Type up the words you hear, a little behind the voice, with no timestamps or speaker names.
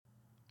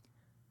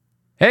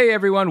Hey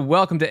everyone,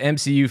 welcome to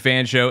MCU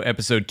Fan Show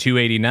episode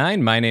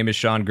 289. My name is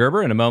Sean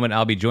Gerber. In a moment,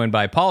 I'll be joined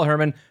by Paul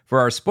Herman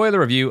for our spoiler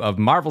review of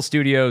Marvel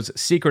Studios'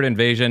 Secret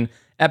Invasion,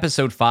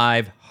 episode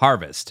 5,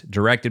 Harvest,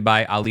 directed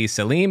by Ali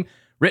Selim,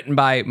 written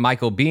by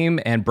Michael Beam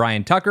and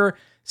Brian Tucker.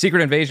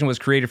 Secret Invasion was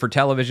created for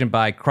television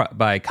by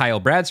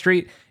Kyle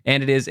Bradstreet,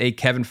 and it is a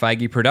Kevin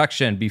Feige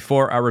production.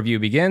 Before our review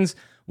begins,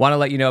 want to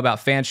let you know about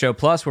Fan Show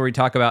Plus, where we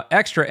talk about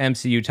extra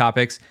MCU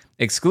topics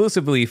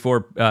exclusively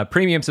for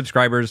premium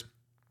subscribers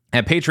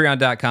at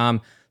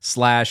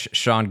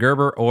patreon.com/Sean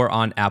Gerber or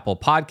on Apple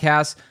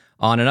Podcasts.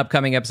 On an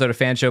upcoming episode of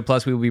Fan Show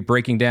Plus, we will be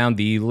breaking down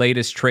the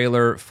latest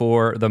trailer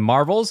for The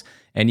Marvels,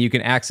 and you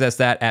can access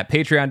that at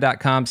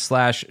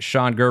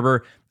patreon.com/Sean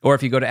Gerber, or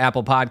if you go to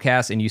Apple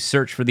Podcasts and you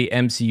search for the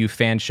MCU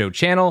Fan Show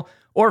channel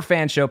or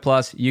Fan Show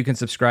Plus, you can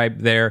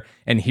subscribe there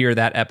and hear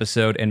that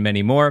episode and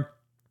many more.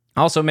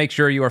 Also, make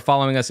sure you are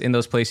following us in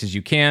those places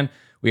you can.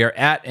 We are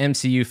at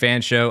MCU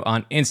Fan Show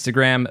on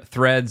Instagram,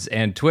 Threads,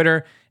 and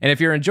Twitter. And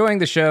if you're enjoying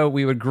the show,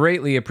 we would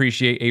greatly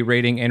appreciate a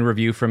rating and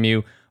review from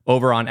you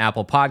over on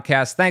Apple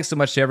Podcasts. Thanks so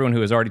much to everyone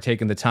who has already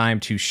taken the time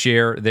to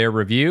share their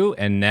review.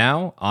 And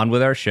now, on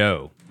with our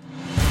show.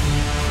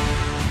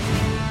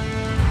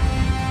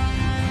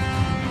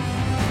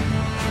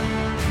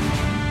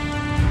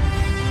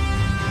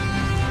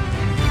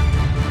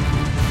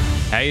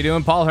 How you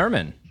doing, Paul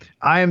Herman?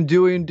 I am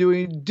doing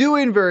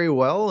very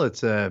well.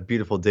 It's a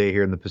beautiful day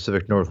here in the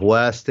Pacific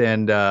Northwest,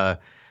 and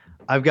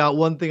I've got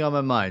one thing on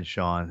my mind,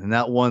 Sean, and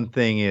that one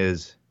thing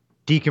is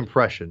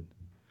decompression.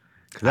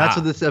 That's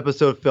what this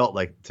episode felt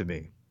like to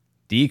me.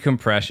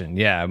 Decompression,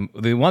 yeah.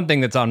 The one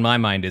thing that's on my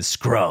mind is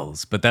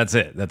Skrulls, but that's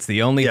it. That's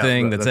the only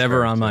thing that's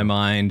ever on my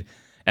mind,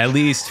 at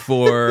least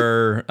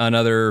for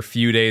another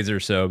few days or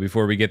so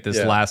before we get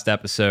this last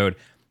episode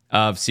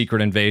of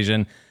Secret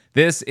Invasion.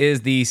 This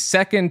is the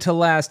second to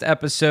last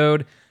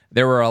episode.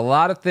 There were a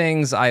lot of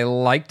things I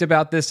liked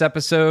about this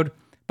episode,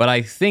 but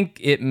I think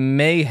it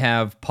may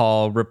have,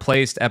 Paul,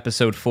 replaced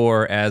episode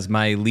 4 as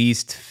my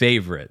least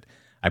favorite.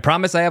 I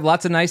promise I have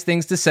lots of nice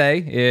things to say.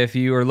 If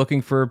you are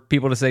looking for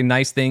people to say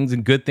nice things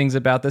and good things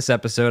about this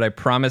episode, I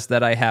promise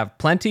that I have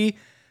plenty,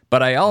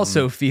 but I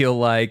also feel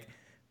like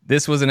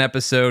this was an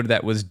episode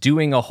that was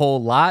doing a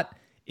whole lot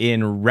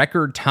in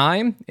record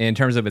time in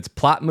terms of its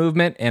plot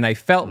movement, and I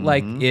felt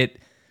like it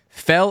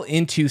fell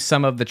into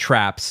some of the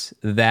traps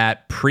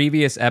that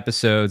previous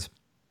episodes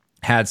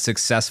had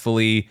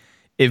successfully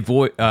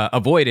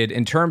avoided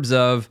in terms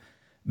of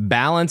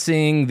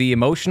balancing the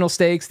emotional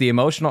stakes, the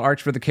emotional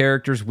arcs for the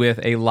characters with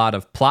a lot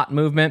of plot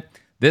movement.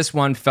 This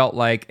one felt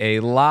like a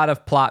lot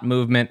of plot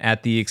movement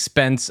at the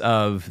expense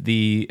of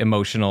the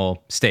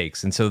emotional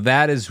stakes. And so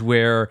that is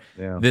where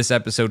this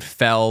episode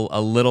fell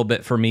a little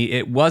bit for me.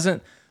 It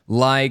wasn't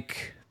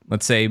like,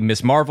 let's say,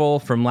 Ms. Marvel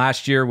from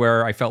last year,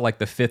 where I felt like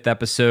the 5th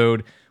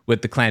episode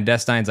with the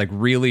clandestines like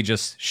really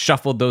just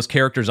shuffled those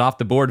characters off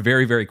the board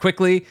very, very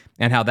quickly,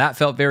 and how that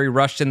felt very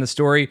rushed in the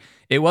story.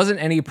 It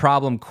wasn't any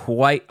problem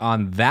quite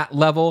on that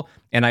level,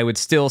 and I would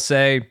still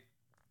say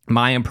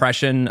my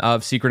impression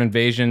of Secret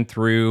Invasion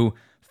through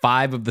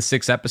 5 of the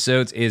 6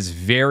 episodes is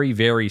very,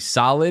 very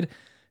solid.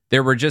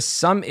 There were just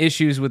some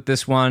issues with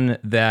this one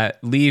that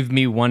leave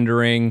me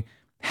wondering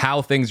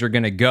how things are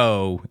going to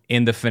go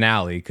in the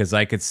finale, because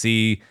I could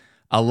see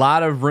a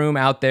lot of room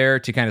out there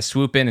to kind of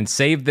swoop in and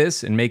save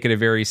this and make it a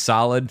very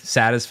solid,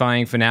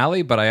 satisfying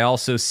finale. But I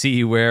also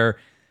see where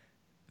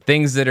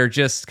things that are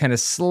just kind of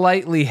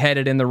slightly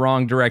headed in the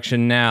wrong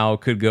direction now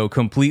could go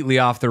completely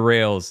off the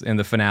rails in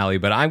the finale.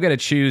 But I'm going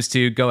to choose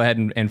to go ahead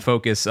and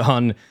focus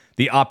on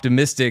the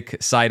optimistic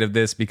side of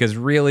this, because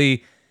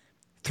really,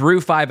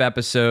 through 5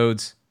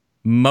 episodes,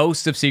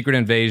 most of Secret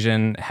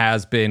Invasion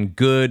has been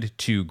good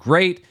to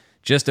great.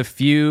 Just a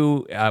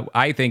few,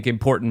 I think,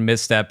 important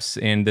missteps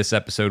in this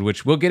episode,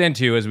 which we'll get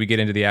into as we get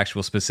into the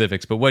actual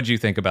specifics. But what do you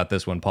think about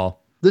this one,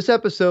 Paul? This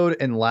episode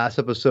and last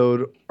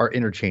episode are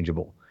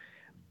interchangeable.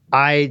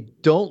 I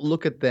don't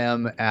look at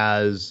them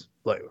as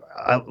like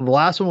the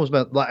last one was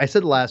I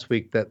said last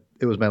week that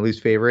it was my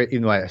least favorite,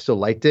 even though I still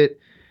liked it.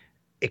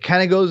 It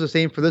kind of goes the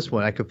same for this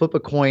one. I could flip a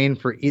coin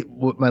for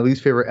my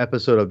least favorite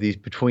episode of these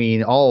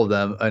between all of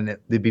them, and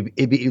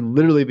it'd be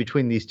literally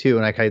between these two,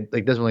 and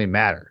it doesn't really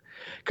matter.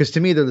 Because to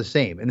me, they're the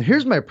same. And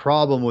here's my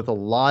problem with a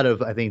lot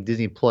of, I think,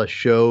 Disney Plus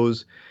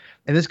shows.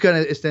 And this kind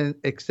of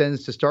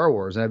extends to Star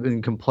Wars. And I've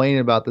been complaining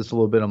about this a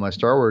little bit on my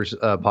Star Wars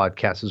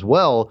podcast as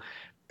well,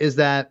 is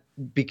that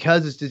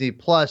because it's Disney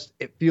Plus,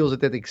 it feels like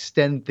they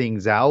extend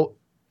things out.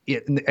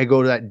 I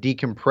go to that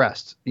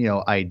decompressed,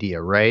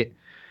 idea, right?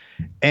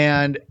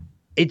 And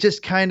it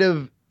just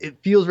it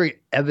feels very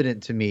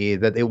evident to me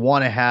that they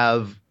want to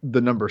have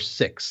the number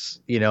 6,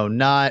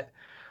 not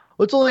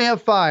let's only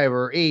have 5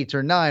 or 8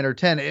 or 9 or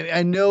 10.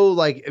 I know,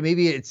 like,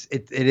 maybe it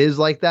is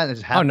like that. And it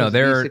just happens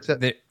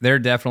they're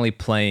definitely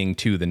playing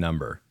to the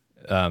number.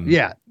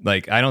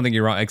 Like, I don't think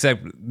you're wrong.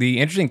 Except the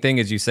interesting thing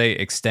is you say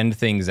extend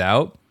things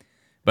out,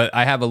 but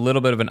I have a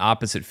little bit of an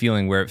opposite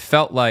feeling where it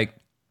felt like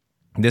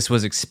this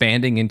was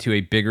expanding into a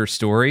bigger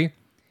story.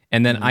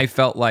 And then I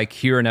felt like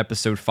here in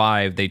episode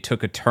 5, they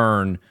took a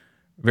turn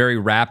very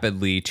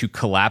rapidly to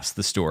collapse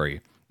the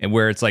story, and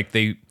where it's like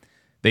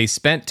they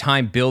spent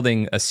time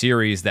building a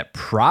series that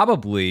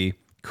probably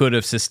could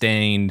have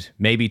sustained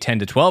maybe 10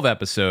 to 12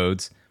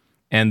 episodes.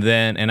 And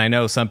I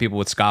know some people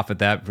would scoff at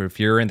that. If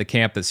you're in the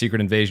camp that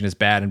Secret Invasion is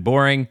bad and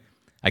boring,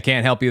 I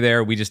can't help you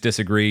there. We just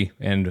disagree.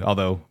 And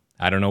although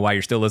I don't know why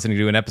you're still listening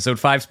to an episode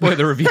 5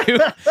 spoiler review,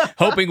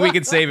 hoping we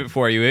could save it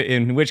for you,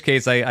 in which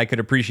case I could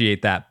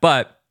appreciate that.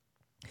 But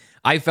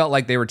I felt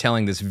like they were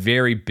telling this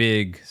very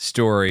big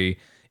story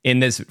in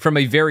this from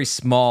a very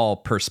small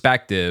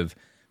perspective.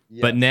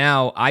 Yes. But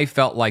now I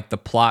felt like the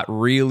plot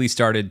really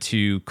started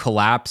to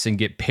collapse and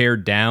get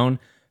pared down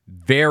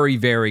very,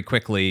 very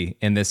quickly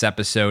in this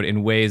episode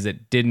in ways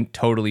that didn't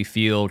totally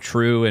feel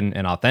true and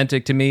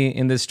authentic to me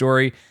in this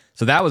story.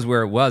 So that was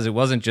where it was. It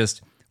wasn't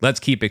just, let's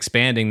keep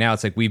expanding. Now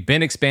it's like, we've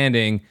been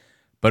expanding,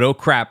 but oh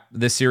crap,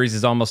 this series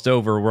is almost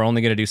over. We're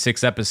only going to do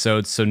 6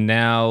 episodes. So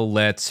now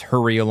let's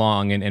hurry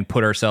along and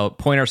point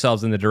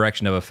ourselves in the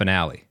direction of a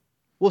finale.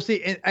 Well,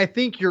 see, and I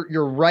think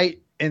you're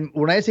right. And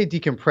when I say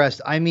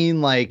decompressed, I mean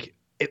like,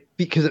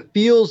 because it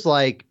feels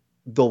like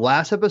the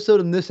last episode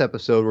and this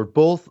episode were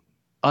both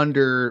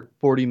under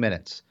 40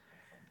 minutes.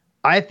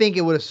 I think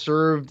it would have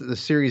served the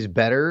series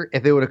better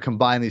if they would have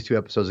combined these 2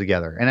 episodes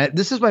together. And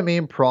this is my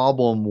main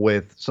problem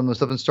with some of the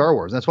stuff in Star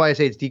Wars. And that's why I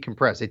say it's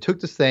decompressed. They took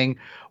this thing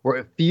where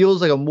it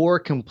feels like a more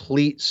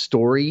complete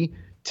story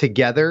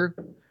together.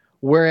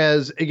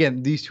 Whereas,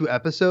 again, these 2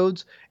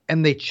 episodes,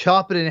 and they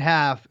chop it in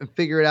half and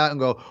figure it out and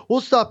go,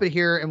 we'll stop it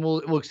here and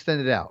we'll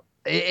extend it out.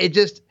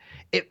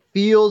 It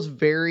feels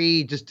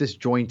very just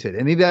disjointed,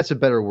 and maybe that's a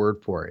better word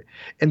for it.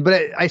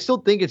 But I still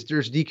think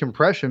there's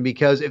decompression,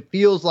 because it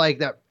feels like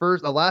the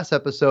last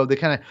episode, they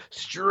kind of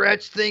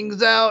stretch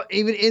things out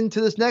even into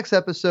this next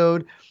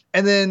episode.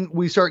 And then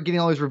we start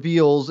getting all these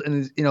reveals,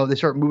 and, they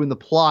start moving the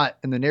plot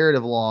and the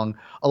narrative along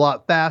a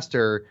lot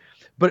faster.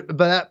 But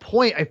by that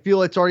point, I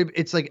feel it's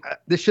like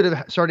this should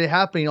have started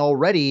happening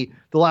already.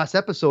 The last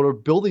episode, or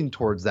building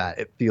towards that,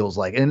 it feels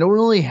like, and it don't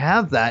really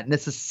have that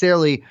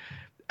necessarily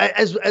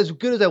as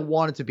good as I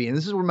want it to be. And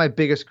this is where my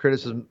biggest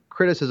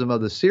criticism of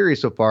the series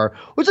so far,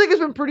 which I think has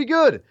been pretty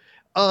good.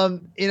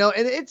 And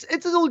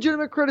it's a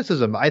legitimate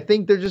criticism. I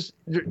think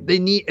they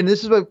need, and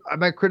this is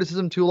my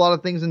criticism to a lot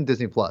of things in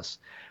Disney Plus.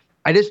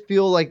 I just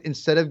feel like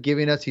instead of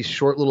giving us these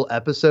short little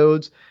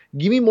episodes,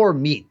 give me more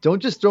meat.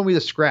 Don't just throw me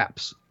the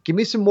scraps. Give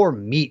me some more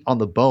meat on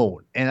the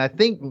bone. And I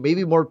think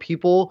maybe more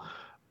people,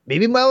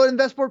 maybe I would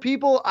invest more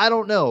people. I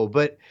don't know,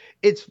 but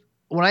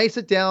when I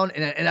sit down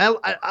and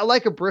I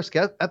like a brisk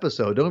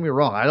episode, don't get me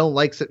wrong. I don't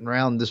like sitting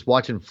around just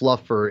watching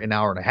fluff for an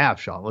hour and a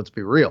half, Sean. Let's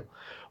be real.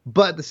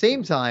 But at the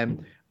same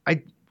time,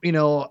 I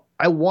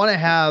don't want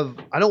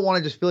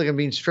to just feel like I'm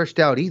being stretched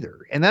out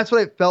either. And that's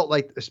what I felt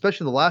like,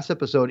 especially the last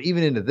episode,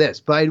 even into this.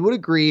 But I would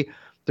agree,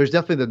 there's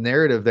definitely the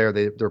narrative there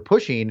they're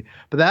pushing.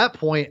 But at that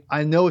point,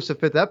 I know it's the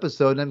 5th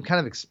episode and I'm kind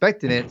of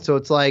expecting it. So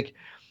it's like,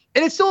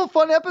 and it's still a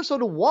fun episode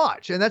to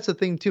watch. And that's the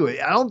thing too.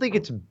 I don't think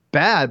it's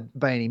bad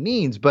by any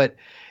means, but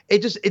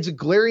it's a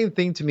glaring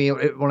thing to me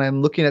when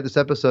I'm looking at this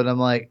episode. I'm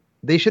like,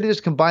 they should have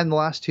just combined the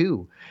last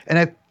 2. And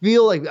I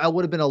feel like I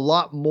would have been a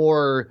lot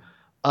more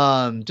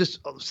just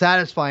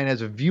satisfying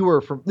as a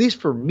viewer, at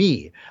least for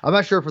me. I'm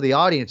not sure for the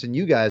audience and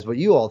you guys what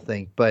you all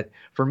think, but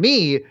for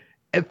me,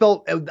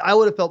 I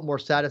would have felt more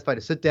satisfied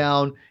to sit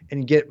down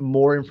and get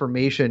more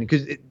information,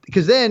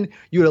 because then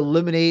you would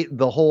eliminate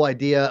the whole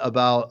idea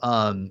about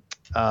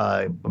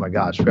oh my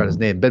gosh, I forgot his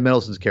name. Ben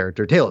Mendelsohn's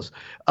character, Talos.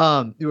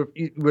 You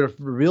would have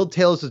revealed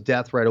Talos'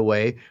 death right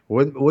away.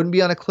 Wouldn't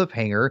be on a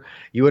cliffhanger.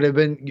 You would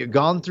have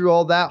gone through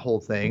all that whole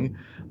thing.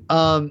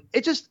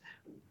 It just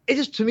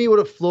to me would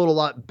have flowed a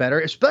lot better,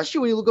 especially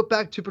when you look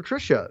back to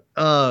Patricia.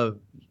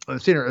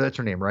 That's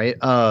her name, right?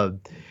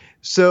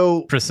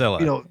 So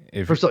Priscilla.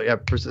 Priscilla. Yeah,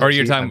 Priscilla. Or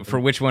you're talking for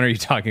which one are you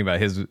talking about?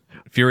 His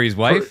Fury's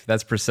wife?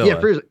 That's Priscilla. Yeah,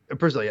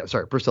 Priscilla. Yeah,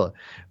 sorry, Priscilla.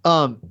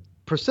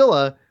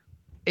 Priscilla.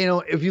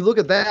 If you look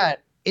at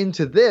that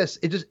into this,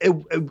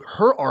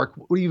 her arc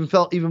would even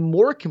felt even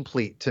more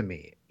complete to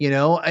me.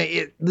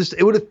 It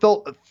would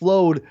have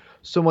flowed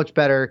so much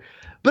better.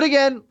 But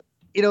again,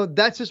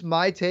 that's just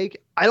my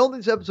take. I don't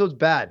think this episode's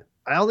bad.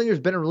 I don't think there's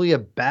been really a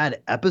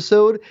bad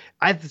episode.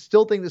 I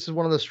still think this is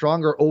one of the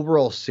stronger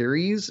overall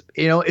series.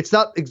 It's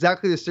not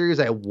exactly the series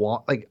I would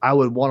want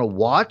to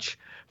watch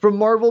from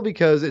Marvel,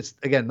 because it's,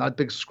 again, not a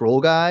big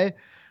scroll guy.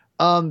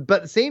 But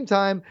at the same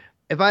time,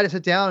 if I had to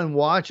sit down and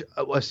watch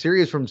a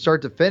series from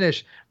start to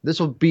finish, this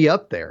will be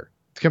up there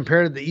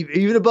compared to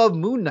even above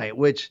Moon Knight,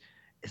 which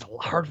is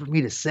hard for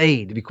me to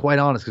say, to be quite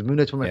honest, because Moon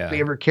Knight's one of my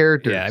favorite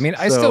characters. Yeah, I mean,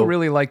 I still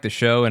really like the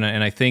show, and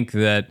I think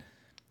that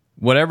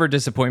whatever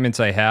disappointments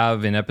I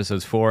have in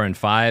episodes 4 and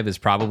 5 is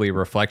probably a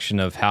reflection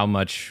of how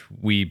much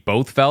we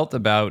both felt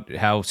about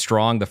how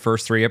strong the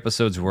first 3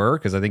 episodes were,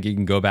 because I think you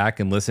can go back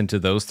and listen to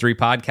those 3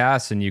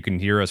 podcasts and you can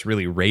hear us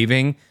really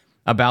raving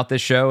about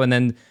this show. And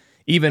then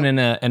even in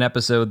an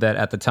episode that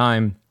at the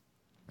time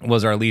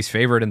was our least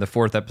favorite, in the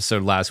 4th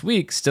episode last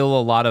week, still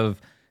a lot of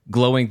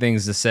glowing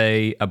things to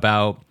say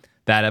about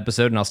that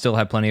episode, and I'll still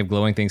have plenty of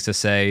glowing things to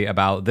say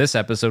about this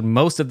episode,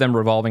 most of them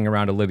revolving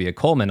around Olivia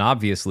Colman,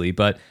 obviously,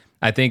 but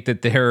I think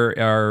that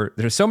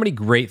there's so many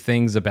great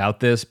things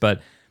about this,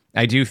 but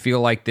I do feel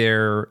like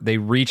they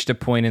reached a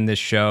point in this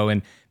show,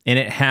 and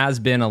it has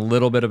been a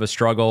little bit of a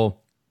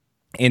struggle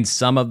in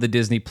some of the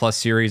Disney Plus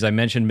series. I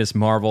mentioned Ms.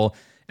 Marvel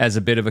as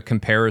a bit of a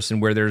comparison,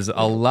 where there's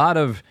a lot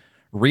of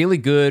really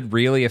good,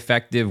 really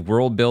effective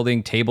world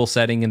building, table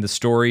setting in the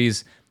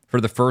stories for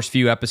the first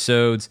few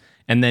episodes.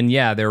 And then,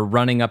 they're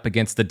running up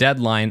against the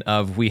deadline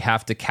of we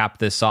have to cap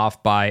this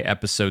off by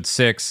episode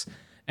 6.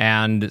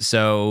 And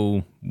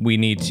so we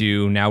need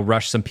to now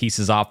rush some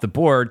pieces off the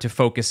board to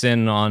focus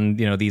in on,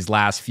 these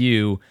last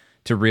few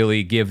to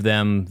really give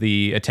them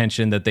the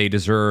attention that they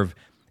deserve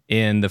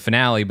in the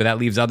finale. But that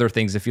leaves other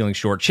things that feeling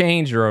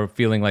shortchanged or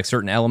feeling like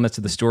certain elements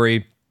of the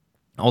story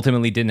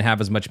ultimately didn't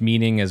have as much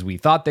meaning as we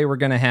thought they were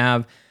going to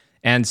have.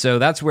 And so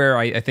that's where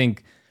I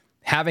think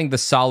having the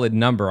solid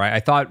number, I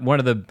thought one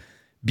of the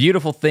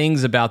beautiful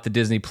things about the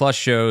Disney Plus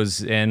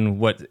shows and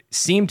what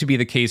seemed to be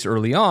the case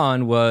early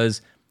on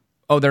was,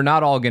 they're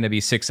not all going to be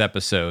 6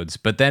 episodes.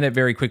 But then it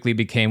very quickly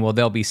became,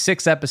 there'll be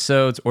 6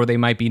 episodes or they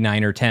might be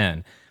 9 or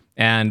 10.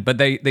 But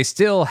they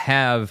still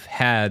have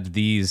had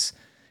these,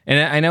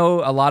 and I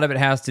know a lot of it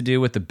has to do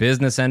with the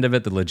business end of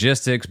it, the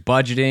logistics,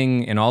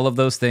 budgeting, and all of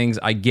those things.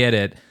 I get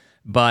it.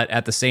 But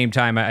at the same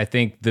time, I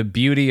think the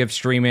beauty of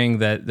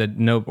streaming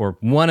or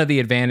one of the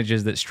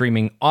advantages that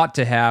streaming ought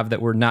to have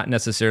that we're not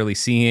necessarily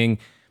seeing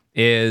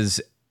is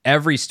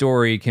every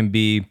story can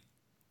be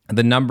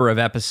the number of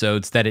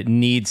episodes that it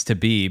needs to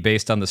be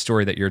based on the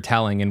story that you're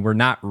telling. And we're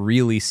not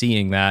really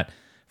seeing that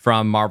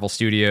from Marvel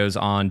Studios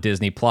on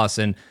Disney Plus.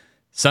 In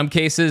some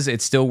cases,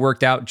 it's still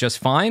worked out just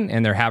fine,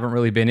 and there haven't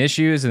really been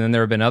issues. And then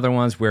there have been other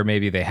ones where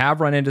maybe they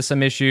have run into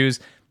some issues.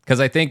 Because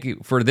I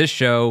think for this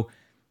show,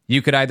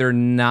 you could either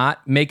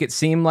not make it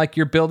seem like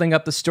you're building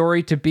up the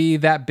story to be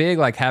that big,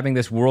 like having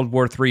this World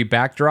War III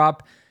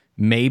backdrop.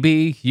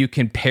 Maybe you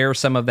can pare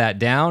some of that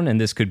down, and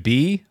this could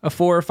be a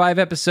 4 or 5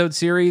 episode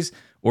series.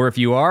 Or if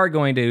you are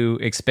going to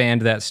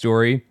expand that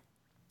story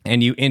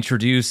and you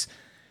introduce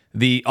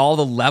all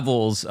the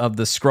levels of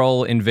the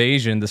Skrull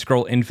invasion, the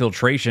Skrull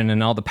infiltration,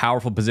 and all the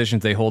powerful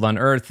positions they hold on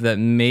Earth, that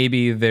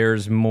maybe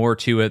there's more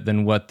to it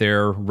than what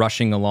they're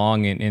rushing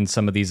along in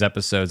some of these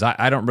episodes.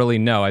 I don't really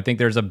know. I think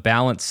there's a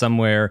balance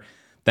somewhere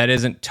that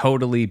isn't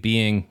totally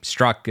being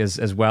struck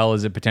as well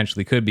as it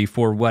potentially could be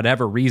for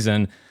whatever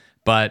reason.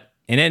 But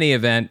in any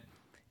event,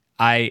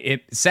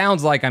 it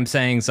sounds like I'm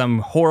saying some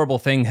horrible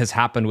thing has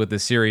happened with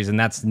this series, and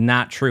that's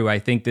not true. I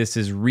think this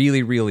is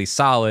really, really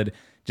solid,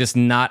 just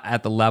not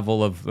at the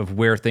level of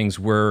where things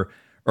were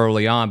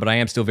early on. But I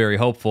am still very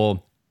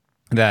hopeful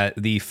that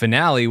the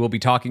finale, we'll be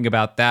talking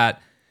about that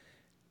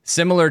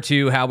similar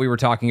to how we were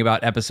talking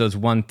about episodes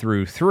 1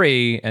 through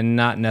 3 and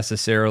not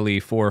necessarily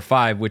 4 or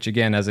 5, which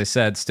again, as I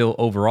said, still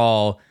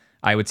overall,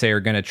 I would say are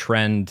going to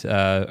trend,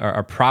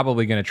 are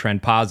probably going to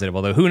trend positive.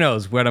 Although who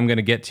knows what I'm going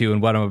to get to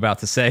and what I'm about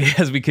to say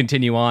as we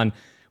continue on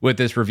with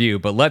this review.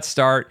 But let's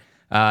start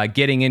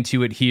getting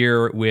into it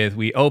here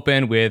we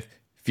open with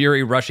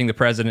Fury rushing the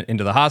president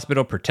into the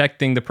hospital,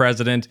 protecting the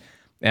president,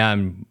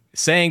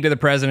 saying to the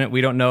president, we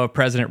don't know if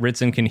President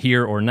Ritson can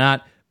hear or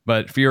not,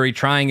 but Fury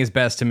trying his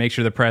best to make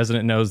sure the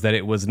president knows that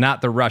it was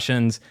not the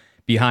Russians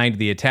behind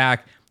the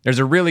attack. There's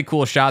a really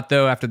cool shot,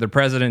 though, after the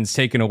president's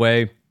taken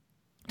away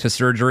to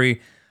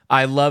surgery.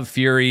 I love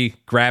Fury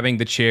grabbing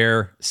the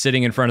chair,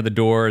 sitting in front of the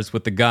doors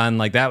with the gun.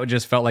 Like, that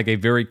just felt like a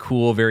very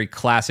cool, very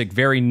classic,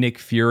 very Nick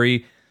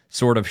Fury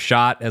sort of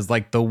shot as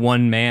like the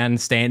one man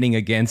standing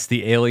against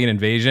the alien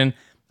invasion.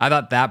 I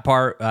thought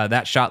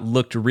that shot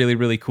looked really,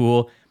 really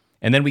cool.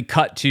 And then we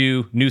cut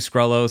to New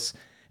Skrullos,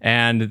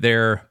 and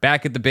they're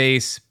back at the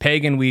base.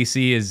 Pagan, we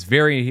see,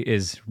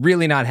 is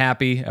really not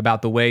happy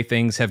about the way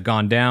things have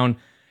gone down.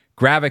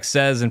 Gravik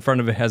says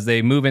as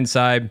they move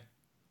inside,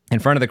 in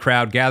front of the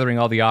crowd, gathering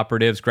all the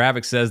operatives,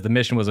 Gravik says the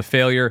mission was a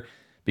failure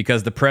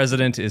because the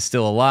president is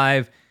still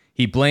alive.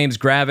 He blames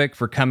Gravik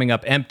for coming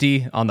up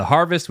empty on the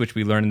harvest, which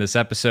we learn in this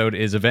episode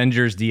is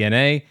Avengers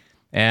DNA.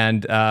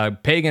 And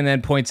Pagan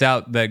then points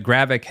out that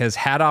Gravik has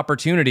had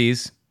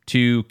opportunities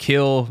to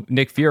kill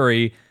Nick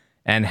Fury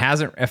and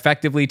hasn't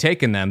effectively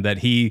taken them, that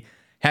he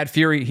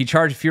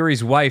charged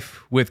Fury's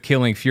wife with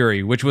killing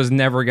Fury, which was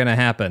never going to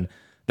happen.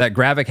 That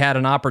Gravik had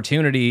an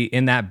opportunity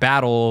in that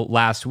battle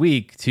last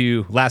week's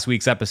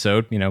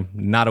episode,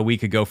 not a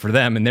week ago for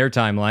them in their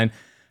timeline,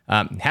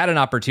 had an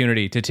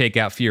opportunity to take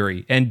out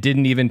Fury and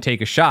didn't even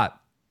take a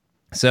shot.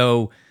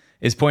 So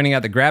is pointing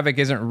out that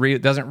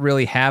Gravik doesn't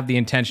really have the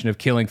intention of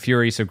killing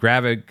Fury. So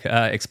Gravik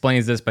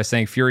explains this by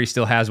saying Fury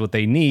still has what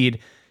they need,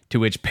 to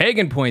which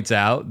Pagan points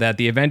out that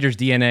the Avengers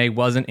DNA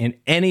wasn't in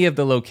any of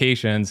the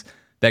locations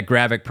that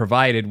Gravik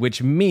provided,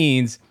 which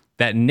means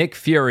that Nick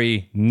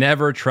Fury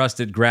never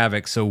trusted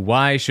Gravik. So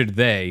why should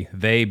they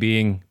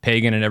being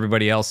Pagan and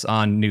everybody else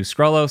on New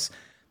Skrullos?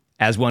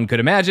 As one could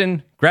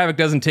imagine, Gravik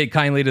doesn't take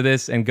kindly to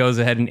this and goes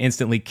ahead and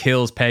instantly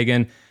kills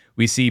Pagan.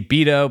 We see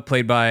Beto,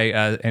 played by,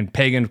 and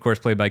Pagan, of course,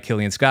 played by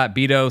Killian Scott.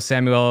 Beto,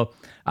 Samuel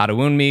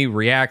Adewunmi,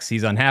 reacts.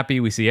 He's unhappy.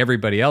 We see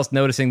everybody else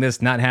noticing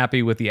this, not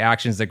happy with the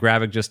actions that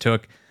Gravik just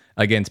took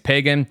against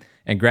Pagan.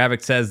 And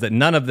Gravik says that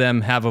none of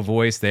them have a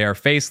voice. They are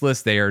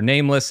faceless. They are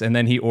nameless. And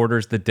then he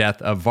orders the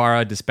death of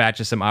Vara,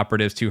 dispatches some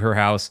operatives to her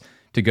house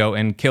to go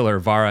and kill her,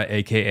 Vara,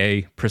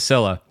 a.k.a.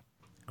 Priscilla.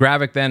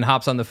 Gravik then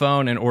hops on the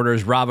phone and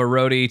orders Rava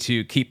Rodi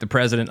to keep the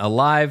president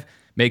alive,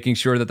 making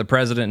sure that the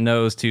president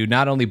knows to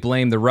not only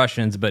blame the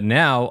Russians, but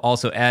now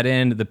also add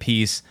in the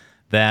piece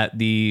that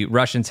the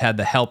Russians had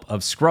the help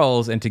of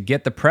Skrulls and to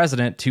get the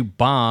president to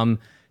bomb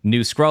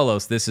New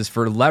Skrullos. This is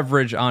for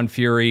leverage on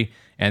Fury,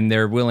 and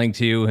they're willing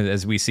to,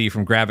 as we see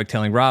from Gravik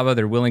telling Rava,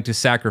 they're willing to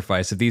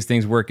sacrifice. If these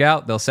things work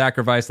out, they'll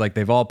sacrifice like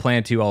they've all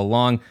planned to all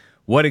along.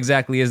 What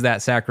exactly is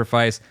that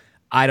sacrifice?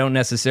 I don't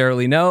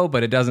necessarily know,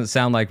 but it doesn't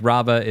sound like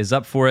Rava is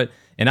up for it.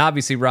 And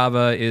obviously,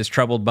 Rava is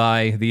troubled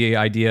by the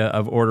idea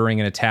of ordering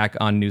an attack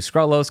on New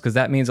Skrullos, because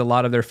that means a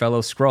lot of their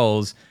fellow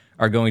Skrulls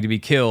are going to be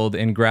killed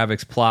in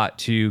Gravik's plot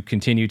to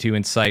continue to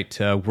incite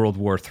World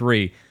War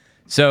III.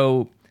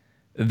 So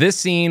this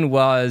scene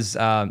was,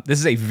 this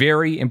is a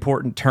very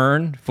important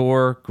turn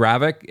for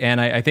Gravik, and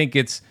I think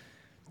it's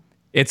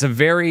a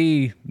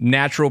very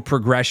natural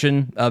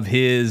progression of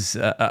his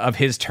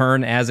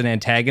turn as an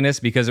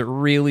antagonist, because it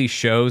really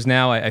shows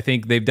now. I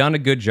think they've done a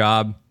good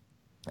job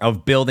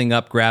of building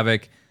up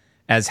Gravik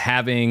as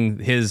having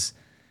his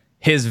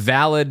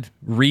valid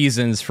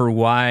reasons for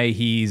why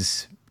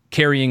he's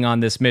carrying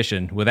on this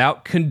mission,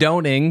 without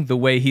condoning the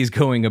way he's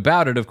going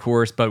about it, of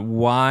course, but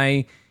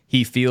why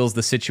he feels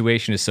the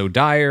situation is so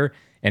dire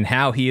and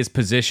how he is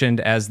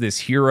positioned as this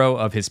hero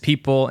of his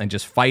people and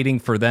just fighting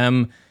for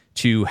them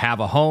to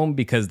have a home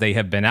because they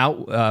have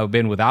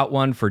been without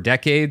one for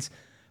decades.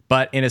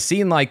 But in a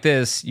scene like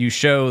this, you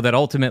show that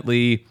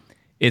ultimately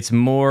it's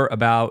more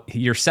about,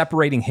 you're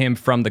separating him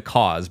from the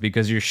cause,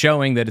 because you're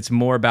showing that it's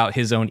more about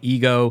his own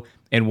ego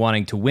and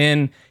wanting to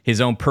win,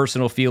 his own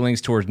personal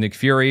feelings towards Nick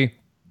Fury.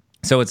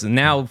 So it's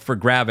now for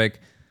Gravik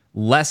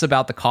less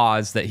about the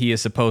cause that he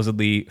is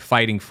supposedly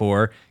fighting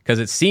for, because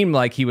it seemed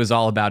like he was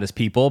all about his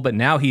people, but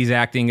now he's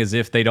acting as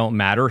if they don't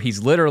matter.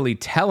 He's literally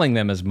telling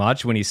them as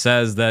much when he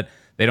says that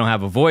they don't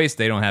have a voice,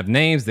 they don't have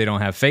names, they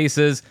don't have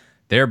faces.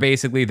 They're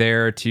basically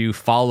there to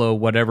follow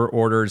whatever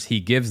orders he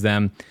gives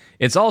them.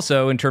 It's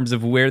also, in terms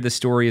of where the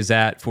story is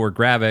at for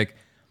Gravik,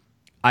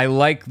 I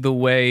like the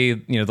way,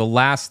 the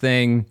last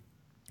thing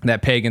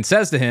that Pagan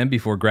says to him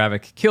before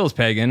Gravik kills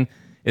Pagan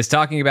is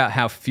talking about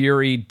how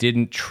Fury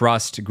didn't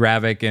trust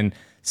Gravik and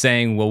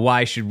saying, well,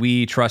 why should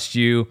we trust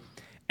you?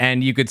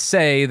 And you could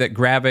say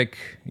that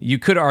you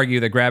could argue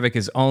that Gravik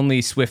is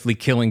only swiftly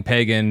killing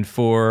Pagan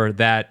for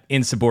that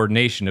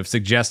insubordination of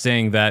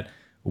suggesting that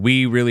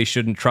we really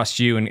shouldn't trust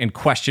you and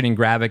questioning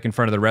Gravik in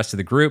front of the rest of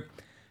the group.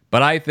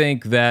 But I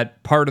think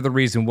that part of the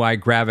reason why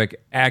Gravik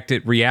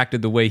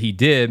reacted the way he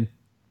did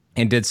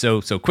and did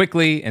so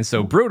quickly and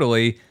so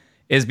brutally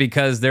is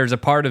because there's a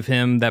part of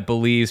him that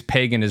believes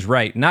Pagan is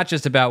right. Not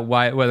just about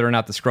whether or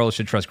not the Skrulls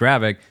should trust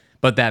Gravik,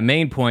 but that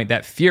main point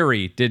that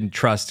Fury didn't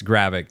trust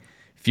Gravik.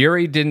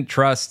 Fury did not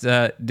trust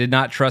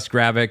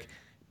Gravik.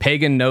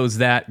 Pagan knows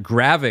that.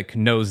 Gravik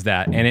knows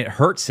that. And it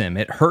hurts him.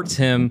 It hurts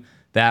him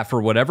that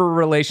for whatever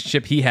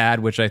relationship he had,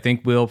 which I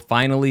think we'll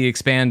finally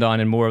expand on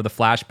in more of the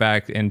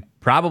flashback and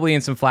probably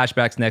in some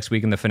flashbacks next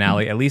week in the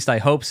finale. At least I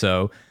hope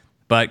so.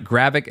 But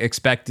Gravik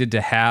expected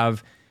to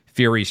have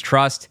Fury's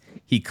trust.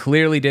 He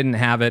clearly didn't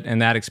have it,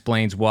 and that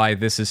explains why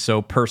this is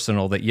so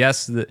personal. That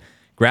yes,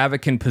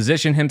 Gravik can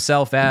position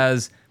himself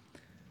as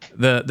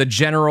the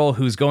general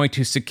who's going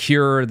to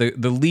secure,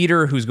 the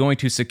leader who's going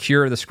to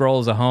secure the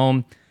Skrulls a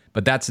home,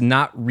 but that's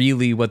not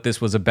really what this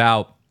was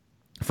about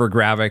for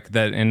Gravik.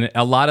 And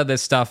a lot of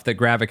this stuff that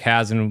Gravik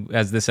has, and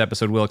as this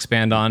episode will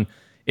expand on,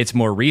 it's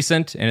more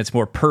recent and it's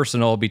more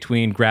personal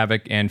between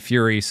Gravik and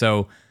Fury.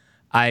 So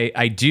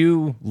I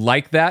do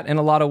like that in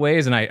a lot of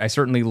ways, and I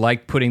certainly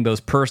like putting those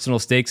personal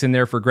stakes in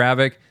there for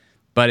Gravik,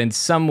 but in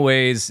some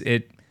ways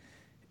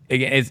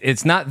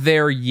it's not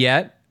there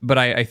yet. But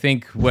I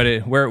think where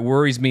it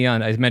worries me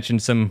on, I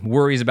mentioned some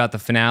worries about the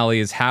finale,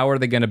 is how are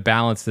they going to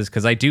balance this?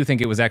 Because I do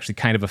think it was actually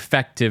kind of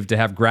effective to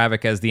have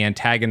Gravik as the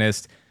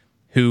antagonist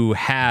who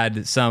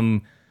had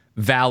some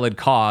valid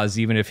cause,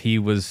 even if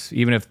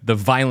the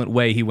violent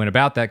way he went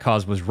about that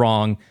cause was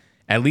wrong,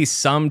 at least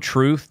some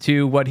truth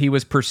to what he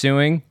was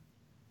pursuing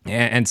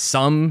and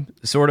some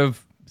sort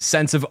of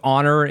sense of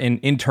honor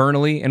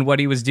internally in what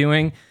he was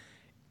doing.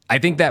 I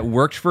think that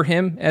worked for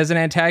him as an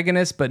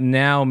antagonist, but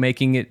now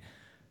making it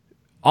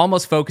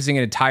almost focusing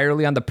it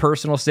entirely on the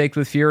personal stakes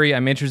with Fury,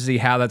 I'm interested to see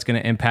how that's going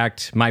to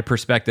impact my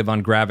perspective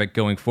on Gravik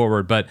going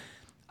forward. But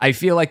I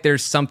feel like there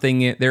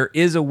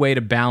is a way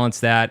to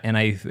balance that, and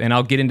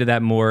I'll get into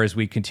that more as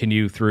we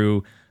continue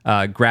through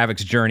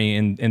Gravik's journey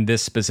in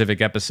this specific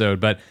episode.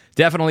 But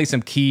definitely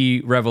some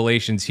key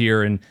revelations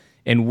here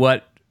and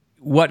what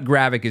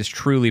Gravik is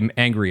truly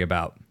angry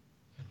about.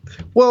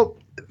 Well,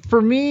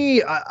 for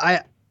me,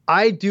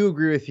 I do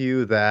agree with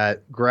you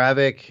that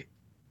Gravik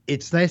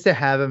it's nice to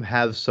have him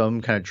have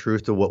some kind of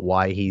truth to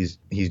why he's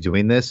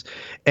doing this,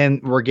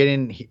 and we're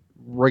getting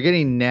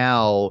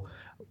now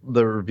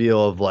the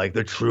reveal of like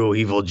the true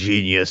evil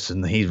genius,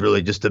 and he's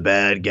really just a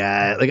bad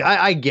guy. Like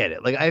I get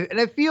it. Like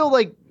I feel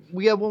like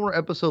we have one more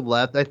episode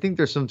left. I think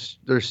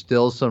there's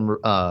still some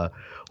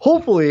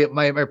hopefully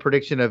my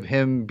prediction of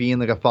him being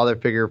like a father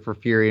figure for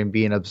Fury and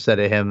being upset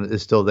at him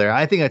is still there.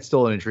 I think that's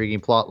still an intriguing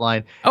plot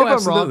line. Oh,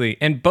 absolutely.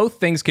 And both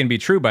things can be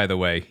true, by the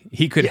way.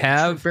 He could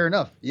have fair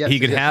enough. Yes, he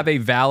could have a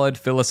valid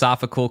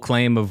philosophical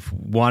claim of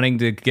wanting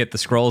to get the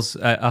Skrulls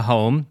a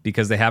home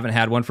because they haven't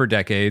had one for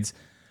decades.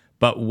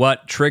 But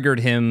what triggered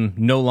him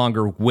no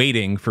longer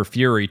waiting for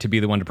Fury to be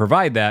the one to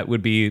provide that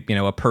would be,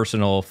 a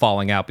personal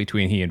falling out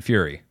between he and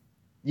Fury.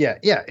 Yeah,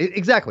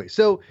 exactly.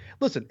 So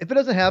listen, if it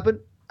doesn't happen,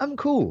 I'm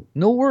cool.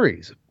 No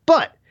worries.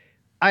 But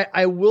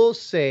I will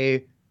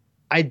say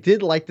I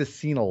did like the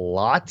scene a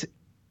lot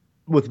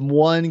with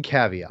one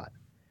caveat.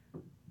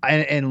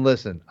 And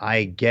listen,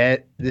 I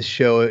get this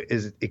show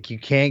you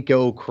can't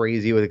go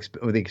crazy with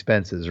the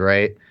expenses,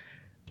 right?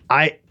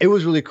 It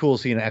was really cool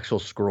seeing an actual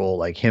Skrull,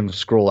 like him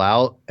scroll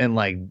out and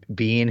like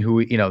being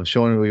who,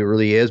 showing who he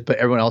really is, but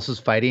everyone else is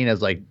fighting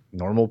as like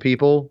normal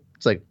people.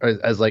 It's like,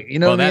 as like,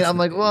 what I mean? I'm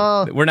like,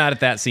 well, we're not at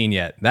that scene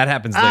yet. That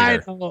happens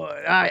later.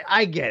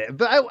 I get it,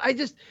 but it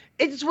just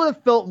would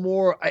have felt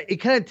more. It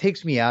kind of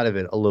takes me out of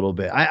it a little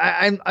bit.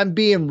 I'm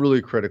being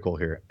really critical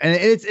here, and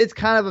it's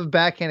kind of a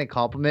backhanded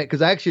compliment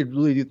because I actually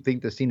really do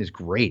think the scene is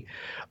great.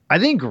 I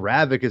think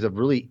Gravik is a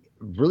really,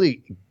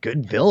 really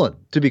good villain,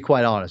 to be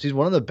quite honest. He's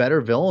one of the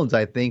better villains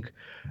I think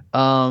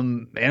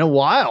in a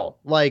while.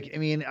 Like, I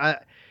mean,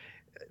 at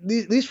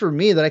least for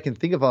me that I can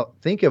think of off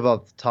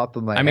the top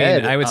of my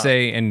head. I would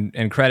say,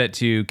 and credit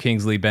to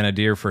Kingsley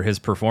Ben-Adir for his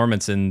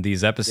performance in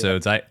these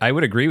episodes. Yeah. I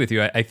would agree with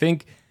you. I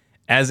think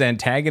as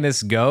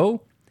antagonists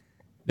go,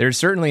 there's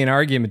certainly an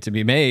argument to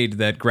be made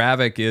that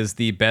Gravik is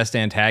the best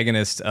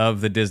antagonist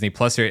of the Disney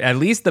Plus series, at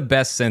least the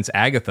best since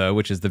Agatha,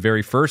 which is the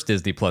very first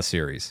Disney Plus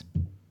series.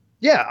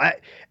 Yeah,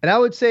 I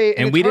would say,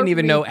 and we didn't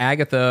even know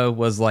Agatha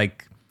was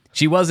like.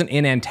 She wasn't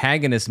in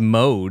antagonist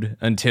mode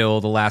until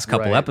the last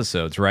couple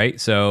episodes, right?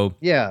 So,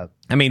 yeah.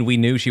 I mean, we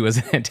knew she was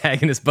an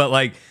antagonist, but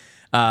like,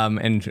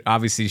 and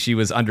obviously she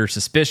was under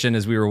suspicion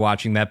as we were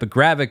watching that. But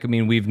Gravik, I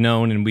mean, we've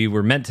known and we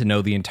were meant to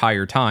know the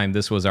entire time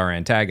this was our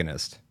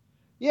antagonist.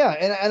 Yeah,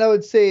 and I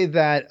would say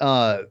that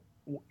I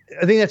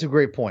think that's a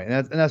great point,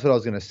 and that's what I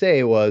was going to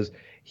say was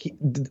he,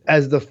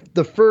 as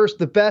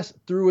the best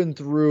through and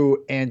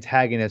through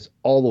antagonist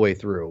all the way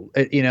through.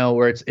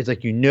 Where it's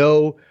like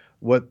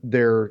what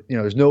they're,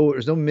 there's no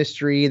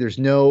mystery. There's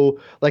no,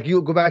 like,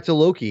 you go back to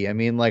Loki. I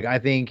mean, like, I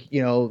think, He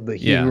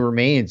Who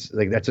Remains,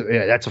 like that's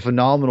a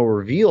phenomenal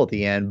reveal at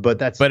the end,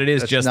 but it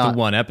is just not the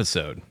one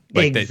episode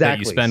like that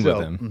you spend with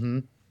him. Mm-hmm.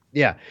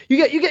 Yeah.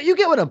 You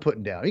get what I'm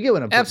putting down. You get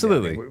what I'm putting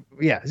absolutely down.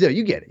 Yeah. So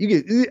you get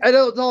it. I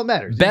know it's all that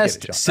matters.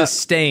 Best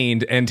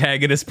sustained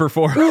antagonist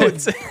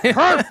performance.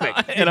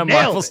 Perfect. in a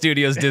Marvel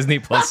Studios Disney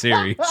Plus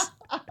series.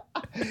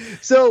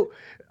 So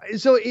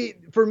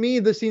for me,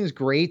 this scene is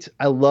great.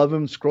 I love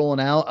him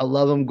scrolling out. I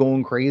love him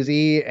going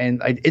crazy,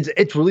 and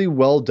it's really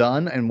well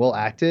done and well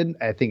acted.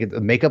 I think the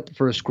makeup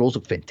for the Skrulls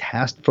look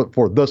fantastic.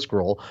 For the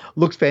Skrull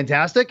looks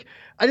fantastic.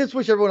 I just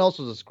wish everyone else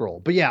was a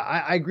Skrull. But yeah,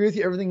 I agree with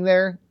you. Everything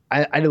there.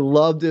 I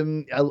loved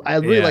him. I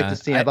really liked the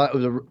scene. I thought it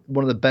was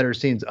one of the better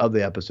scenes of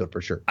the episode for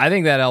sure. I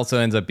think that also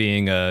ends up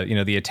being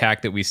the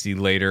attack that we see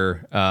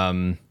later.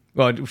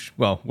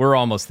 Well, we're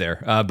almost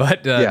there.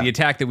 But the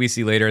attack that we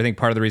see later, I think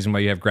part of the reason why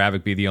you have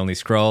Gravik be the only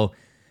Skrull,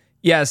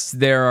 yes,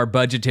 there are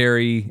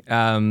budgetary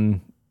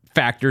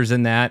factors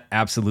in that,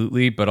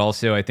 absolutely. But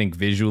also, I think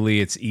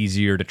visually it's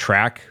easier to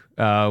track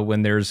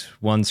when there's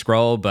one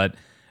Skrull. But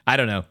I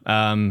don't know.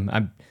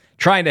 I'm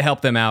trying to help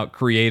them out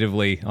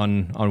creatively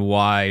on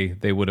why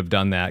they would have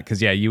done that.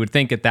 Because, yeah, you would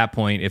think at that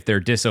point, if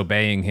they're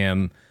disobeying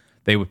him,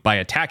 by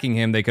attacking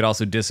him, they could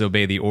also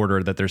disobey the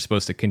order that they're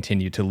supposed to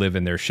continue to live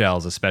in their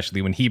shells,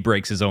 especially when he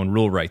breaks his own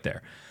rule right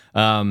there.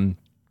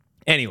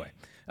 Anyway,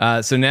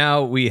 so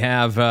now we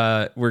have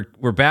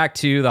we're back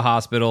to the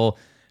hospital.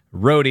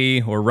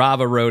 Rhodey, or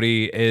Rava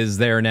Rhodey, is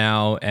there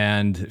now,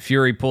 and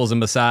Fury pulls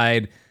him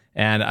aside.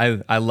 And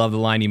I love the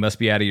line, "You must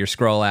be out of your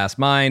Skrull ass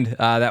mind."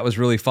 That was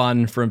really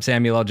fun from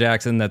Samuel L.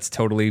 Jackson. That's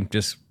totally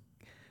just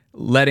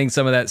letting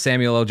some of that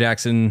Samuel L.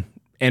 Jackson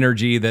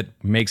energy that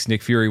makes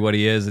Nick Fury what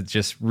he is. It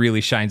just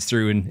really shines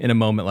through in a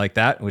moment like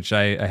that, which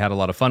I had a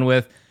lot of fun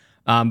with.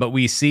 But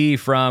we see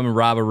from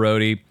Rava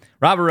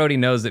Rhodey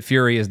knows that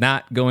Fury is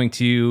not going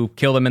to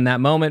kill him in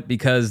that moment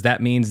because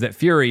that means that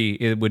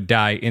Fury would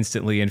die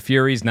instantly, and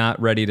Fury's not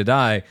ready to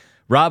die.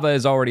 Rava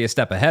is already a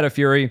step ahead of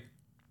Fury,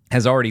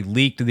 has already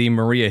leaked the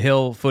Maria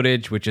Hill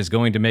footage, which is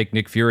going to make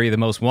Nick Fury the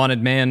most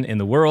wanted man in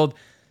the world.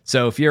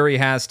 So Fury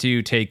has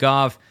to take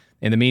off.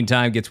 In the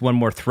meantime, gets one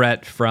more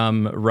threat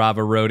from Rava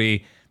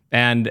Rhodey.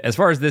 And as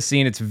far as this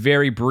scene, it's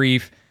very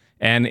brief,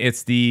 and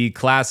it's the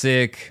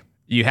classic,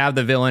 you have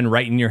the villain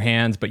right in your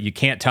hands, but you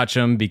can't touch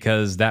them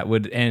because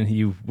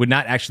you would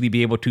not actually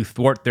be able to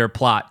thwart their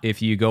plot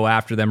if you go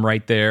after them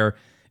right there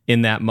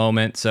in that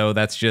moment. So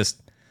that's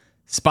just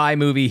spy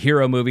movie,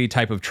 hero movie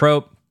type of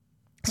trope.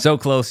 So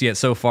close yet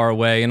so far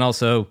away. And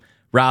also,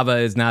 Rava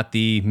is not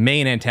the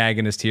main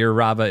antagonist here.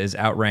 Rava is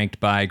outranked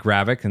by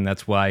Gravik, and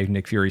that's why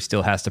Nick Fury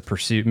still has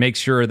to make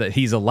sure that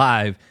he's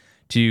alive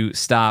to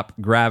stop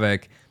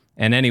Gravik.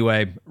 And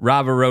anyway,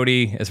 Rava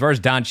Rhodey, as far as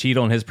Don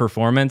Cheadle and his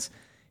performance,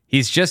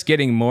 he's just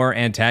getting more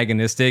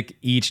antagonistic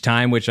each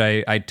time, which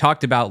I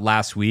talked about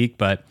last week,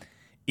 but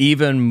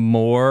even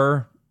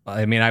more.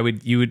 I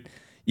mean,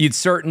 you'd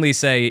certainly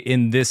say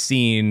in this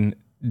scene,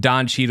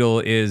 Don Cheadle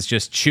is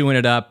just chewing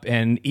it up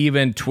and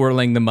even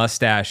twirling the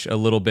mustache a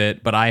little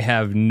bit, but I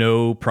have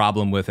no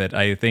problem with it.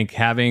 I think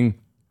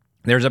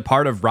there's a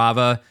part of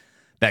Rava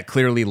that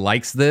clearly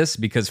likes this,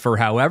 because for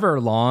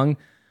however long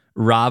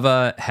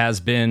Rava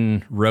has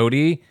been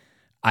Rhodey,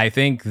 I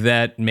think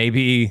that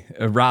maybe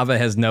Rava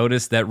has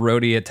noticed that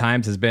Rhodey at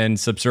times has been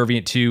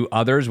subservient to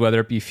others, whether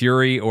it be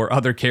Fury or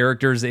other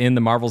characters in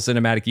the Marvel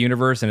Cinematic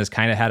Universe, and has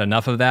kind of had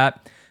enough of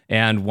that.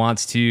 And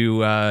wants to,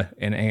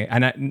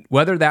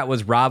 whether that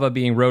was Rava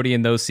being Rhodey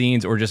in those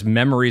scenes or just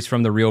memories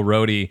from the real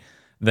Rhodey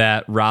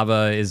that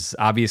Rava is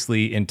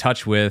obviously in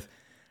touch with,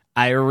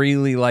 I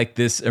really like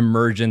this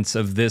emergence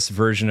of this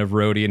version of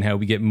Rhodey and how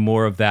we get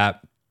more of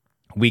that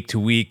week to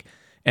week.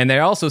 And they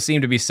also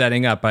seem to be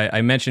setting up.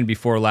 I mentioned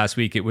before last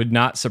week, it would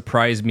not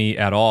surprise me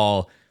at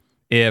all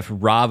if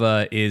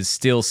Rava is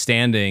still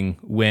standing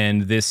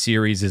when this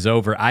series is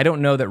over. I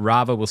don't know that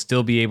Rava will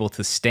still be able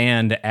to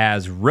stand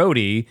as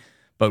Rhodey,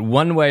 but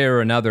one way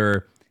or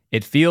another,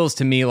 it feels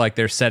to me like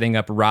they're setting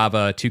up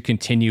Rava to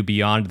continue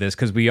beyond this,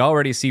 because we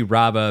already see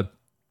Rava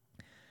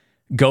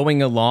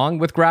going along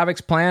with Gravik's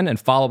plan and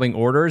following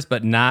orders,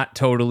 but not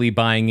totally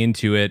buying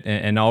into it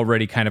and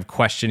already kind of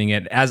questioning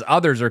it as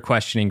others are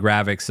questioning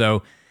Gravik.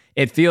 So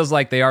it feels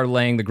like they are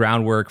laying the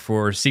groundwork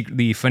for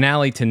the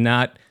finale to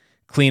not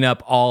clean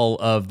up all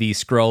of the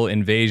Skrull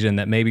invasion,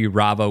 that maybe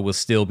Rava will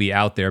still be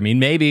out there. I mean,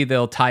 maybe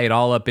they'll tie it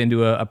all up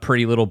into a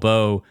pretty little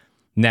bow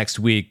next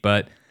week,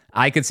 but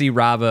I could see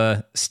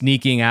Rava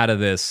sneaking out of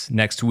this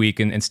next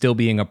week and still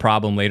being a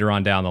problem later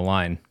on down the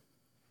line.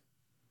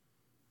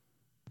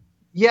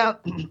 Yeah,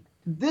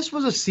 this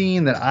was a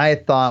scene that I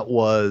thought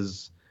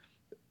was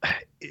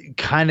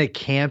kind of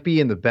campy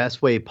in the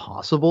best way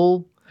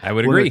possible. I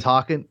would agree.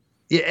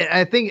 Yeah,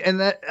 I think, and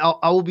that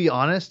I will be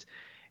honest.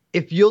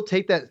 If you'll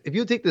take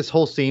this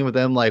whole scene with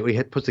them, like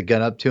puts a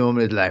gun up to him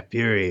and it's like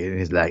Fury, and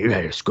he's like, "You're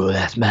out of school,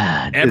 that's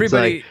mine."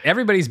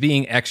 Everybody's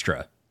being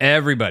extra.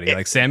 Everybody,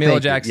 like Samuel L.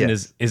 Jackson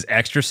is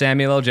extra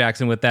Samuel L.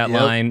 Jackson with that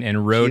line, and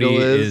Rhodey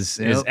is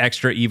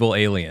extra evil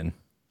alien.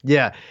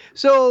 Yeah.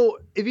 So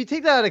if you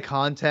take that out of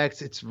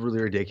context, it's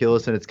really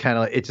ridiculous, and it's kind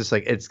of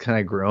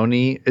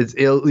groany. It's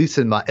at least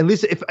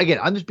if again,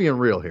 I'm just being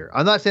real here.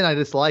 I'm not saying I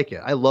dislike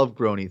it. I love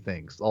groany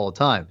things all the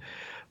time.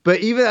 But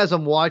even as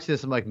I'm watching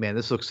this, I'm like, man,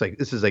 this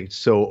is like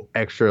so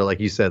extra, like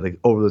you said, like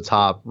over the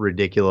top,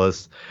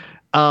 ridiculous.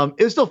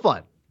 It was still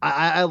fun.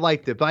 I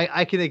liked it, but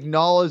I can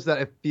acknowledge that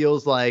it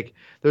feels like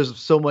there's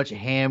so much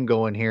ham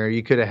going here.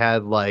 You could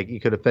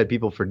have fed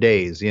people for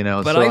days, you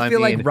know. But so, I feel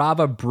like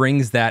Rava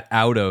brings that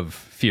out of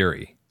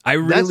Fury. I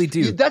really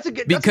do. That's a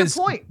good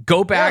point.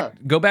 Go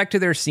back to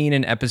their scene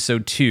in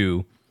episode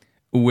 2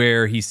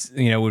 where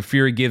when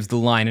Fury gives the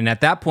line, and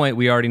at that point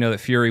we already know that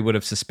Fury would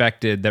have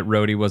suspected that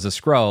Rhodey was a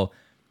Skrull.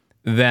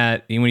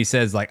 That when he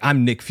says like,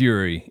 "I'm Nick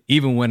Fury,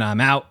 even when I'm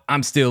out,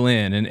 I'm still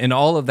in," and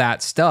all of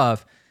that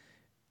stuff.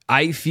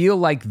 I feel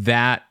like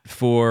that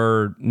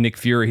for Nick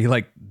Fury,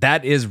 like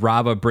that is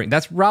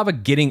that's Rava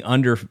getting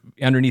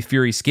underneath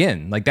Fury's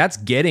skin. Like that's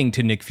getting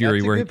to Nick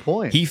Fury, where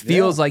he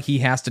feels like he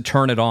has to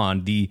turn it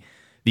on. The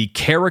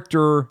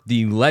character,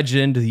 the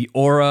legend, the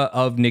aura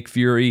of Nick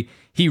Fury,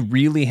 he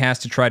really has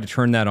to try to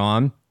turn that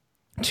on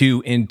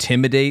to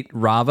intimidate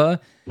Rava,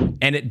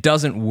 and it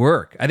doesn't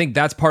work. I think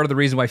that's part of the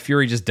reason why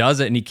Fury just does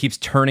it, and he keeps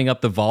turning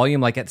up the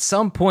volume. Like at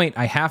some point,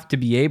 I have to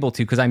be able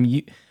to, because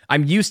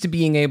I'm used to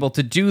being able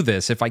to do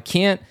this. If I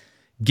can't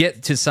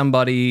get to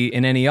somebody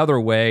in any other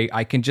way,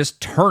 I can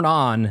just turn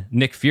on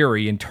Nick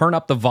Fury and turn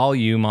up the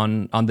volume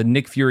on the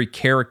Nick Fury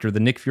character, the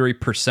Nick Fury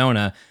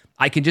persona.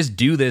 I can just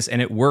do this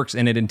and it works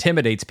and it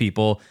intimidates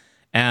people.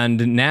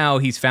 And now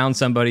he's found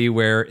somebody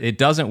where it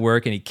doesn't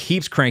work and he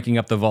keeps cranking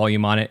up the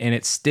volume on it and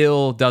it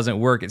still doesn't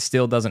work. It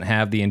still doesn't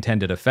have the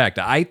intended effect.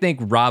 I think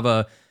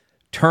Rava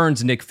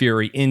turns Nick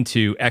Fury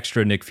into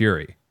extra Nick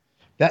Fury.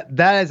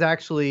 That is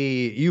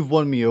actually, you've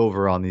won me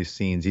over on these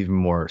scenes even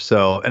more.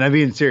 So, and I'm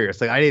being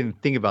serious. Like I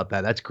didn't think about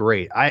that. That's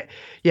great.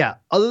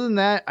 Other than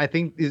that, I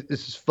think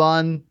this is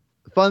fun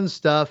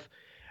stuff.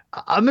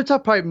 I'm gonna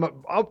talk probably.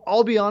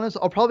 I'll be honest.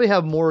 I'll probably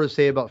have more to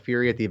say about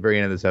Fury at the very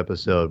end of this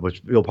episode,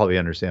 which you'll probably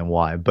understand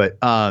why. But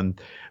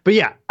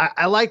yeah,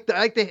 I like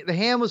the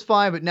ham was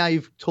fine, but now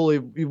you've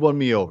won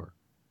me over.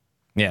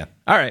 Yeah.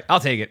 All right.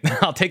 I'll take it.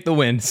 I'll take the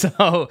win.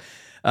 So.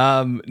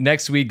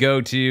 Next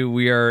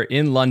we are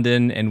in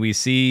London and we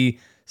see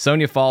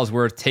Sonya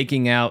Falsworth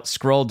taking out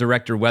Skrull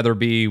director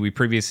Weatherby. We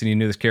previously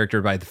knew this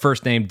character by the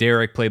first name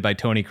Derek, played by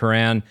Tony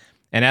Curran.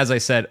 And as I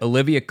said,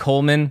 Olivia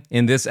Colman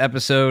in this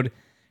episode,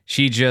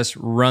 she just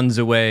runs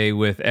away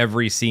with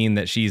every scene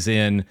that she's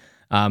in.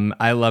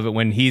 I love it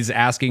when he's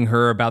asking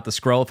her about the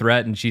Skrull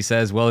threat, and she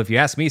says, well, if you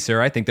ask me,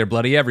 sir, I think they're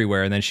bloody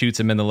everywhere, and then shoots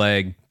him in the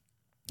leg,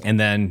 and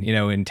then,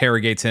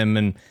 interrogates him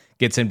and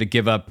gets him to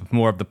give up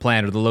more of the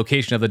plan or the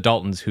location of the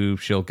Daltons, who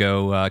she'll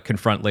go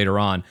confront later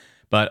on.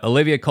 But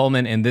Olivia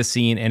Colman in this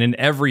scene, and in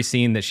every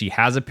scene that she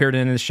has appeared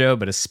in this show,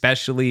 but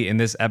especially in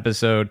this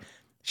episode,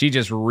 she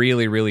just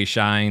really, really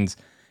shines,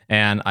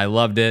 and I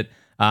loved it.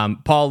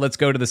 Paul, let's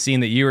go to the scene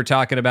that you were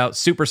talking about.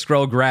 Super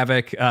Skrull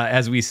Gravik,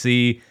 as we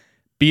see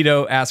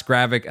Beto ask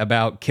Gravik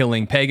about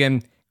killing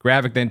Pagan.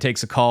 Gravik then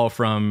takes a call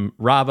from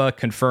Rava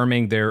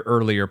confirming their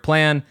earlier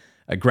plan.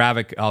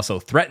 Gravik also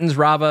threatens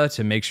Rava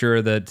to make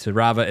sure that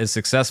Rava is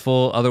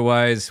successful.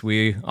 Otherwise,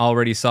 we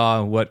already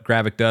saw what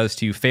Gravik does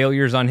to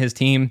failures on his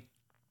team.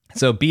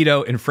 So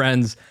Beto and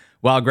friends,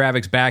 while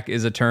Gravik's back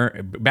is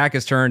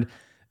turned,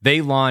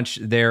 they launch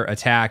their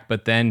attack,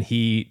 but then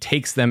he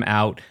takes them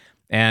out.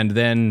 And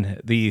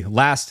then the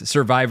last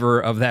survivor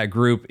of that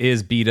group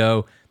is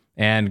Beto.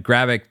 And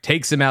Gravik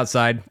takes him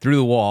outside through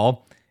the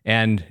wall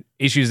and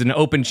issues an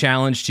open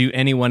challenge to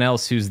anyone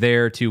else who's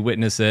there to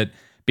witness it.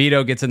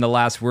 Beto gets in the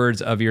last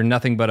words of "You're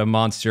nothing but a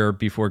monster"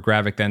 before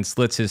Gravik then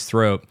slits his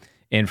throat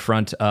in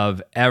front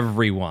of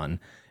everyone.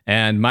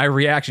 And my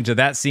reaction to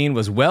that scene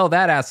was, well,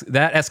 that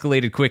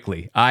escalated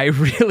quickly. I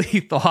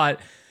really thought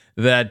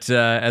that,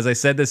 as I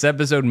said, this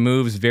episode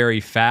moves very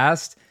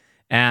fast.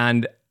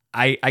 And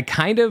I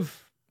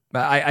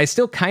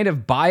still kind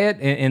of buy it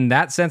in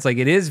that sense. Like,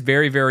 it is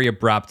very, very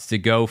abrupt to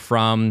go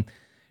from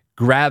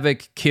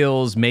Gravik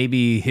kills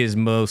maybe his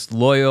most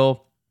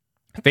loyal,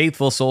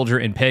 faithful soldier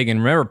in Pagan.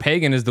 Remember,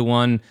 Pagan is the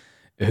one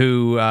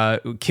who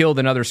killed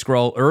another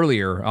Skrull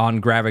earlier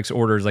on Gravik's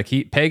orders. Like,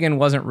 Pagan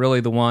wasn't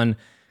really the one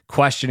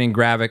questioning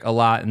Gravik a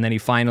lot, and then he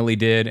finally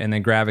did, and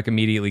then Gravik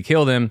immediately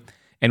killed him.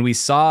 And we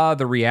saw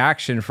the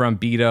reaction from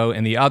Beto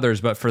and the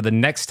others, but for the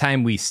next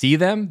time we see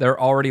them, they're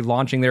already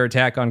launching their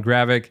attack on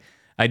Gravik.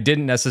 I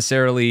didn't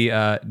necessarily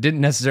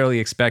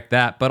expect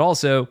that, but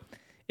also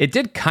it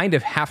did kind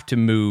of have to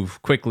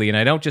move quickly, and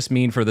I don't just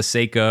mean for the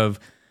sake of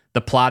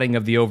the plotting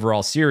of the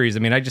overall series. I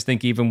mean, I just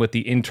think even with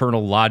the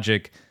internal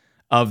logic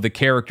of the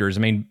characters,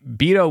 I mean,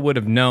 Beto would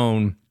have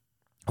known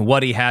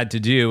what he had to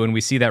do, and we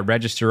see that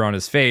register on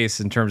his face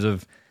in terms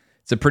of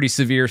it's a pretty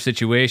severe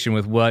situation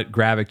with what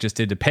Gravik just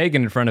did to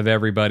Pagan in front of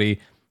everybody.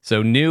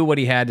 So knew what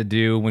he had to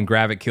do when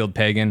Gravik killed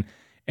Pagan.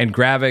 And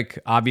Gravik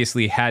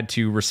obviously had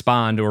to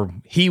respond, or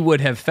he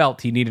would have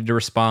felt he needed to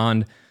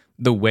respond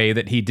the way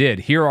that he did.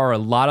 Here are a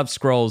lot of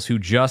Skrulls who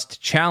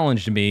just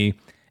challenged me,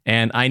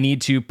 and I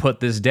need to put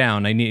this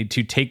down. I need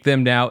to take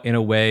them down in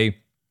a way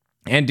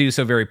and do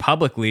so very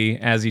publicly,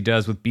 as he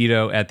does with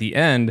Beto at the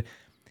end.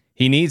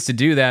 He needs to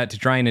do that to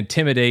try and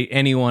intimidate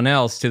anyone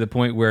else to the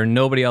point where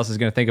nobody else is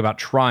going to think about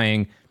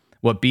trying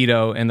what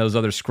Beto and those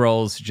other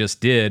Skrulls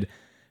just did.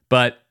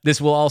 But this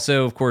will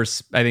also, of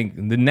course, I think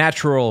the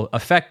natural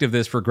effect of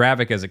this for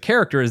Gravik as a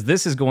character is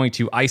this is going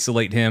to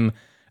isolate him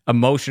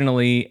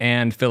emotionally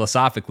and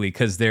philosophically,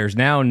 because there's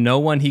now no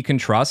one he can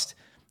trust,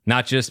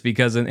 not just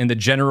because in the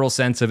general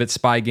sense of it's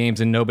spy games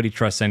and nobody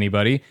trusts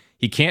anybody.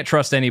 He can't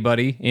trust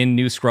anybody in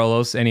New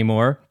Skrullos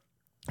anymore.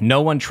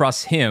 No one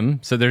trusts him,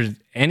 so there's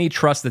any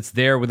trust that's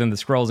there within the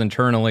Skrulls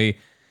internally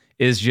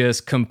is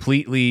just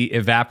completely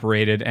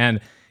evaporated. And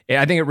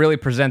I think it really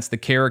presents the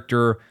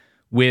character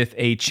with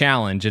a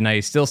challenge. And I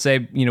still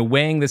say,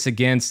 weighing this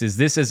against, is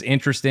this as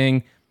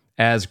interesting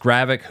as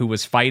Gravik, who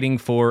was fighting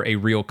for a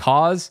real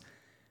cause?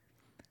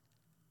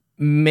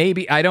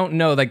 Maybe, I don't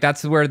know. Like,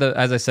 that's where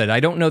as I said, I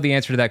don't know the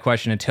answer to that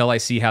question until I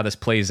see how this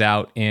plays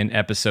out in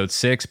episode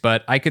 6,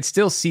 but I could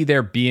still see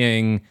there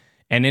being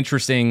an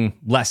interesting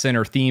lesson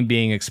or theme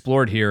being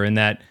explored here, in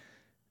that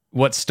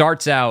what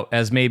starts out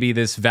as maybe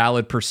this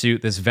valid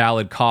pursuit, this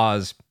valid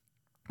cause,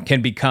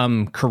 can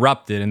become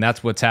corrupted. And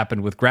that's what's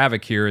happened with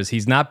Gravik here, is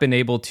he's not been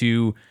able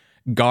to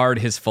guard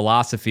his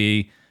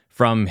philosophy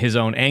from his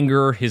own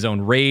anger, his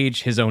own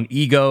rage, his own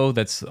ego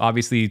that's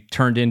obviously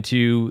turned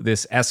into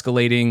this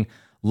escalating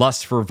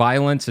lust for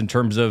violence in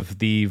terms of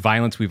the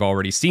violence we've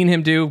already seen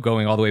him do,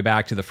 going all the way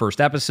back to the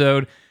first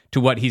episode, to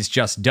what he's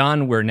just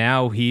done, where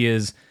now he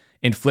is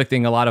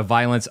inflicting a lot of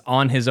violence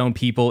on his own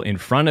people in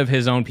front of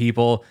his own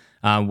people,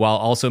 while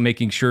also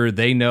making sure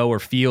they know or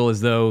feel as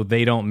though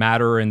they don't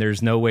matter and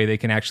there's no way they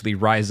can actually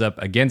rise up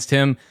against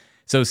him.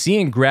 So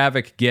seeing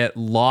Gravik get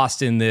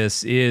lost in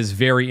this is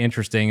very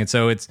interesting. And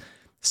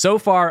so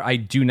far, I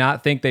do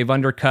not think they've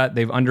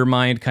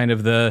undermined kind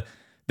of the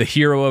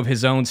hero of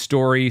his own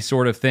story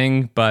sort of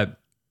thing. But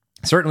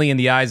certainly in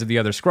the eyes of the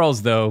other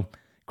Skrulls, though,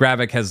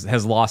 Gravik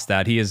has lost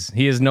that. He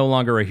is no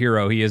longer a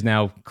hero. He is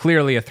now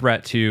clearly a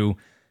threat to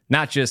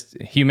not just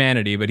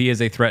humanity, but he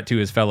is a threat to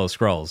his fellow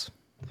Skrulls.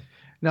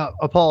 Now,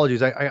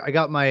 apologies. I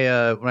got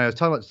my when I was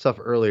talking about stuff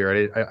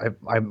earlier,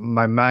 I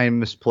my mind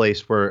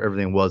misplaced where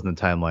everything was in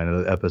the timeline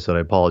of the episode. I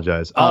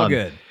apologize. All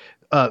good.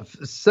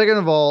 Second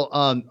of all,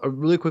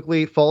 really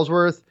quickly,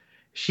 Fallsworth,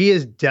 she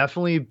has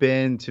definitely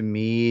been to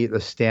me the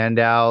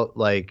standout,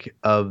 like,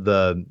 of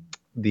the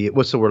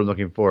what's the word I'm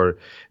looking for?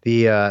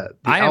 The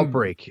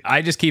outbreak.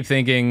 I just keep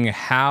thinking,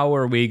 how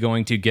are we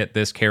going to get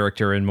this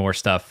character in more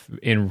stuff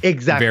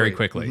very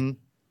quickly? Mm-hmm.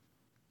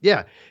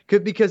 Yeah,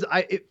 because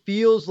it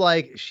feels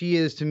like she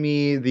is to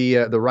me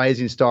the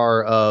rising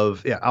star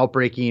of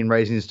outbreaking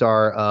rising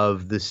star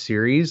of the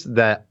series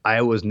that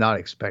I was not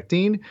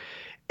expecting.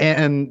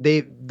 And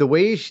the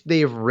way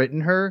they've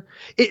written her,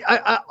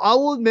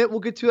 I'll admit,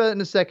 we'll get to that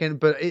in a second,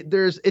 but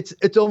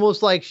it's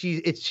almost like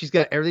she's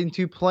got everything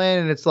to plan,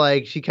 and it's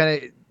like she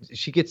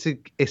gets to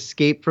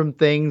escape from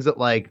things that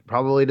like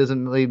probably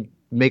doesn't really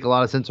make a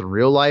lot of sense in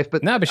real life.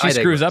 But she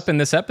screws up in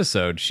this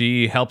episode.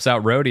 She helps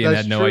out Rhodey and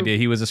had no idea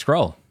he was a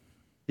Skrull.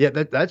 Yeah,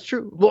 that's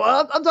true. Well,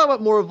 I'm talking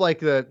about more of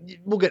like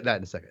we'll get to that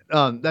in a second.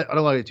 I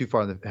don't want to get too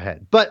far in the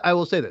head, but I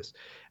will say this: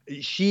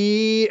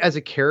 she as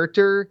a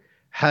character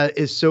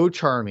is so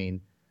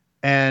charming,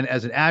 and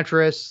as an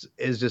actress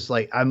is just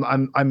like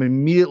I'm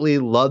immediately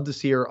love to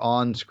see her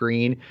on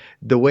screen.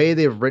 The way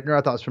they've written her,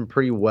 I thought, has been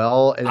pretty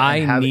well. And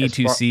I need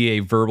to see a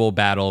verbal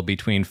battle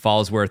between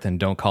Falsworth and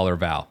Don't Call Her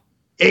Val.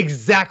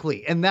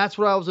 Exactly, and that's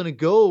where I was going to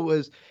go.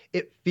 Was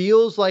it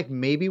feels like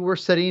maybe we're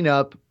setting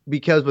up,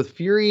 because with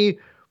Fury.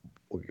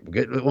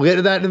 We'll get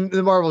to that in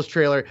the Marvels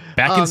trailer.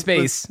 Back in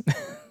space.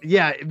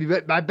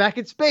 Back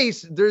in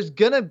space, there's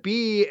going to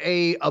be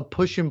a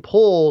push and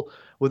pull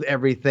with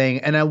everything.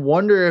 And I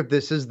wonder if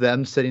this is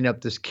them setting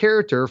up this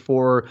character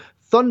for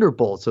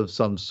Thunderbolts of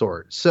some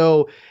sort.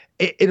 So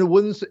maybe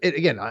when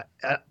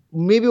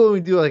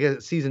we do like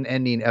a season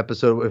ending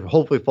episode,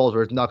 hopefully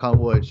Falsworth, knock on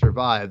wood,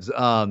 survives.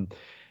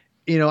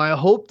 I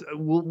hope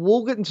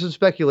we'll get into some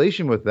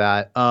speculation with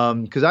that,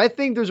 because I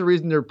think there's a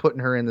reason they're putting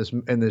her in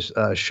this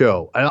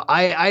show.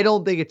 I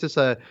don't think it's just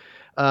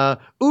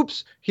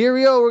oops, here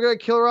we go, we're gonna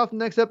kill her off in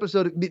the next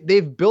episode.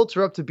 They've built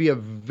her up to be a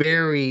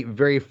very,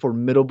 very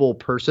formidable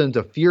person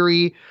to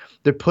Fury.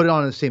 They're put it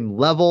on the same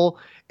level,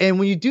 and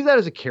when you do that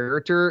as a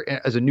character,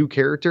 as a new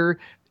character,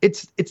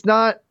 it's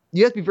not.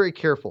 You have to be very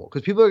careful,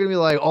 because people are going to be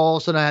like, oh, all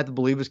of a sudden I have to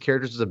believe this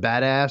character is a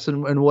badass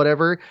and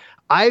whatever.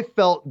 I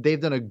felt they've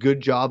done a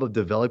good job of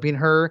developing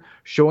her,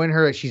 showing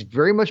her that she's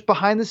very much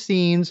behind the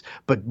scenes,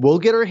 but will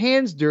get her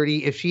hands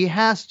dirty if she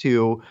has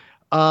to.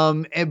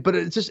 But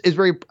it's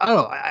very, I don't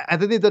know. I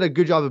think they've done a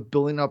good job of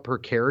building up her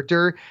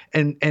character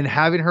and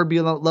having her be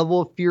on that level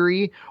of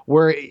Fury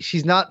where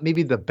she's not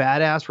maybe the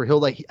badass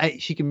where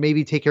she can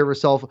maybe take care of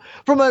herself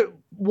from a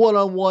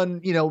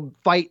one-on-one,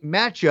 fight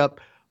matchup.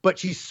 But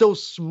she's so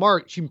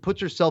smart. She puts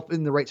herself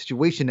in the right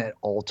situation at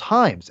all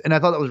times. And I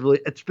thought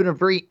it's been a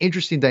very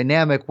interesting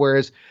dynamic,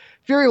 whereas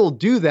Fury will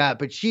do that,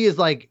 but she's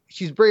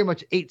very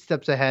much 8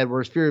 steps ahead,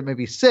 whereas Fury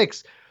maybe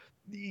 6.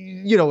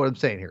 You know what I'm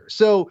saying here.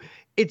 So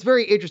it's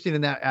very interesting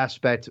in that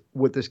aspect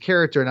with this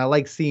character. And I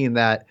like seeing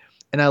that.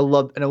 And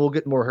we'll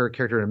get more of her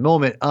character in a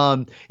moment.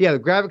 The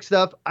graphic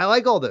stuff. I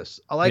like all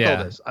this. All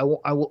this. I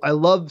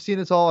love seeing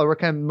this all. I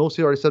kind of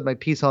mostly already said my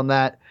piece on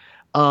that.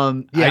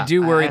 I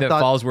do worry that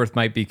Falsworth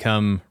might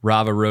become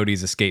Rava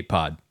Rhodey's escape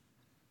pod.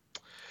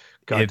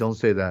 God, don't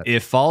say that.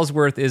 If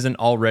Falsworth isn't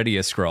already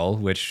a Skrull,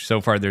 which so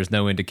far there's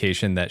no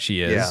indication that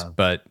she is,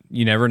 but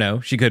you never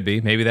know. She could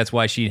be. Maybe that's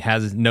why she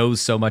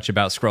knows so much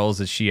about Skrulls,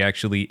 as she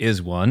actually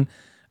is one.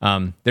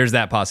 There's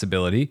that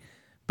possibility.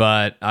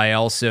 But I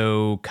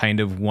also kind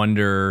of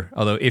wonder,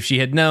 although if she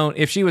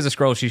was a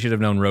Skrull, she should have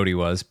known Rhodey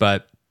was.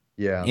 But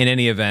in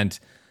any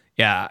event,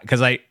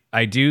 because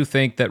I do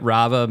think that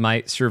Rava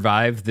might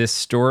survive this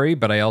story,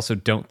 but I also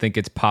don't think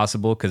it's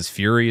possible because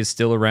Fury is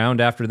still around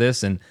after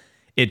this. And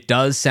it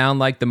does sound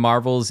like the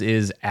Marvels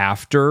is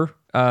after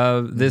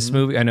this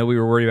movie. I know we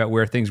were worried about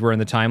where things were in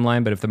the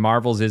timeline, but if the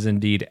Marvels is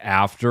indeed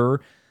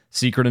after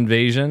Secret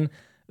Invasion,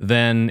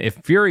 then if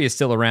Fury is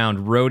still around,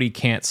 Rhodey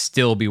can't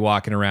still be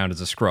walking around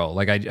as a Skrull.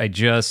 Like, I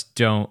just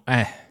don't...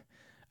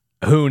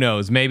 who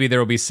knows? Maybe there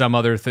will be some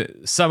other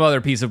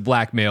piece of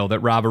blackmail that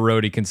Rava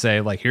Rhodey can say,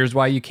 like, here's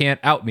why you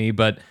can't out me,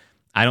 but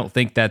I don't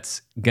think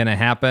that's going to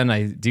happen.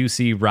 I do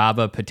see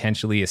Rava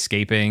potentially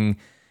escaping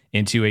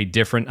into a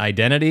different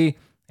identity,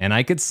 and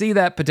I could see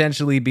that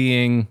potentially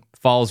being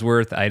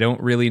Falsworth. I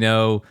don't really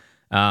know,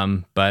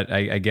 but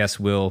I guess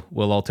we'll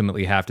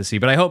ultimately have to see.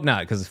 But I hope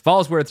not, because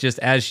Falsworth, just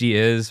as she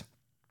is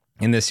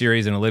in this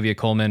series, and Olivia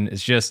Colman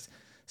is just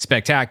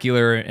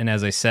spectacular. And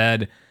as I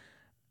said,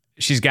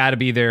 she's got to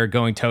be there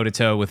going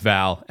toe-to-toe with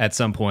Val at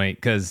some point,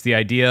 because the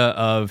idea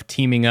of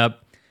teaming up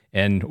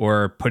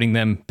or pitting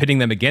them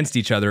against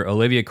each other,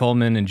 Olivia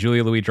Colman and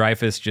Julia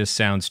Louis-Dreyfus, just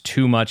sounds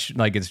too much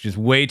like it's just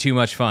way too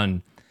much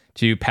fun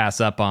to pass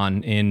up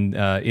on in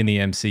the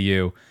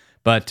MCU.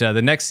 But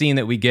the next scene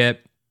that we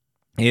get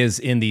is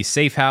in the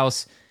safe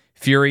house.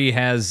 Fury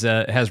has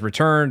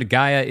returned.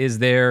 Gaia is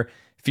there.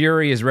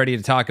 Fury is ready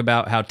to talk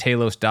about how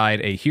Talos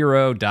died a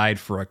hero, died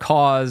for a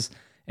cause.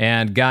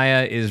 And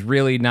Gaia is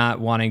really not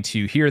wanting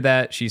to hear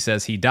that. She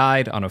says he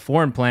died on a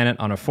foreign planet,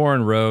 on a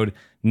foreign road.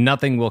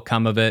 Nothing will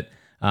come of it.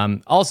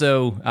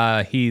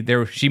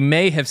 She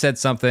may have said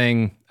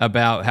something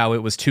about how it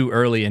was too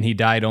early and he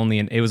died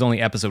it was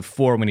only episode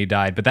 4 when he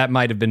died, but that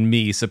might have been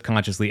me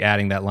subconsciously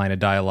adding that line of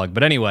dialogue.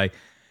 But anyway,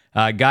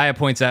 Gaia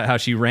points out how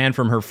she ran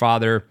from her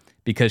father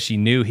because she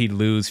knew he'd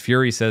lose.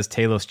 Fury says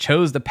Talos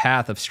chose the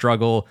path of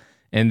struggle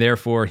and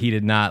therefore he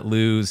did not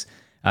lose.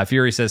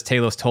 Fury says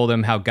Talos told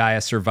him how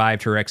Gaia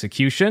survived her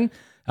execution,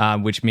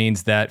 which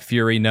means that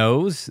Fury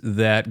knows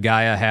that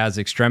Gaia has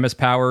extremis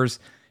powers.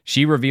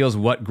 She reveals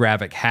what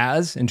Gravik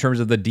has in terms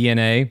of the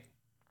DNA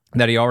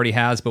that he already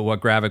has, but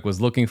what Gravik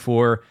was looking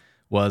for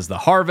was the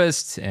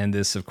harvest, and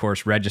this, of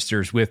course,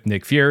 registers with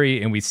Nick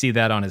Fury, and we see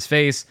that on his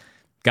face.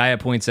 Gaia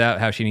points out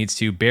how she needs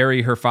to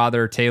bury her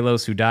father,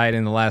 Talos, who died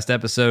in the last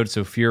episode,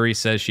 so Fury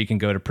says she can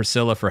go to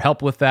Priscilla for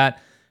help with that.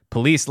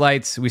 Police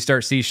lights, we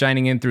start see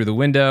shining in through the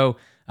window,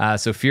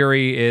 so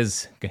Fury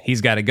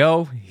he's got to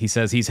go. He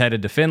says he's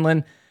headed to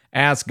Finland,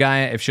 asks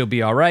Gaia if she'll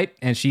be all right,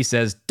 and she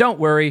says, don't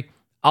worry,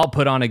 I'll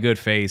put on a good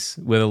face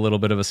with a little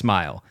bit of a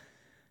smile.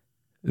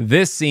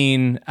 This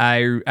scene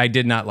I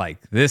did not like.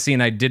 This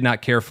scene I did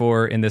not care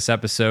for in this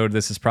episode.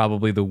 This is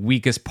probably the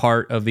weakest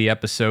part of the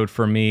episode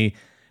for me.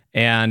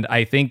 And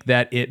I think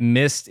that it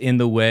missed in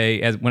the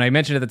way, as when I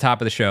mentioned at the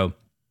top of the show,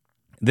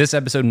 this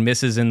episode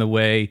misses in the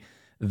way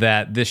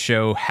that this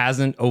show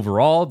hasn't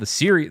overall.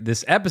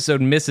 This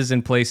episode misses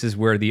in places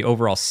where the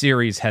overall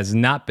series has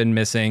not been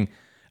missing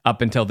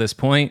up until this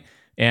point.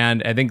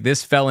 And I think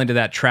this fell into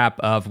that trap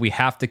of we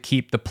have to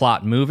keep the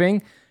plot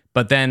moving.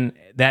 But then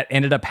that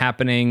ended up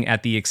happening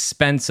at the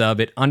expense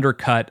of it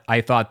undercut, I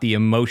thought, the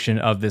emotion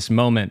of this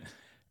moment,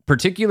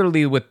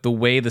 particularly with the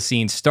way the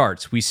scene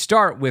starts. We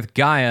start with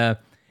Gaia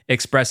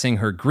expressing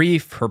her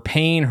grief, her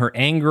pain, her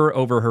anger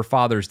over her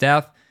father's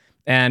death.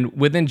 And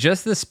within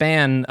just the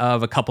span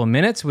of a couple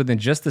minutes, within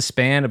just the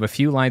span of a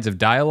few lines of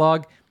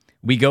dialogue,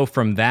 we go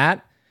from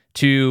that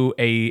to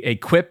a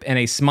quip and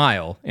a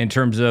smile in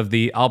terms of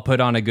the I'll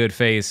put on a good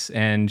face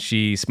and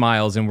she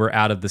smiles and we're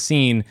out of the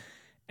scene.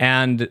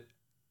 And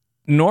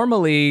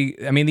normally,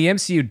 I mean, the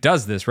MCU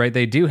does this, right?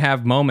 They do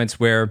have moments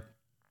where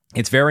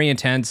it's very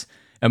intense.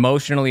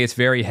 Emotionally, it's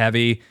very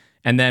heavy.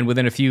 And then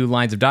within a few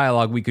lines of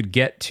dialogue, we could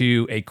get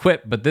to a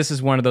quip. But this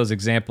is one of those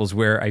examples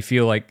where I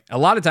feel like a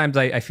lot of times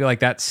I feel like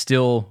that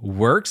still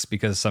works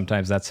because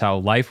sometimes that's how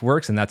life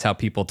works and that's how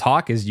people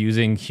talk, is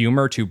using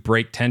humor to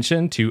break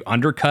tension, to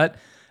undercut,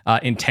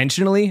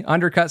 intentionally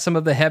undercut some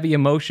of the heavy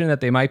emotion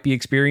that they might be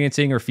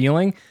experiencing or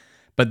feeling.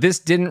 But this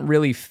didn't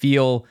really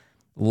feel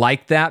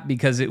like that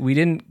because we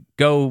didn't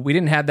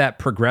have that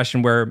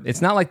progression where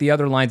it's not like the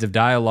other lines of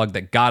dialogue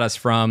that got us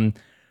from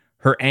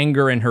her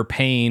anger and her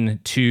pain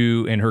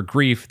and her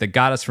grief, that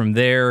got us from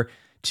there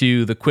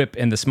to the quip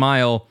and the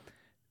smile.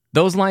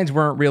 Those lines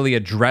weren't really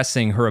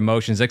addressing her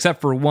emotions, except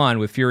for one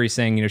with Fury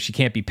saying, she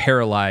can't be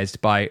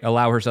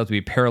allow herself to be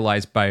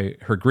paralyzed by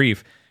her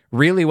grief.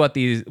 Really what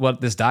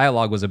this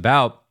dialogue was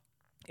about,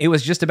 it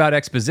was just about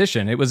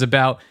exposition. It was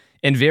about,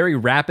 in very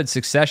rapid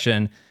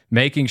succession,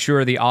 making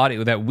sure the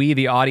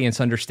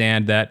audience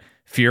understand that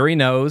Fury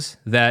knows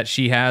that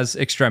she has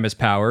extremis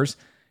powers,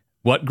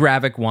 what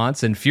Gravik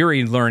wants, and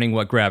Fury learning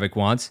what Gravik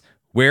wants,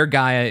 where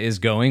Gaia is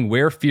going,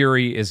 where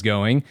Fury is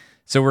going.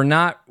 So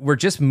we're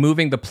just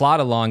moving the plot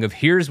along of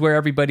here's where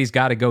everybody's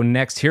got to go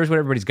next. Here's what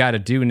everybody's got to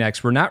do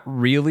next. We're not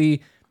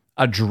really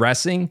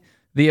addressing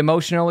the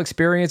emotional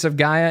experience of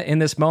Gaia in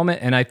this moment.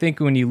 And I think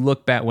when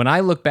I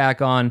look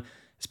back on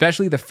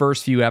especially the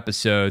first few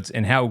episodes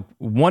and how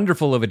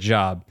wonderful of a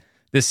job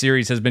this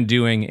series has been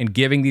doing in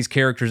giving these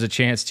characters a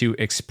chance to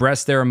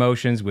express their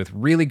emotions with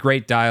really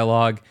great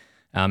dialogue,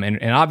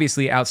 and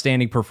obviously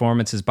outstanding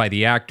performances by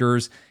the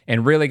actors,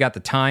 and really got the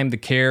time, the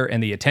care,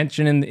 and the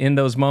attention in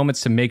those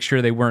moments to make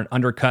sure they weren't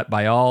undercut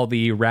by all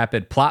the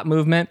rapid plot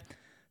movement.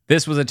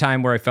 This was a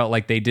time where I felt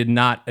like they did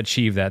not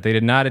achieve that. They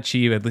did not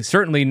achieve, at least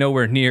certainly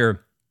nowhere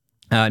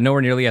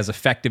nearly as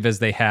effective as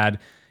they had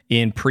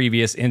in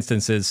previous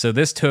instances. So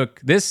this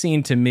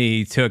scene to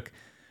me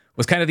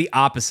was kind of the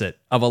opposite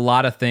of a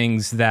lot of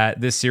things that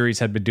this series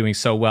had been doing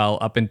so well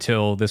up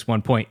until this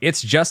one point.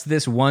 It's just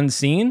this one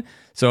scene,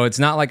 so it's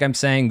not like I'm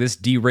saying this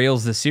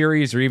derails the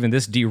series or even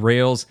this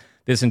derails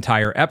this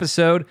entire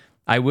episode.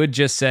 I would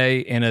just say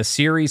in a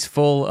series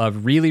full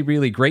of really,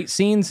 really great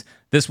scenes,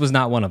 this was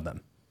not one of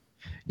them.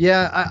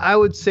 Yeah, I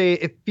would say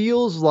it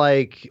feels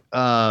like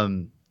Gaia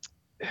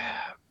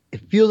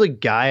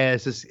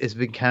has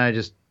been kind of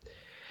just,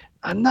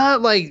 I'm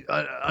not like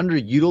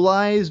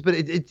underutilized, but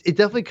it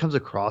definitely comes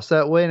across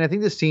that way. And I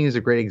think this scene is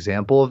a great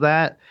example of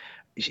that.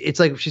 It's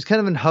like she's kind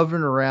of been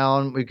hovering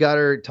around. We've got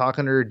her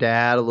talking to her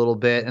dad a little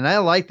bit. And I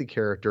like the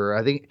character.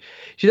 I think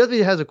she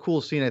definitely has a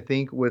cool scene, I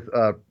think, with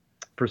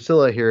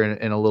Priscilla here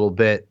in a little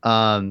bit.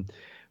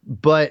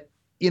 But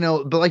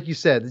like you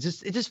said,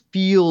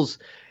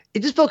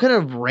 it just felt kind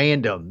of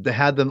random to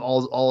have them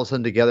all of a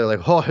sudden together.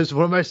 Like, oh, it's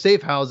one of my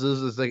safe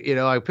houses. It's like,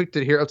 I picked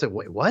it here. I was like,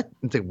 wait, what?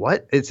 It's like,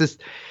 what? It's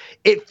just,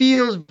 it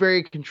feels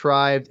very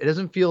contrived. It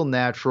doesn't feel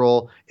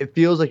natural. It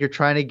feels like you're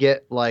trying to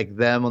get like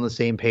them on the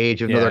same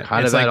page, even though they're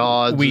kind of at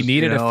odds. We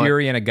needed a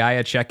Fury and a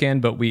Gaia check-in,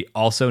 but we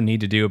also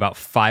need to do about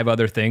 5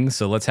 other things.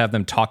 So let's have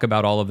them talk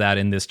about all of that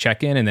in this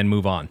check-in and then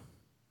move on.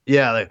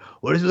 Yeah, like,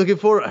 what is he looking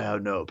for? I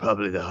don't know,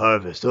 probably the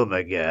harvest. Oh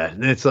my god!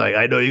 And it's like,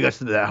 I know you got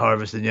some of that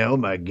harvest, and oh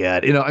my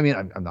god, I mean,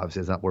 I'm obviously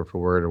it's not word for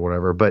word or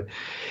whatever, but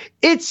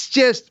it's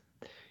just,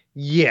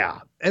 Yeah,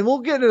 and we'll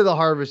get into the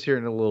harvest here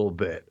in a little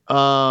bit.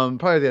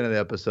 Probably at the end of the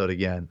episode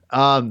again.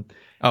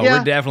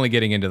 We're definitely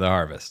getting into the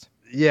harvest.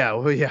 Yeah,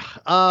 well, yeah.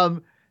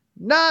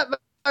 Not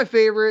my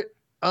favorite.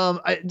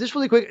 Just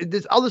really quick.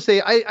 I'll just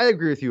say I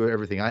agree with you with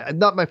everything.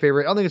 Not my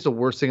favorite. I don't think it's the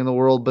worst thing in the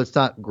world, but it's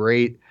not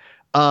great.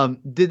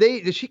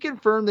 Did she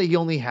confirm that he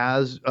only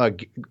has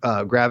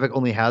Gravik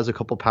only has a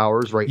couple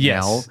powers right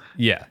now?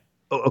 Yeah.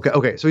 Oh,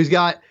 okay. So he's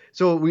got.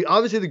 So we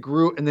obviously the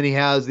Groot, and then he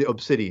has the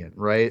Obsidian,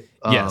 right?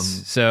 Yes.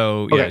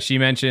 So yeah, she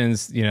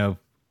mentions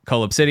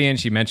Cull Obsidian.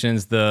 She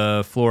mentions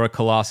the Flora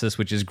Colossus,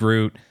 which is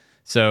Groot.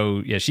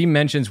 So yeah, she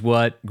mentions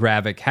what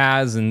Gravik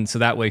has, and so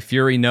that way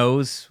Fury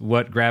knows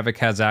what Gravik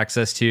has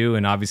access to,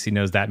 and obviously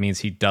knows that means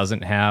he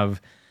doesn't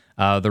have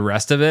the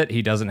rest of it.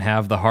 He doesn't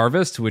have the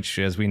harvest, which,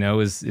 as we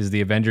know, is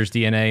the Avengers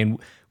DNA, and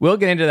we'll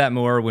get into that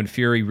more when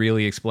Fury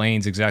really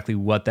explains exactly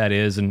what that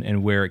is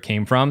and where it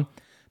came from.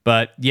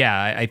 But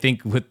yeah, I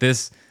think with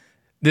this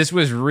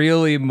was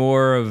really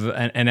more of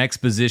an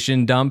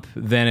exposition dump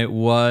than it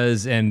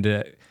was,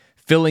 and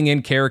filling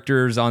in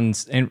characters on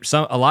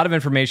a lot of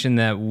information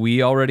that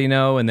we already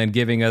know, and then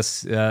giving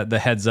us the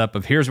heads up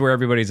of here's where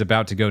everybody's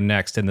about to go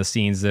next and the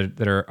scenes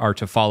that are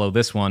to follow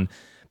this one.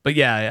 But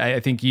yeah,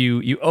 I think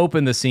you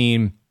open the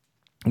scene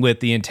with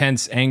the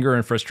intense anger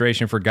and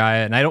frustration for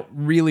Gaia, and I don't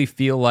really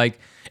feel like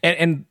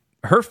and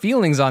her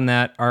feelings on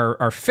that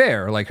are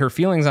fair. Like, her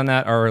feelings on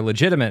that are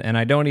legitimate, and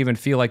I don't even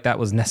feel like that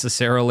was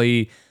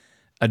necessarily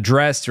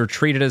addressed or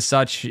treated as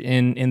such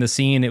in the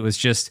scene. It was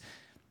just,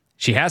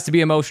 she has to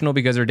be emotional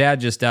because her dad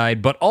just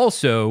died, but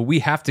also we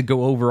have to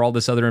go over all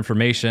this other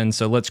information,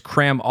 so let's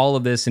cram all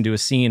of this into a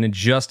scene in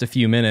just a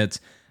few minutes,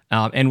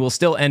 and we'll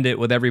still end it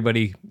with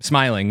everybody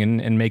smiling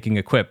and making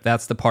a quip.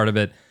 That's the part of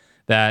it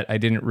that I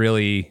didn't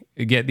really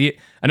get.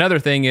 Another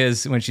thing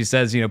is when she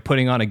says,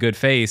 putting on a good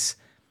face,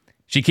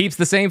 she keeps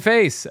the same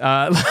face.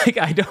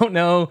 I don't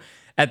know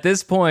at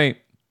this point,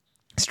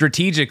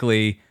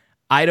 strategically,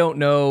 I don't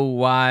know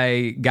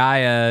why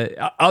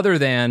Gaia, other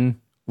than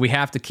we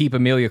have to keep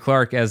Emilia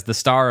Clarke as the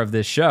star of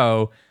this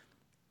show,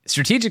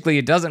 strategically,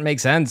 it doesn't make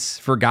sense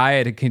for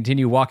Gaia to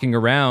continue walking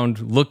around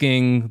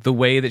looking the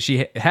way that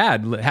she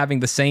had, having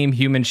the same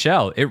human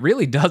shell. It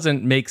really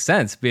doesn't make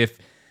sense.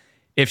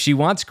 If she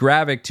wants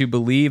Gravik to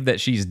believe that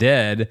she's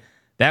dead,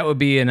 that would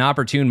be an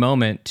opportune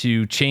moment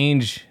to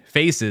change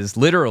faces,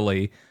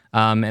 literally,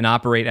 and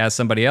operate as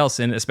somebody else.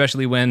 And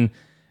especially when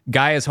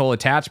Gaia's whole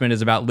attachment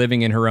is about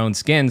living in her own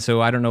skin,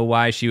 so I don't know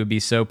why she would be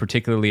so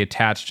particularly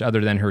attached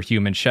other than her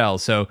human shell.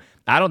 So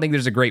I don't think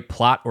there's a great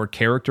plot or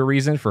character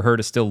reason for her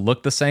to still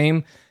look the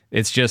same.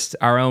 It's just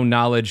our own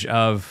knowledge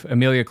of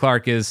Emilia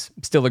Clarke is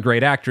still a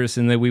great actress,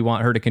 and that we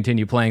want her to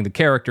continue playing the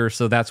character,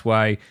 so that's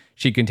why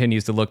she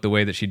continues to look the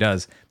way that she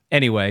does.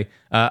 Anyway,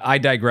 I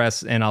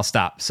digress, and I'll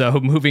stop. So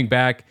moving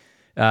back,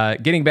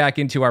 getting back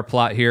into our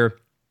plot here,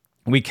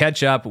 we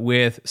catch up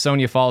with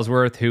Sonya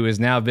Falsworth, who is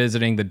now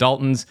visiting the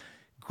Daltons.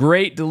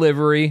 Great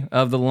delivery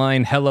of the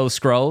line "Hello,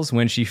 Skrulls"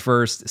 when she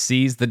first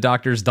sees the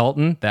Doctor's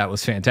Dalton. That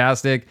was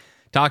fantastic.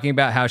 Talking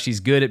about how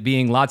she's good at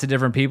being lots of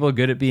different people,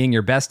 good at being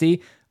your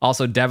bestie,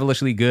 also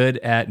devilishly good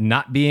at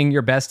not being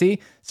your bestie.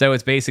 So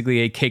it's basically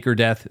a cake or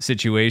death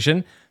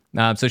situation.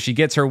 So she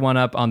gets her one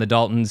up on the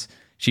Daltons.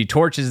 She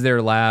torches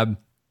their lab.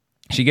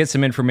 She gets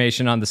some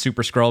information on the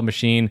Super Skrull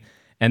machine.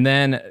 And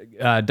then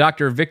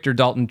Dr. Victor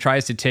Dalton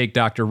tries to take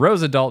Dr.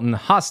 Rosa Dalton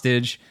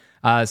hostage,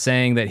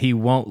 saying that he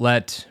won't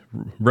let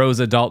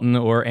Rosa Dalton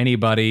or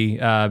anybody,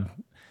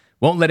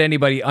 won't let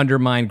anybody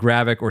undermine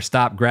Gravik or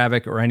stop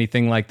Gravik or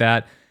anything like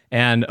that.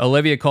 And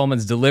Olivia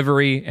Colman's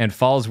delivery and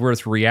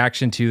Falsworth's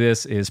reaction to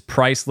this is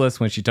priceless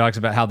when she talks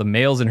about how the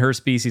males in her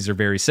species are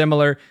very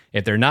similar.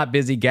 If they're not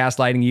busy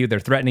gaslighting you,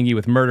 they're threatening you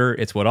with murder.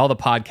 It's what all the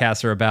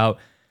podcasts are about.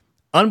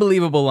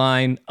 Unbelievable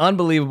line,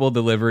 unbelievable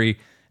delivery.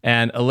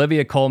 And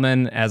Olivia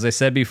Colman, as I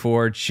said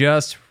before,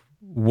 just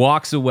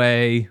walks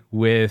away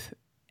with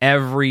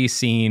every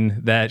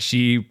scene that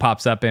she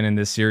pops up in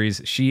this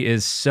series. She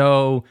is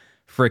so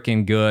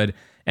freaking good.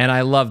 And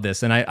I love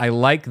this. And I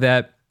like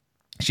that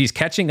she's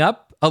catching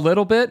up a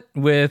little bit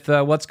with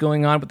what's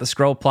going on with the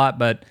Skrull plot.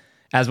 But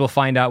as we'll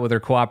find out with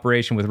her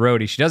cooperation with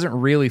Rhodey, she doesn't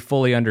really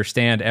fully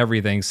understand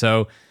everything.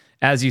 So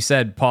as you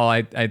said,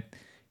 Paul,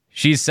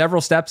 she's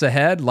several steps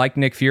ahead, like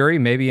Nick Fury,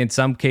 maybe in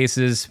some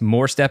cases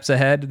more steps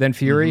ahead than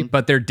Fury,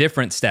 but they're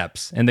different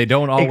steps and they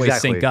don't always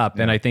sync up.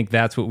 Yeah. And I think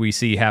that's what we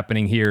see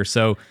happening here.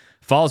 So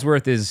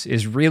Falsworth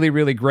is really,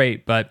 really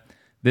great, but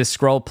this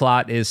Skrull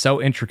plot is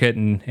so intricate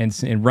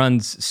and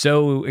runs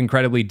so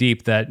incredibly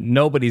deep that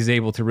nobody's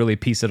able to really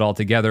piece it all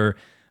together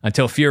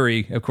until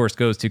Fury, of course,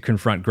 goes to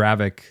confront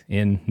Gravik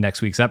in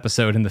next week's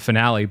episode in the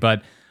finale.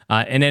 But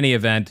in any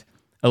event,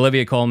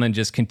 Olivia Colman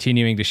just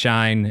continuing to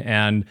shine,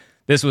 and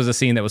this was a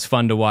scene that was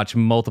fun to watch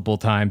multiple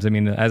times. I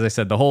mean, as I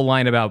said, the whole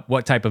line about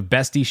what type of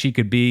bestie she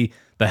could be,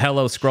 the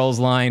Hello Skrulls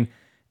line,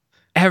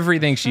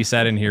 everything she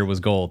said in here was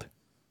gold.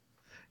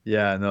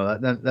 Yeah, no,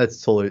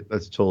 that's totally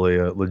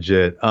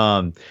legit.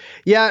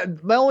 Yeah,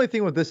 my only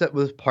thing with this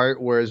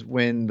part was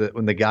when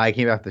the guy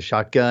came back with the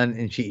shotgun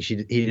and he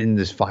didn't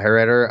just fire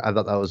at her. I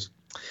thought that was,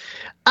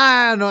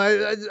 I don't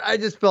know. I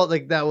just felt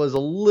like that was a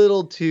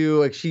little too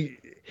like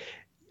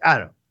I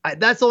don't know.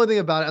 That's the only thing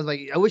about it. I was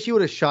like, I wish he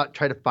would have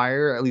tried to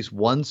fire at least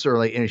once, or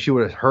like, and she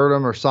would have heard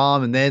him or saw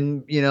him, and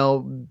then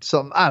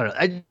some. I don't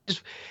know.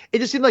 It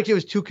just seemed like it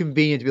was too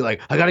convenient to be like,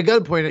 I got a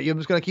gun pointed at you. I'm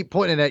just gonna keep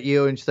pointing at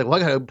you, and she's like, well,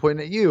 I got a gun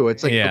pointing at you.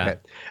 It's like, okay,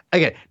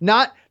 again,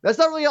 that's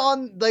not really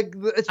on like.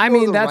 It's I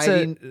mean,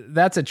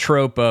 that's a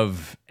trope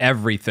of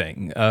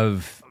everything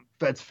of.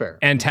 That's fair.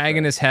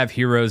 Antagonists have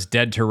heroes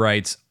dead to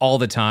rights all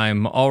the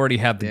time, already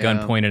have the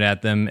gun pointed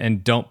at them,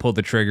 and don't pull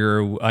the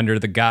trigger under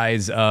the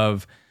guise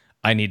of,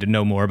 I need to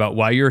know more about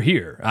why you're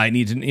here. I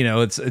need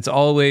to, it's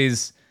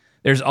always,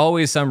 there's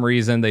always some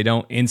reason they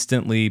don't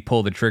instantly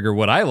pull the trigger.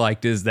 What I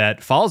liked is that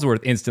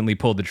Falsworth instantly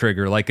pulled the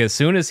trigger. Like as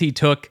soon as he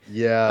took,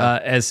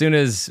 as soon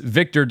as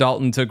Victor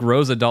Dalton took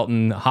Rosa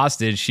Dalton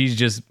hostage,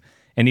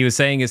 and he was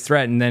saying his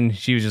threat, and then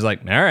she was just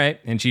like, all right.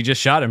 And she just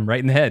shot him right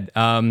in the head.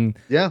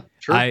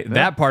 True.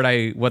 That part,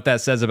 what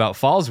that says about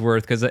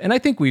Falsworth, and I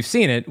think we've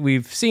seen it.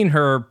 We've seen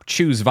her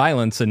choose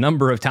violence a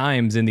number of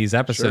times in these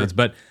episodes,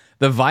 but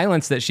the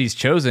violence that she's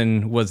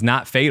chosen was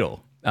not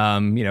fatal.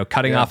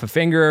 Cutting off a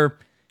finger,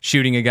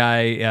 shooting a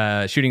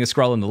guy, shooting a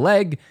Skrull in the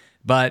leg.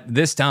 But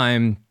this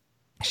time,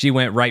 she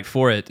went right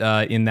for it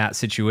in that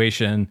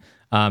situation.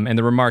 And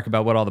the remark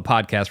about what all the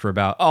podcasts were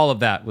about, all of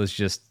that was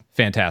just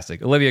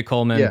fantastic. Olivia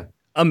Colman,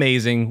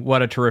 amazing.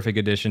 What a terrific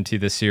addition to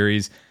this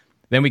series.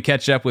 Then we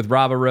catch up with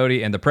Rava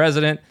Rhodey and the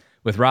president,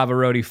 with Rava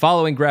Rhodey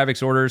following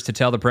Gravik's orders to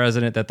tell the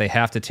president that they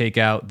have to take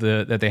out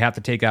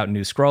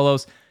New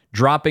Skrullos,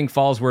 dropping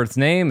Falsworth's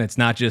name. It's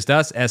not just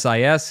us.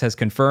 SIS has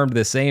confirmed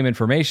the same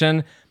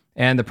information,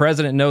 and the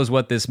president knows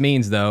what this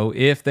means. Though,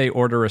 if they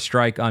order a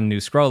strike on New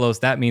Skrullos,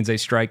 that means a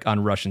strike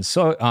on Russian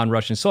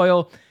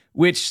soil,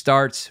 which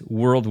starts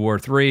World War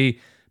III.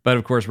 But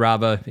of course,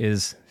 Rava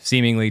is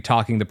seemingly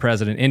talking the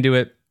president into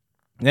it.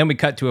 Then we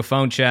cut to a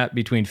phone chat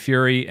between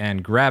Fury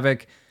and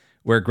Gravik,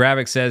 where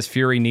Gravik says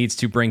Fury needs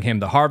to bring him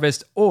the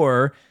harvest,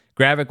 or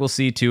Gravik will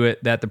see to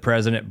it that the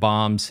president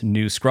bombs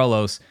New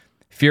Skrullos.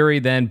 Fury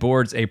then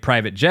boards a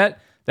private jet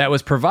that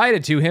was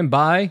provided to him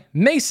by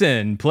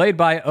Mason, played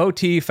by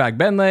O.T.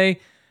 Fagbenle,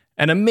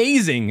 an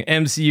amazing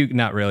MCU,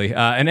 not really,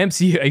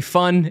 a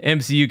fun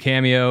MCU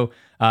cameo.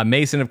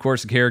 Mason, of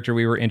course, a character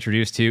we were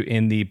introduced to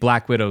in the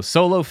Black Widow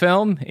solo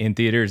film in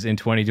theaters in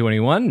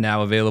 2021,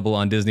 now available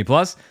on Disney+.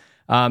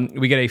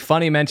 We get a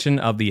funny mention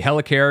of the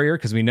helicarrier,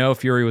 because we know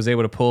Fury was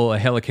able to pull a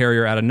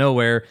helicarrier out of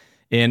nowhere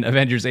in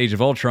Avengers Age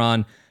of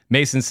Ultron.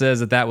 Mason says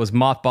that was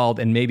mothballed,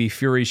 and maybe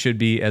Fury should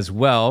be as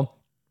well.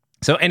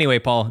 So anyway,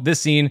 Paul, this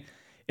scene,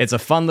 it's a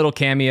fun little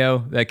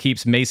cameo that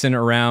keeps Mason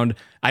around.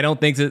 I don't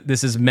think that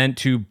this is meant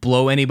to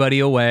blow anybody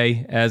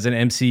away as an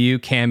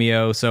MCU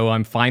cameo, so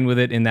I'm fine with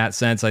it in that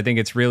sense. I think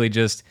it's really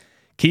just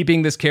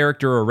keeping this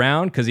character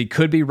around, because he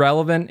could be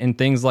relevant in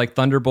things like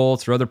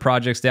Thunderbolts or other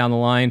projects down the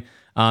line.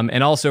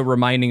 And also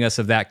reminding us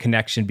of that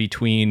connection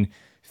between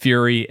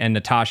Fury and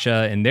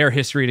Natasha and their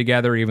history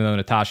together, even though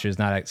Natasha is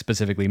not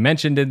specifically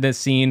mentioned in this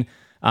scene.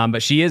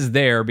 But she is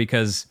there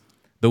because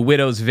the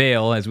Widow's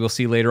Veil, as we'll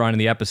see later on in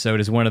the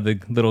episode, is one of the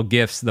little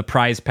gifts, the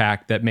prize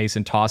pack that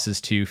Mason tosses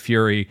to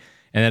Fury.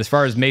 And as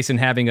far as Mason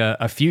having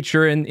a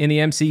future in the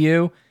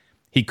MCU,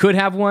 he could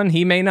have one,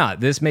 he may not.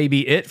 This may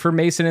be it for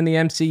Mason in the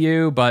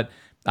MCU, but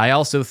I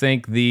also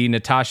think the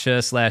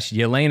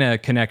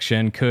Natasha/Yelena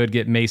connection could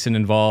get Mason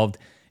involved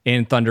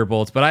in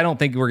Thunderbolts, but I don't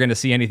think we're going to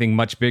see anything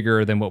much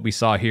bigger than what we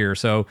saw here.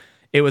 So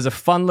it was a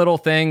fun little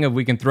thing of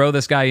we can throw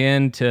this guy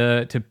in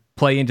to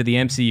play into the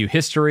MCU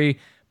history,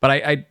 but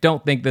I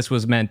don't think this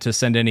was meant to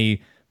send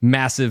any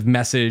massive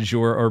message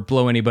or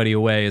blow anybody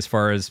away as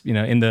far as,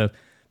 in the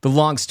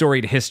long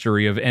storied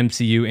history of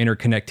MCU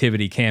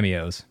interconnectivity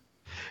cameos.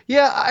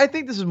 Yeah, I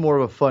think this is more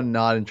of a fun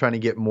nod and trying to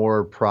get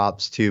more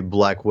props to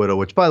Black Widow,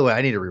 which, by the way,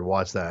 I need to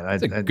rewatch that.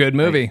 It's a good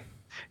movie.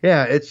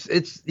 I've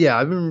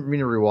been meaning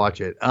to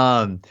rewatch it.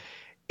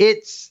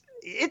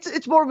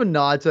 It's more of a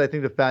nod to, I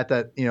think, the fact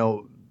that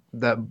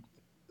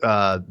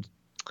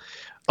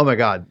oh my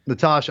God,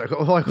 Natasha.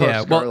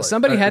 Well,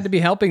 somebody had to be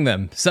helping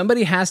them.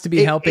 Somebody has to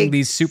be helping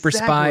these super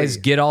spies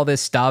get all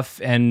this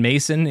stuff, and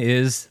Mason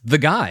is the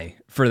guy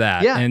for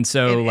that. Yeah, and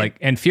so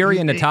and Fury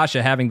and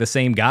Natasha having the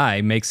same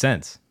guy makes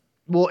sense.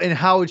 Well, and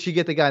how would she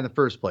get the guy in the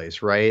first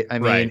place, right? I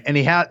mean,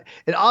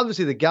 and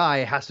obviously the guy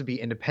has to be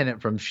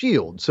independent from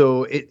S.H.I.E.L.D.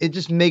 So it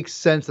just makes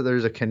sense that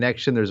there's a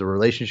connection, there's a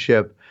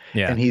relationship,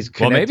 and he's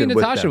connected. Well,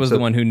 maybe Natasha was the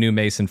one who knew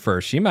Mason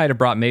first. She might have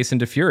brought Mason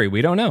to Fury.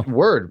 We don't know.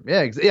 Word.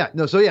 Yeah.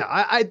 No, so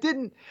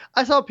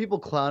I saw people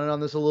clowning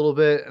on this a little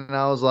bit, and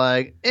I was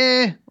like,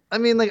 I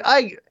mean, like,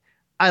 I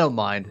don't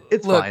mind.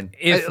 It's fine.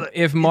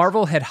 If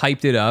Marvel had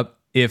hyped it up,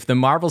 if the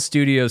Marvel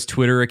Studios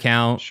Twitter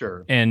account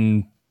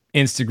and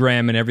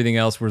Instagram and everything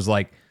else was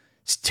like,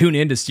 tune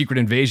into Secret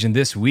Invasion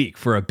this week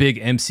for a big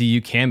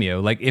MCU cameo.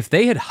 Like, if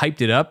they had hyped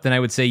it up, then I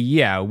would say,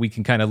 yeah, we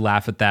can kind of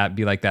laugh at that,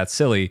 be like, that's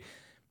silly.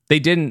 They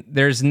didn't.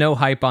 There's no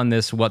hype on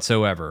this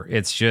whatsoever.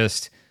 It's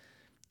just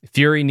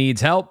Fury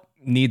needs help,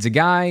 needs a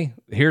guy.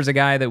 Here's a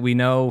guy that we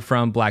know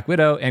from Black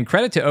Widow. And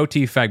credit to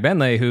O.T.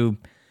 Fagbenle, who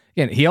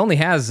again, he only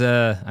has,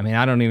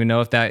 I don't even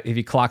know if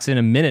he clocks in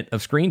a minute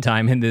of screen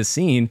time in this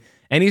scene,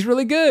 and he's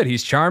really good.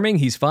 He's charming.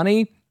 He's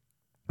funny.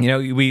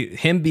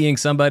 Him being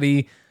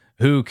somebody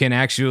who can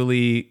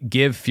actually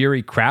give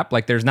Fury crap.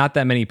 Like, there's not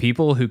that many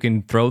people who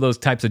can throw those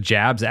types of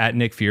jabs at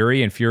Nick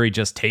Fury, and Fury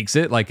just takes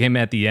it. Like him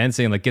at the end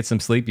saying, like, get some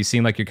sleep. You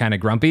seem like you're kind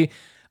of grumpy.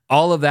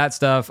 All of that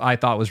stuff I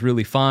thought was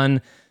really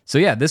fun. So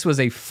yeah, this was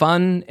a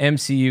fun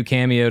MCU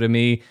cameo to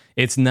me.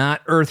 It's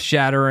not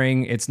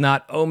earth-shattering. It's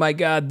not, oh my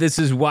God, this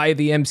is why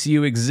the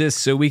MCU exists,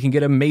 so we can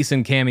get a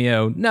Mason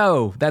cameo.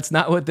 No, that's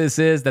not what this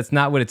is. That's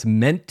not what it's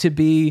meant to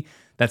be.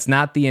 That's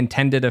not the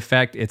intended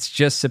effect. It's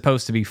just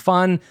supposed to be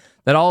fun.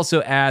 That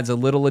also adds a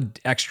little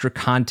extra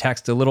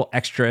context, a little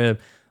extra,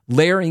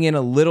 layering in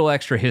a little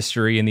extra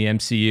history in the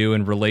MCU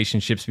and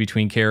relationships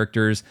between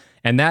characters.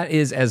 And that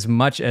is as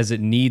much as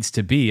it needs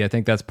to be. I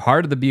think that's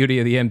part of the beauty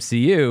of the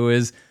MCU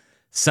is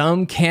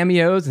some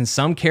cameos and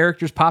some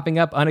characters popping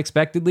up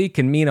unexpectedly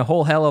can mean a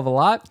whole hell of a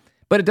lot,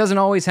 but it doesn't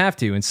always have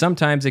to. And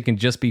sometimes it can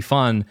just be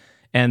fun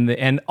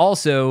and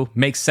also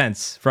makes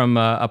sense from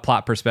a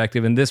plot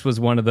perspective. And this was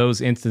one of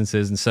those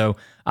instances. And so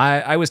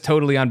I was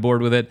totally on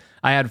board with it.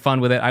 I had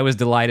fun with it. I was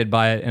delighted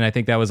by it. And I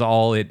think that was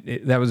all it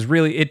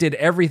did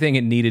everything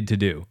it needed to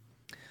do.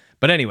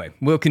 But anyway,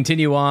 we'll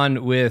continue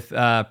on with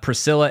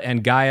Priscilla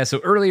and Gaia. So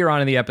earlier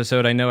on in the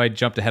episode, I know I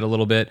jumped ahead a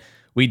little bit.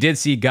 We did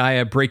see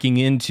Gaia breaking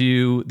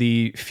into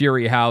the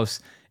Fury house,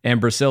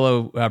 and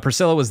Priscilla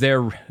was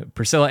there.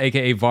 Priscilla,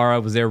 aka Vara,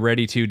 was there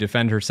ready to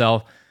defend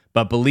herself,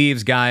 but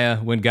believes Gaia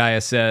when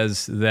Gaia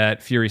says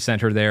that Fury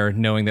sent her there,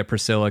 knowing that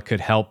Priscilla could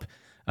help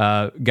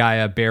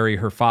Gaia bury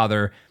her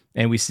father.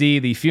 And we see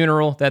the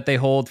funeral that they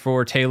hold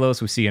for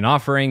Talos. We see an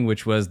offering,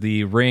 which was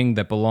the ring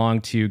that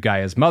belonged to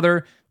Gaia's mother,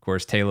 of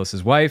course,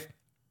 Talos' wife.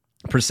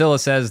 Priscilla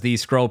says the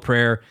scroll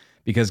prayer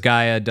because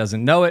Gaia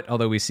doesn't know it,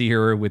 although we see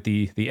her with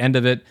the end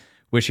of it,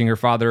 wishing her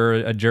father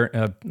a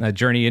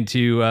journey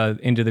into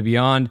the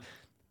beyond.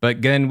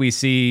 But then we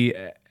see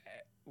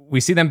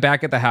them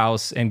back at the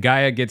house, and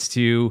Gaia gets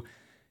to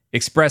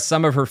express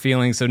some of her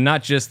feelings. So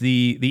not just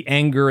the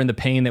anger and the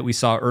pain that we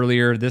saw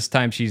earlier. This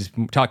time she's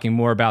talking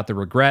more about the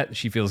regret.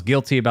 She feels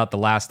guilty about the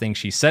last thing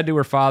she said to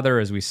her father,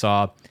 as we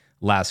saw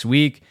last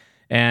week.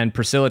 And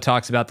Priscilla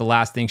talks about the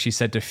last thing she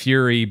said to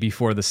Fury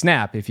before the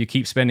snap. If you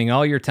keep spending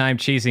all your time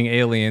chasing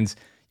aliens,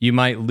 you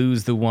might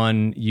lose the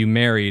one you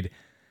married.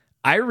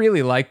 I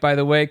really like, by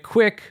the way,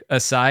 quick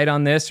aside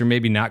on this, or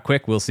maybe not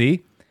quick, we'll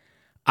see.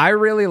 I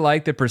really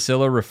like that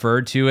Priscilla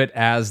referred to it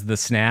as the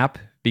snap,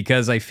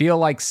 because I feel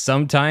like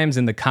sometimes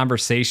in the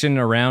conversation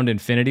around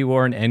Infinity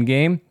War and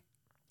Endgame,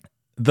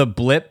 the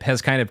blip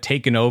has kind of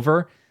taken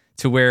over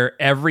to where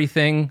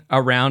everything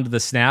around the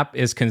snap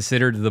is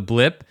considered the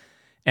blip.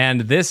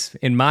 And this,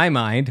 in my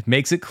mind,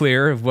 makes it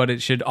clear of what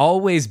it should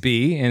always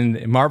be,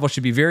 and Marvel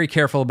should be very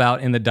careful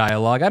about in the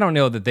dialogue. I don't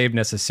know that they've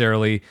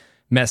necessarily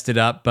messed it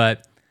up,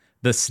 but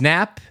the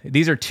snap,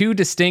 these are two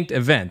distinct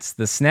events.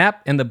 The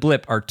snap and the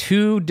blip are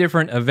two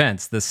different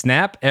events. The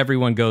snap,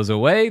 everyone goes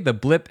away. The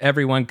blip,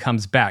 everyone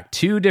comes back.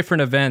 Two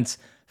different events,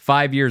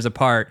 5 years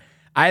apart.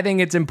 I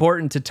think it's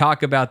important to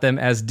talk about them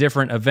as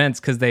different events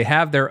because they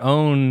have their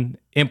own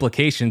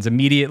implications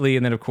immediately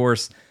and then, of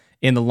course,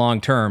 in the long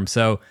term.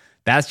 So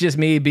that's just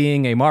me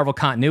being a Marvel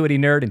continuity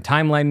nerd and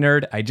timeline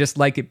nerd. I just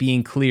like it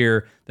being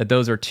clear that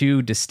those are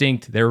two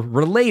distinct, they're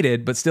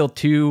related, but still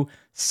two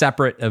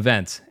separate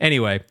events.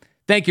 Anyway,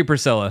 thank you,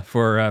 Priscilla,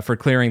 for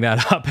clearing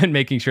that up and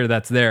making sure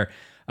that's there.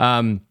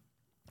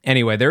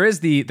 Anyway, there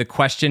is the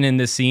question in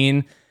this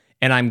scene,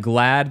 and I'm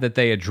glad that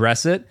they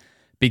address it,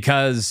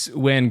 because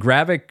when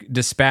Gravik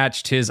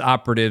dispatched his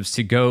operatives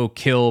to go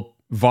kill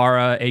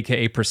Vara,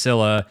 aka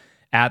Priscilla,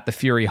 at the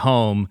Fury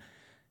home,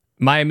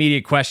 my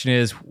immediate question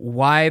is,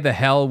 why the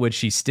hell would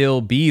she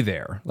still be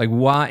there? Like,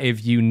 why,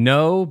 if you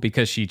know,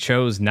 because she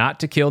chose not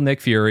to kill Nick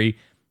Fury,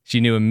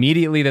 she knew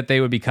immediately that they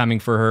would be coming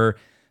for her.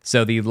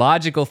 So the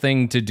logical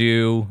thing to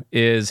do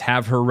is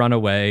have her run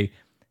away.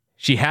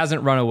 She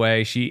hasn't run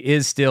away. She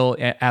is still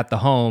at the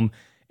home.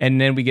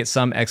 And then we get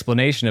some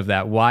explanation of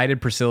that. Why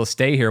did Priscilla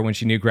stay here when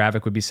she knew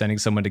Gravik would be sending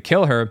someone to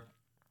kill her?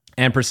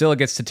 And Priscilla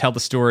gets to tell the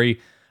story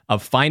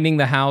of finding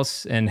the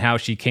house and how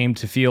she came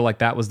to feel like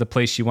that was the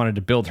place she wanted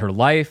to build her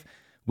life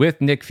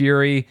with Nick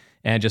Fury,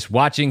 and just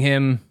watching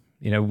him,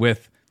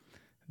 with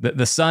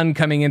the sun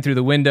coming in through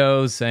the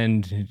windows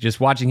and just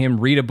watching him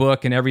read a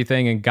book and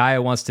everything. And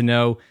Gaia wants to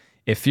know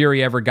if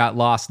Fury ever got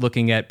lost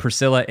looking at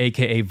Priscilla,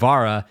 aka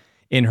Vara,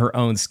 in her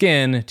own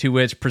skin, to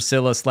which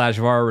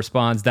Priscilla/Vara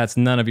responds, "That's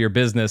none of your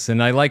business."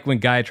 And I like when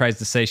Gaia tries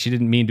to say she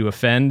didn't mean to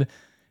offend.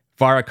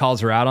 Vara calls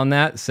her out on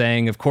that,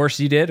 saying, "Of course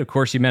you did. Of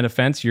course you meant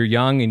offense. You're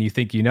young and you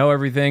think you know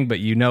everything, but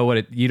you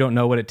don't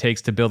know what it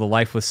takes to build a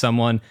life with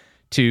someone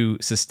to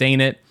sustain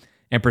it."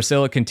 And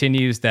Priscilla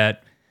continues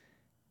that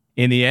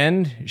in the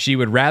end, she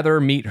would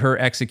rather meet her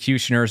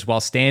executioners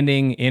while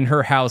standing in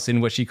her house in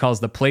what she calls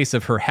the place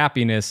of her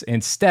happiness,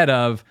 instead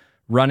of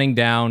running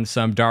down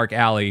some dark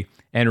alley.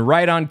 And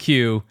right on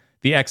cue,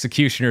 the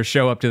executioners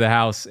show up to the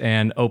house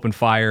and open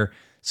fire.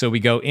 So we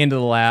go into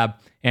the lab,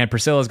 And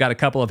Priscilla's got a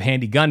couple of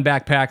handy gun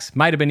backpacks.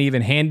 Might have been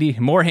even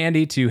more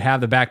handy to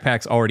have the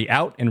backpacks already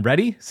out and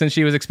ready since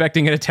she was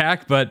expecting an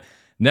attack. But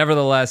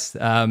nevertheless,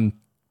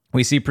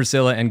 we see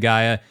Priscilla and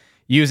Gaia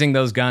using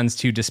those guns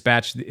to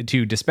dispatch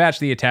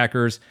the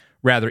attackers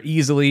rather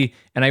easily.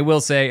 And I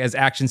will say, as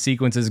action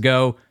sequences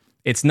go,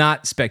 it's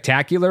not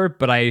spectacular,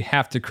 but I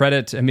have to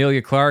credit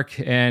Emilia Clarke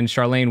and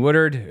Charlayne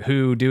Woodard,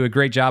 who do a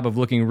great job of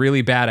looking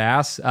really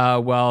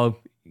badass while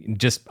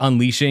just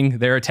unleashing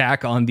their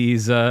attack on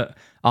these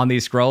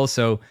Skrulls.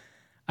 So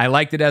I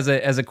liked it as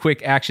a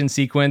quick action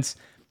sequence.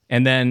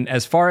 And then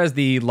as far as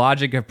the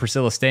logic of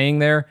Priscilla staying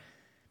there,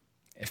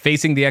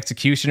 facing the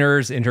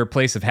executioners in her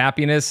place of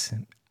happiness,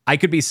 I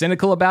could be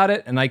cynical about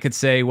it, and I could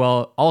say,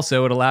 well,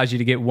 also it allows you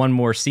to get one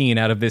more scene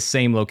out of this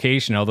same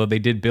location, although they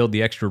did build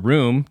the extra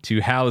room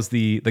to house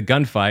the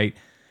gunfight.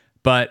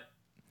 But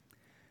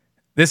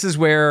this is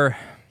where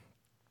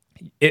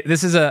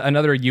this is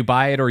another you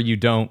buy it or you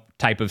don't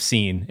type of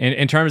scene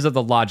in terms of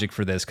the logic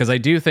for this, because I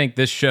do think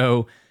this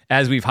show,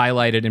 as we've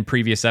highlighted in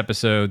previous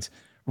episodes,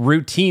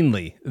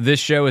 routinely,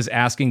 this show is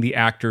asking the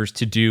actors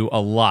to do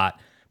a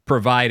lot.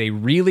 Provide a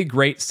really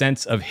great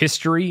sense of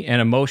history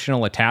and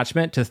emotional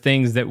attachment to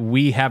things that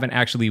we haven't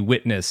actually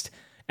witnessed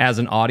as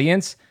an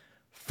audience.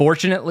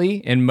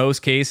 Fortunately, in most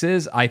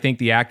cases, I think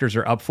the actors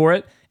are up for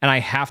it. And I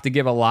have to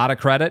give a lot of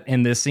credit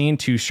in this scene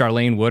to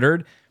Charlayne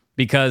Woodard,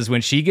 because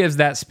when she gives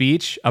that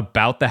speech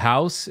about the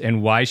house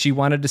and why she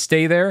wanted to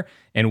stay there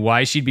and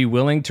why she'd be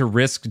willing to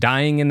risk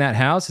dying in that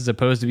house as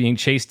opposed to being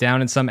chased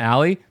down in some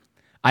alley,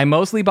 I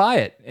mostly buy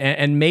it.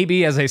 And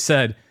maybe, as I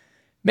said,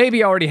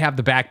 maybe already have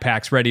the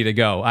backpacks ready to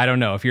go. I don't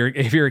know. If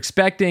you're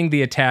expecting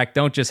the attack,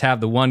 don't just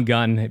have the one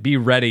gun. Be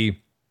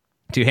ready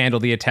to handle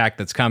the attack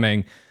that's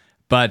coming.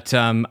 But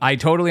I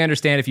totally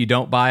understand if you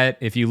don't buy it.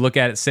 If you look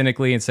at it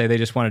cynically and say they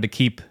just wanted to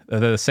keep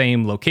the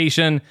same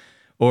location,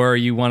 or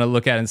you want to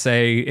look at it and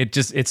say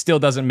it still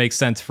doesn't make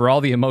sense for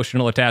all the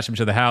emotional attachment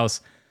to the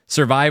house.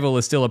 Survival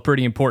is still a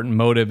pretty important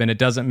motive, and it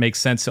doesn't make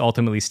sense to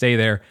ultimately stay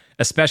there,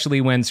 especially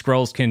when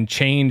Skrulls can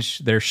change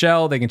their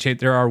shell. They can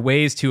change. There are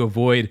ways to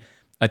avoid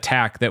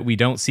attack that we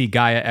don't see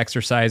Gaia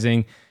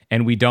exercising,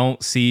 and we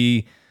don't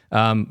see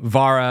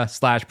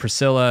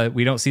Vara/Priscilla.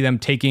 We don't see them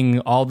taking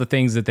all the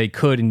things that they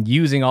could and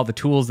using all the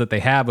tools that they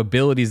have,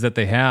 abilities that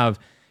they have,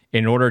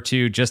 in order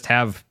to just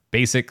have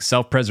basic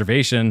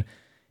self-preservation.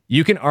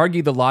 You can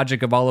argue the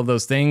logic of all of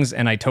those things,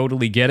 and I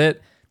totally get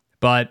it,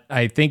 but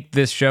I think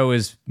this show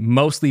is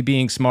mostly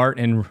being smart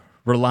and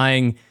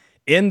relying,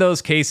 in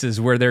those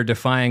cases where they're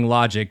defying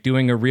logic,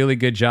 doing a really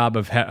good job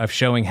of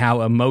showing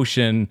how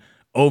emotion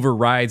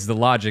overrides the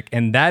logic.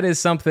 And that is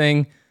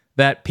something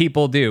that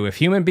people do. If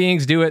human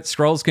beings do it,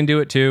 Skrulls can do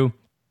it too.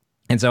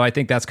 And so I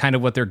think that's kind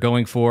of what they're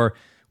going for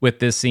with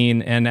this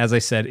scene. And as I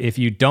said, if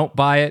you don't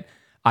buy it,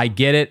 I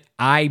get it.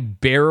 I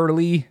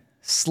barely,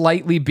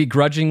 slightly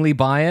begrudgingly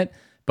buy it.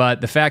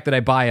 But the fact that I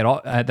buy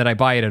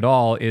it at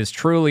all is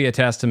truly a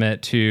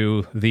testament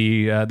to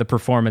the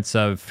performance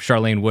of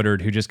Charlayne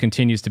Woodard, who just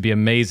continues to be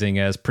amazing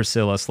as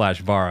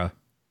Priscilla/Vara.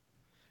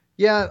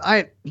 Yeah,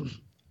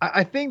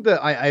 I think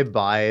that I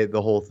buy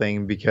the whole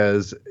thing,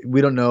 because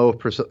we don't know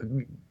if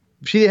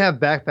she didn't have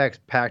backpacks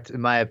packed,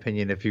 in my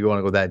opinion. If you want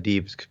to go that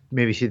deep,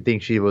 maybe she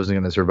thinks she wasn't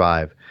going to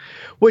survive,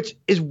 which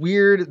is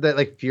weird that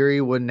like Fury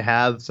wouldn't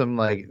have some,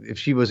 like, if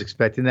she was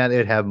expecting that,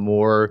 it'd have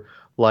more.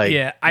 Like,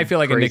 yeah, I feel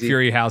like a Nick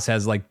Fury house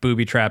has like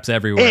booby traps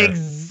everywhere.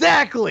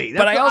 Exactly.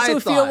 But I also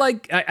feel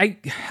like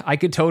I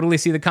could totally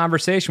see the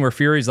conversation where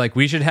Fury's like,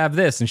 we should have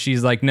this, and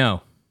she's like,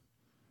 no.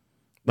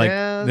 Like,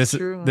 yeah, this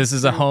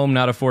is a home,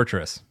 not a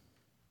fortress.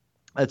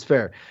 That's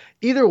fair.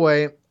 Either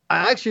way,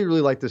 I actually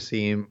really like the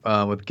scene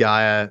with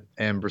Gaia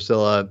and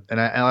Priscilla, and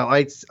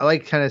I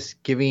like kind of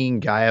giving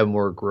Gaia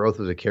more growth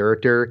as a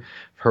character,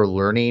 her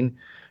learning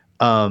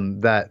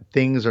that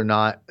things are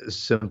not as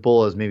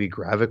simple as maybe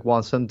Gravik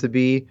wants them to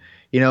be.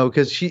 You know,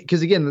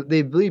 because again,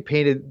 they really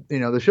painted, you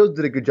know, the show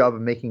did a good job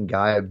of making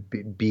Gaia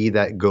be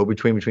that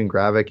go-between between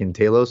Gravik and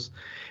Talos.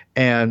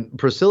 And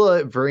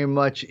Priscilla very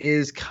much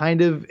is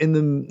kind of I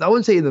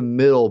wouldn't say in the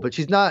middle, but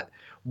she's not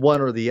one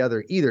or the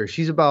other either.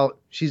 She's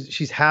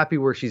happy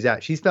where she's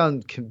at. She's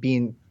found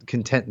being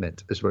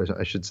contentment, is what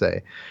I should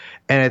say.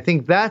 And I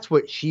think that's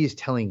what she's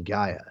telling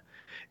Gaia,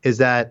 is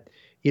that,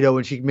 you know,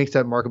 when she makes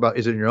that mark about,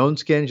 is it in your own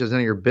skin? She says,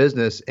 none of your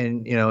business.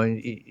 And, you know,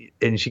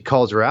 and she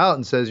calls her out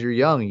and says, you're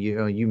young.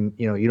 You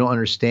don't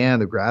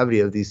understand the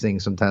gravity of these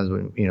things sometimes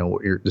when, you know,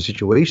 the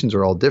situations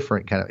are all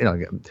different, kind of, you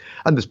know,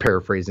 I'm just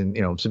paraphrasing,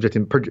 you know,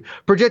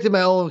 projecting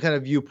my own kind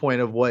of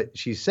viewpoint of what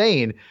she's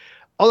saying.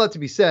 All that to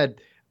be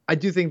said, I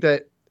do think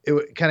that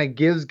it kind of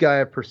gives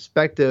Gaia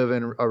perspective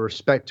and a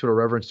respect to a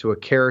reverence to a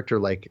character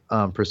like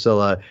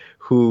Priscilla,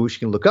 who she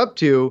can look up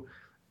to.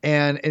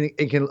 And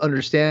it can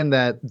understand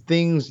that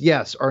things,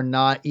 yes, are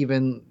not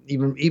even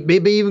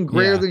maybe even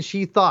greater than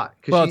she thought.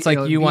 Well, it's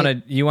like, you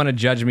want to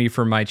judge me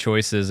for my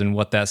choices and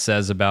what that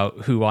says about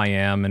who I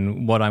am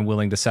and what I'm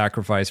willing to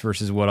sacrifice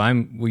versus what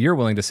you're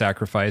willing to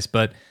sacrifice.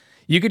 But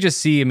you could just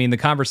see, I mean, the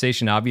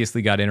conversation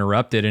obviously got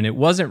interrupted, and it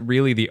wasn't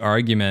really the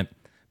argument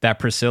that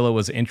Priscilla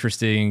was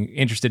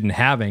interested in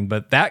having.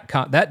 But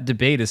that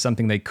debate is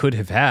something they could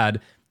have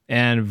had,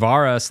 and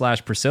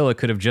Vara/Priscilla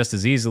could have just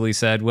as easily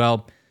said,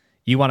 well,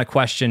 you want to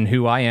question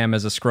who I am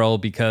as a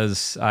Skrull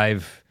because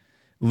I've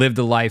lived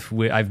a life,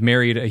 I've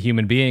married a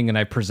human being, and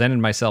I presented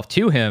myself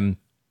to him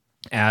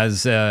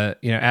as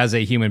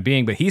a human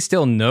being, but he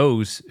still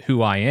knows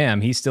who I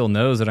am. He still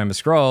knows that I'm a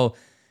Skrull,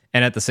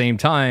 and at the same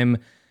time,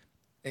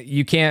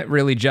 you can't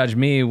really judge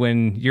me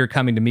when you're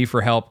coming to me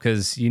for help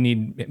because you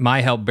need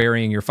my help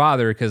burying your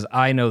father, because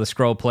I know the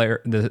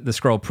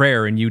Skrull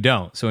prayer and you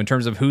don't. So in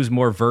terms of who's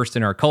more versed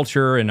in our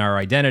culture and our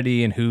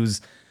identity and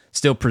who's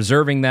still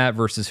preserving that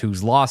versus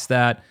who's lost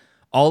that,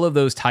 all of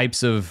those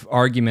types of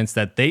arguments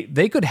that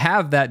they could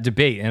have that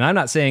debate. And I'm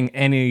not saying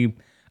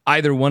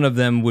either one of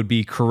them would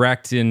be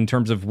correct in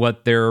terms of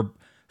what their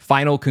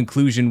final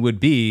conclusion would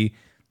be.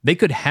 They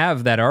could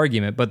have that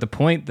argument. But the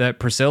point that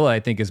Priscilla,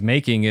 I think, is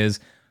making is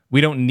we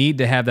don't need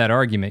to have that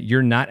argument.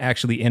 You're not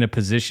actually in a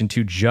position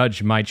to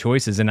judge my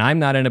choices, and I'm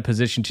not in a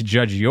position to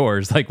judge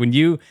yours. Like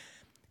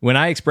when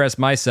I express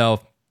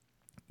myself,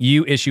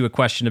 you issue a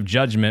question of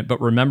judgment,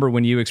 but remember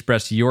when you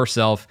expressed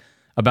yourself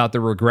about the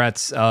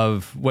regrets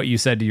of what you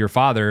said to your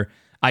father,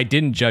 I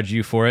didn't judge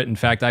you for it. In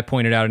fact, I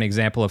pointed out an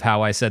example of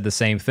how I said the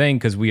same thing,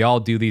 because we all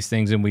do these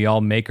things and we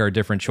all make our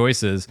different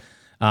choices,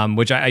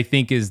 which I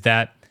think is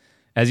that,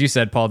 as you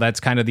said, Paul, that's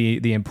kind of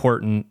the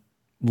important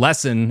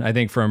lesson, I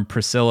think, from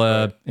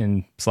Priscilla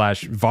and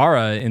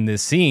 /Vara in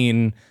this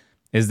scene,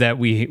 is that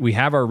we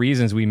have our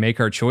reasons, we make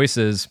our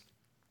choices,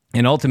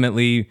 and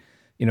ultimately,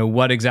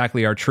 what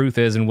exactly our truth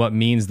is and what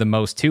means the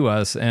most to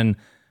us. And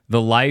the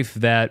life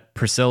that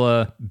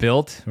Priscilla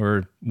built,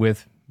 or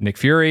with Nick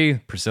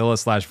Fury,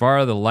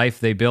 Priscilla/Vara, the life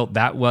they built,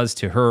 that was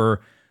to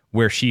her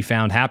where she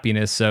found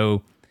happiness.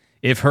 So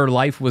if her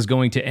life was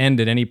going to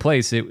end at any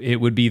place, it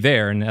would be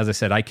there. And as I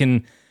said, I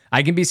can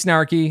be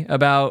snarky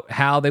about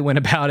how they went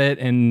about it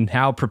and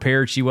how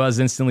prepared she was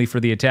instantly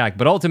for the attack.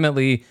 But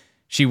ultimately,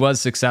 she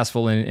was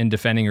successful in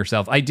defending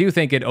herself. I do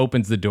think it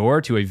opens the door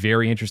to a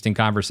very interesting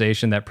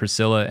conversation that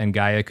Priscilla and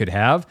Gaia could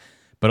have.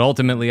 But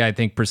ultimately, I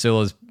think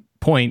Priscilla's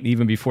point,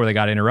 even before they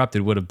got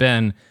interrupted, would have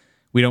been,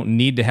 we don't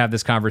need to have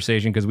this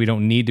conversation because we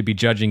don't need to be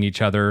judging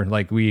each other.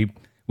 Like we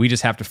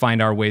just have to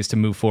find our ways to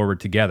move forward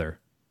together.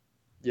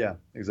 Yeah,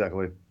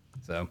 exactly.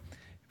 So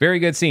very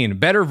good scene.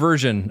 Better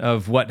version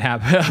of what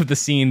happened of the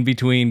scene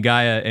between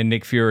Gaia and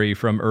Nick Fury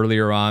from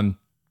earlier on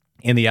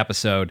in the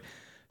episode.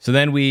 So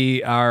then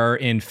we are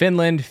in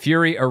Finland.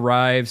 Fury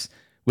arrives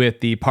with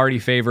the party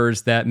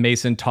favors that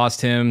Mason tossed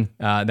him,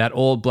 that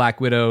old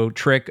Black Widow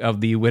trick of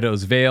the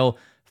Widow's Veil.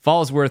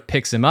 Falsworth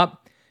picks him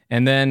up,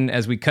 and then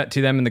as we cut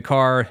to them in the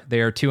car, they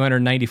are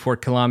 294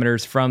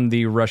 kilometers from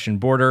the Russian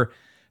border.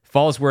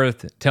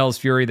 Falsworth tells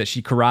Fury that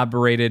she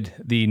corroborated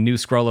the New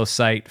Skrullo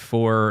site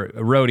for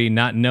Rhodey,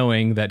 not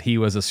knowing that he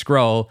was a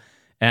Skrull.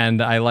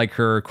 And I like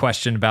her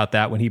question about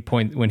that when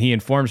he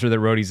informs her that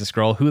Rhodey's a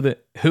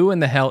Skrull. Who in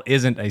the hell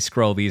isn't a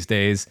Skrull these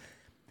days?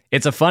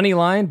 It's a funny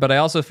line, but I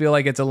also feel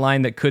like it's a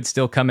line that could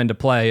still come into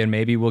play, and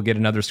maybe we'll get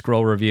another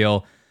Skrull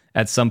reveal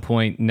at some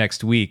point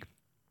next week.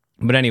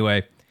 But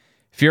anyway,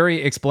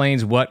 Fury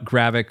explains what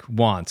Gravik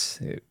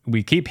wants.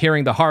 We keep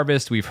hearing the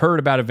harvest. We've heard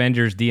about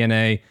Avengers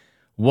DNA.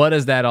 What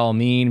does that all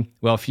mean?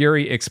 Well,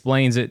 Fury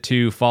explains it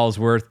to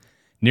Falsworth.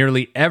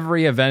 Nearly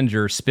every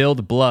Avenger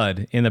spilled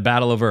blood in the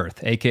Battle of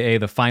Earth, aka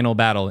the final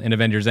battle in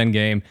Avengers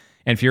Endgame.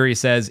 And Fury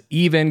says,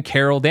 even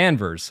Carol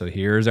Danvers. So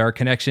here's our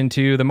connection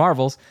to the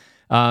Marvels.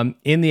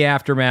 In the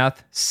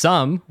aftermath,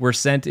 some were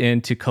sent in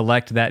to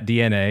collect that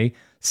DNA,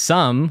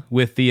 some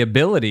with the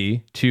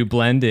ability to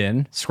blend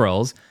in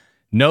Skrulls.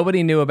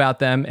 Nobody knew about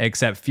them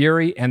except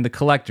Fury and the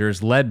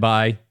Collectors, led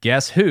by,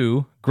 guess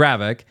who,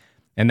 Gravik.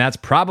 And that's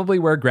probably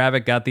where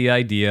Gravik got the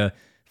idea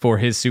for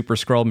his Super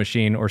Skrull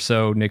machine, or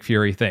so Nick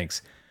Fury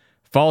thinks.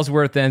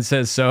 Falsworth then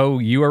says, so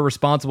you are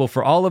responsible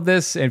for all of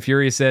this? And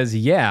Fury says,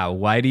 yeah,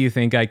 why do you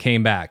think I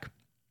came back?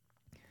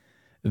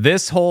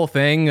 This whole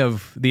thing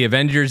of the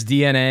Avengers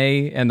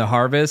DNA and the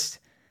harvest,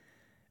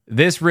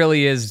 this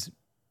really is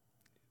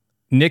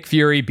Nick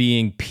Fury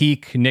being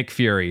peak Nick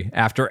Fury.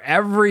 After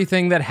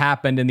everything that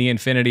happened in the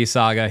Infinity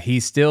Saga,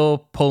 he's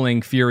still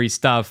pulling Fury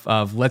stuff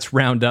of let's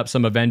round up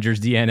some Avengers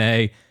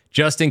DNA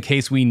just in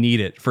case we need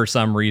it for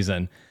some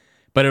reason.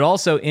 But it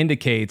also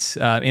indicates,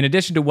 in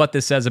addition to what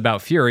this says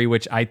about Fury,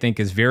 which I think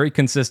is very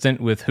consistent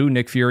with who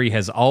Nick Fury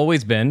has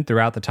always been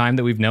throughout the time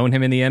that we've known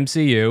him in the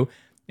MCU,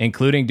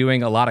 including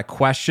doing a lot of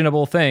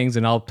questionable things,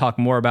 and I'll talk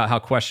more about how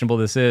questionable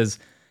this is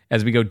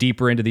as we go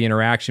deeper into the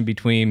interaction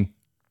between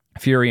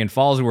Fury and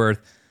Falsworth.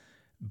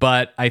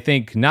 But I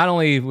think not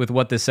only with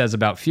what this says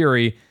about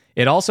Fury,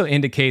 it also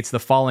indicates the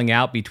falling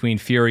out between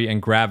Fury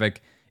and Gravik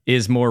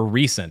is more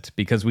recent,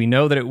 because we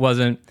know that it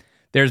wasn't...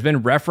 There's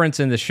been reference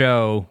in the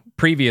show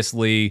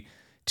previously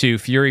to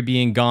Fury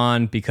being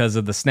gone because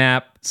of the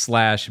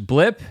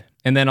snap/blip,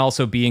 and then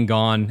also being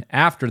gone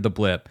after the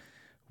blip.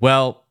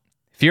 Well,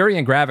 Fury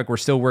and Gravik were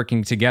still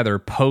working together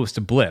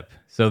post-blip.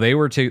 So they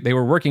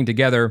were working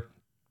together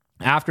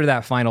after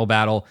that final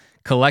battle,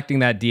 collecting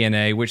that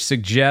DNA, which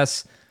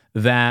suggests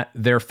that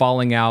their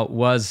falling out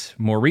was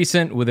more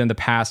recent within the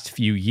past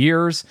few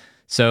years.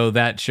 So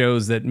that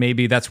shows that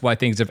maybe that's why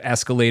things have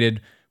escalated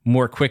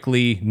more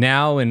quickly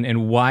now,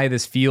 and why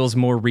this feels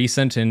more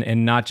recent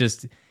and not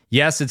just,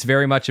 yes, it's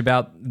very much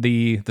about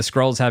the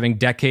Skrulls having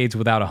decades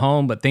without a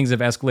home, but things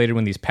have escalated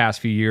in these past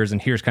few years, and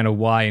here's kind of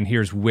why, and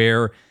here's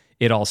where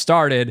it all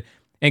started,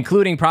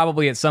 including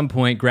probably at some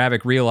point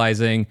Gravik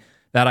realizing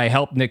that I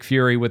helped Nick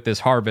Fury with this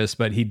harvest,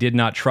 but he did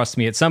not trust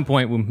me. At some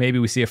point, maybe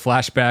we see a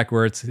flashback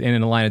where it's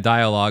in a line of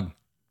dialogue,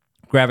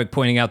 Gravik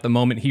pointing out the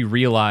moment he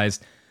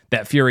realized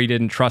that Fury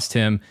didn't trust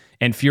him,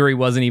 and Fury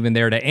wasn't even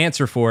there to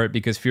answer for it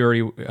because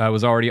Fury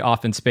was already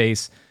off in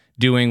space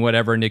doing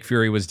whatever Nick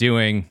Fury was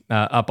doing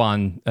up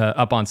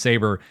on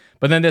Saber.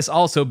 But then this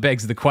also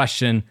begs the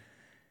question: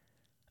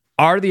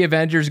 are the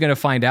Avengers going to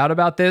find out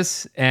about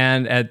this?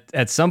 And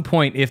at some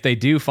point, if they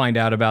do find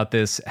out about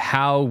this,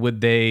 how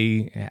would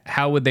they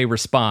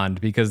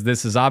respond? Because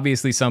this is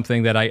obviously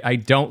something that I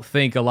don't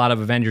think a lot of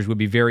Avengers would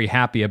be very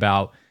happy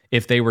about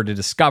if they were to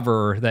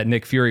discover that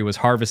Nick Fury was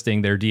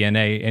harvesting their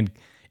DNA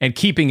and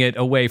keeping it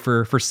away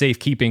for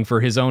safekeeping for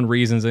his own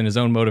reasons and his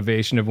own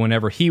motivation of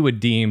whenever he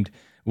would deem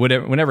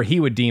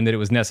that it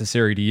was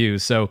necessary to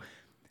use. So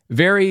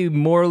very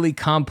morally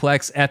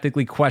complex,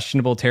 ethically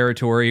questionable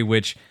territory,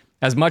 which,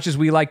 as much as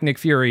we like Nick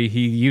Fury,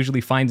 he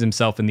usually finds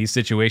himself in these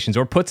situations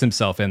or puts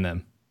himself in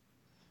them.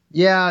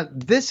 Yeah,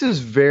 this is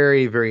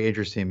very, very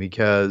interesting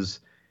because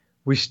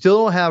we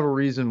still don't have a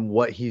reason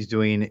what he's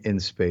doing in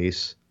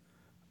space,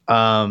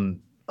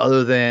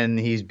 other than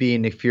he's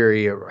being Nick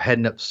Fury,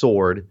 heading up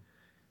Sword.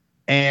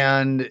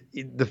 And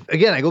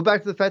again, I go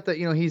back to the fact that,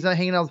 he's not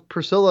hanging out with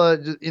Priscilla,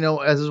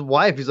 as his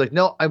wife. He's like,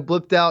 no, I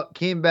blipped out,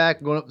 came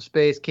back, going up to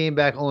space, came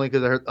back only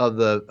because of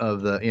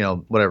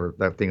the whatever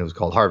that thing was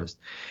called, Harvest.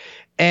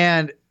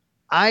 And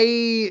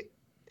I'm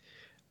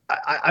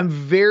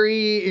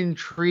very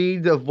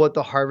intrigued of what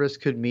the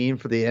Harvest could mean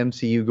for the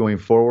MCU going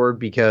forward,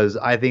 because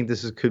I think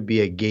could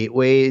be a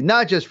gateway,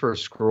 not just for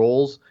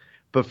Skrulls,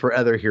 but for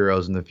other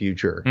heroes in the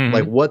future. Mm-hmm.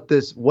 Like what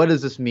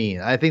does this mean?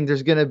 I think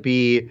there's going to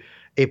be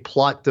a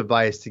plot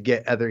device to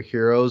get other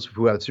heroes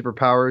who have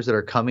superpowers that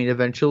are coming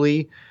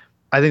eventually.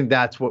 I think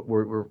that's what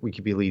we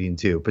could be leading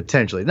to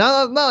potentially.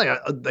 Not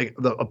like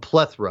a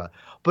plethora,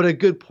 but a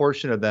good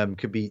portion of them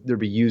they'll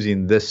be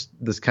using this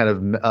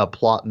kind of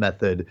plot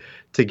method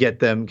to get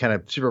them kind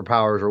of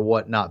superpowers or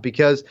whatnot.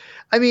 Because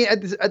I mean,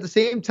 at the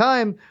same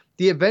time,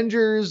 the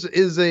Avengers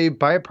is a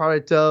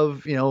byproduct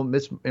of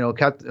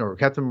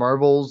Captain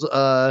Marvel's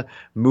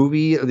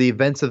movie, the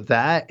events of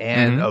that,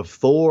 and of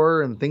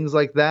Thor and things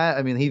like that.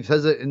 I mean, he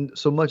says it in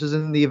so much as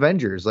in the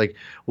Avengers. Like,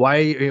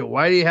 why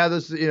do you have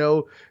this?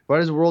 Why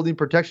does the world need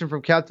protection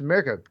from Captain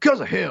America? Because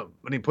of him.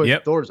 When he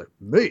put Thor's like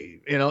me.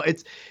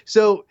 It's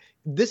so.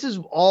 This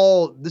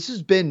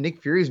has been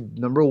Nick Fury's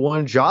number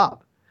one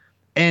job.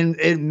 And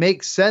it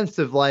makes sense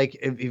if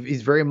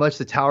he's very much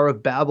the Tower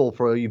of Babel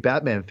for you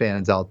Batman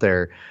fans out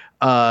there.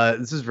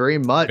 This is very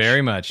much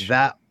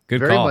that. Good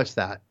very call. much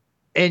that.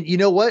 And you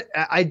know what?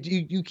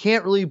 You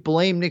can't really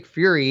blame Nick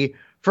Fury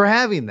for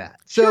having that.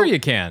 So sure, you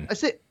can. I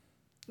say,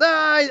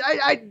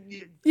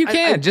 you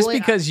can. Just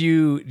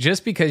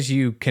because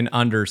you can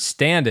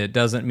understand it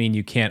doesn't mean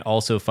you can't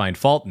also find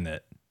fault in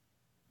it.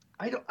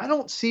 I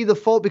don't see the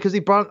fault because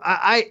he brought.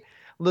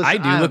 Listen, I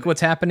do. Look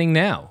what's happening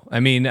now. I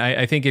mean,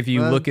 I think if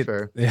you look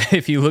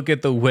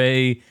at the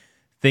way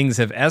things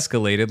have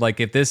escalated, like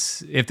if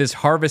this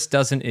harvest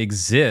doesn't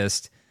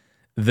exist,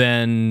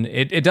 then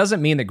it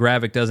doesn't mean that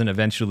Gravik doesn't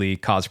eventually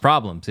cause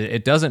problems.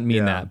 It doesn't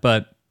mean that,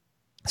 but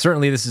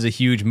certainly this is a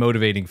huge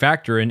motivating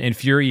factor. And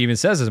Fury even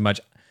says as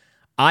much.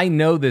 I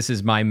know this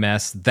is my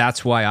mess.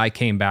 That's why I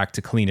came back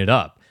to clean it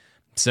up.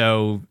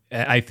 So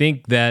I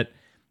think that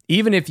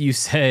even if you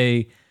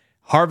say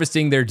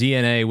harvesting their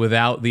DNA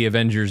without the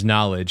Avengers'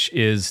 knowledge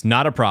is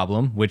not a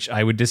problem, which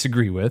I would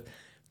disagree with.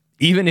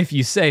 Even if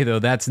you say, though,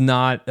 that's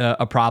not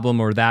a problem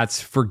or that's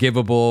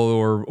forgivable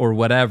or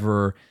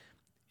whatever,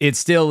 it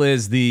still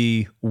is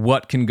the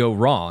what can go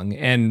wrong.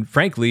 And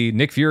frankly,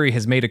 Nick Fury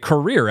has made a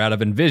career out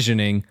of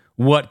envisioning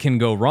what can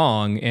go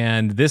wrong.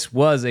 And this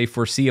was a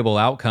foreseeable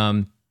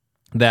outcome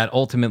that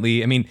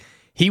ultimately, I mean,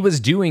 he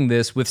was doing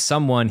this with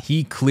someone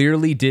he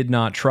clearly did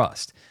not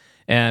trust.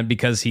 And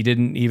because he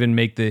didn't even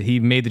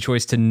he made the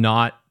choice to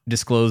not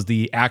disclose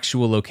the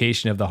actual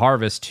location of the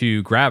harvest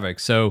to Gravik.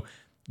 So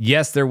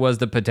yes, there was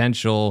the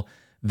potential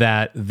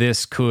that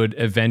this could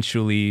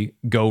eventually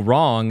go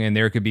wrong and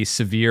there could be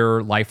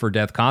severe life or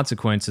death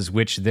consequences,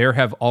 which there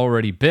have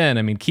already been.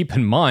 I mean, keep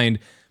in mind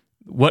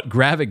what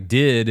Gravik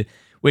did,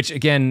 which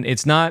again,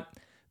 it's not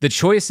the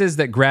choices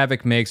that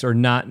Gravik makes are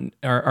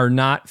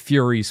not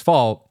Fury's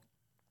fault,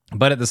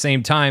 but at the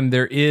same time,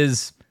 there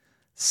is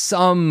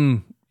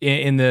some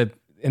in the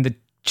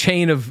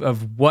chain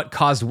of what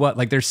caused what.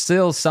 Like there's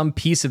still some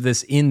piece of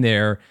this in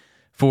there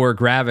for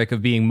Gravik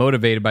of being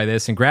motivated by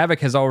this. And Gravik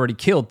has already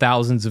killed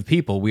thousands of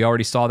people. We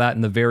already saw that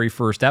in the very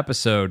first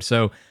episode.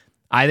 So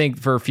I think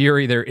for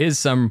Fury, there is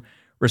some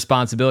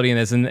responsibility in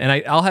this. And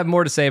I'll have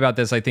more to say about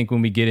this, I think,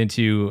 when we get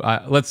into,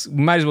 we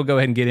might as well go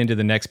ahead and get into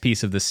the next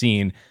piece of the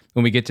scene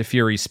when we get to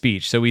Fury's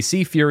speech. So we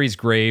see Fury's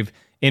grave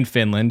in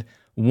Finland,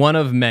 one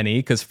of many,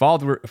 because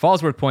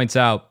Falsworth points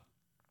out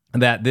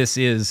that this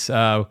is,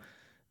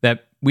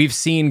 that we've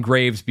seen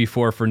graves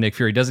before for Nick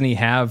Fury. Doesn't he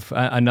have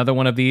another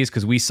one of these?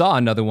 Because we saw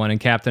another one in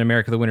Captain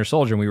America: The Winter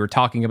Soldier, and we were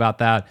talking about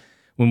that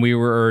when we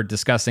were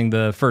discussing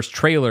the first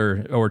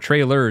trailer or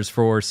trailers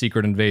for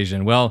Secret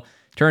Invasion. Well,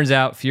 turns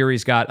out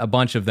Fury's got a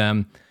bunch of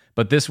them,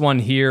 but this one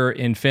here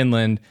in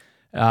Finland,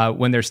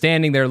 when they're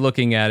standing there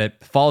looking at it,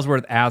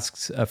 Falsworth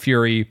asks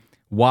Fury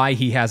why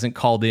he hasn't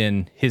called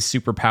in his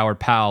superpowered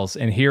pals,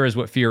 and here is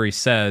what Fury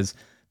says: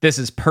 "This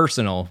is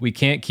personal. We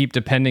can't keep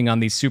depending on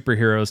these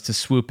superheroes to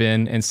swoop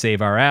in and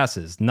save our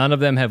asses. None of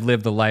them have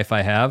lived the life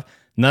I have.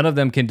 None of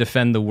them can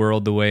defend the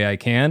world the way I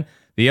can.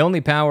 The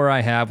only power I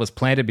have was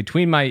planted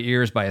between my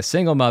ears by a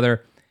single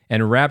mother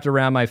and wrapped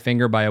around my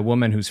finger by a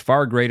woman who's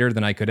far greater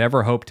than I could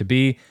ever hope to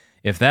be.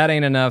 If that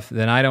ain't enough,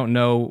 then I don't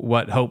know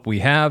what hope we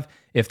have.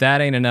 If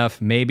that ain't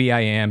enough, maybe I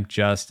am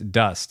just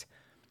dust."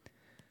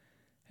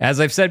 As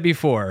I've said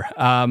before,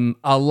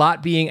 a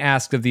lot being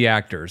asked of the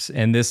actors,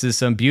 and this is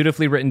some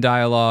beautifully written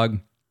dialogue,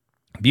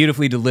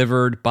 beautifully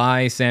delivered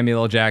by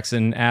Samuel L.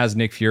 Jackson as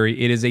Nick Fury.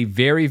 It is a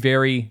very,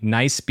 very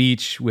nice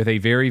speech with a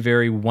very,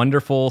 very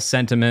wonderful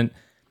sentiment.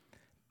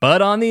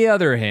 But on the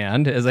other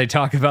hand, as I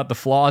talk about the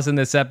flaws in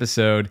this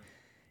episode,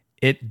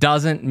 it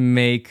doesn't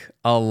make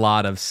a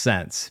lot of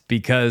sense,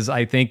 because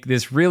I think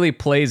this really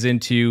plays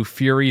into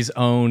Fury's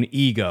own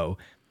ego.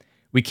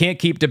 We can't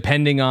keep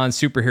depending on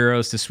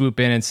superheroes to swoop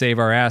in and save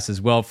our asses.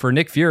 Well, for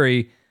Nick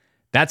Fury,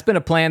 that's been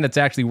a plan that's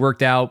actually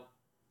worked out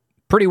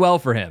pretty well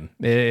for him.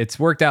 It's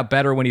worked out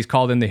better when he's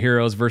called in the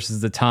heroes versus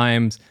the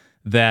times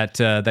that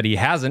he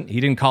hasn't. He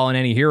didn't call in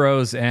any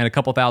heroes, and a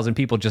couple thousand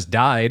people just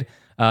died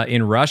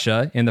in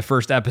Russia in the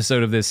first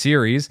episode of this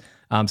series.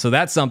 So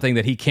that's something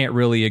that he can't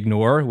really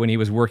ignore when he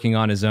was working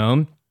on his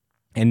own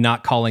and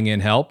not calling in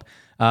help.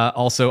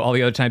 Also, all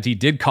the other times he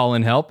did call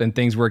in help and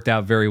things worked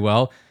out very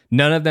well.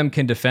 None of them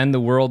can defend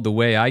the world the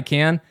way I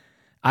can.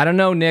 I don't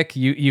know, Nick.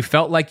 You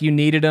felt like you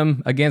needed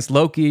them against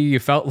Loki. You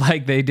felt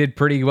like they did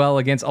pretty well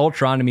against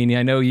Ultron. I mean,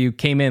 I know you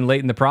came in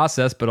late in the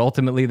process, but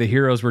ultimately the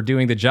heroes were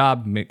doing the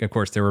job. Of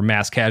course, there were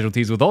mass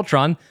casualties with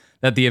Ultron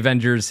that the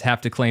Avengers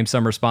have to claim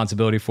some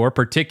responsibility for,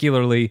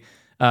 particularly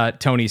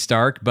Tony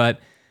Stark. But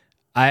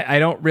I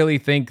don't really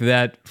think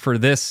that for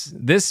this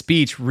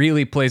speech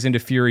really plays into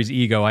Fury's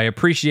ego. I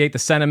appreciate the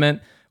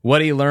sentiment,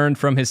 what he learned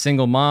from his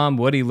single mom,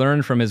 what he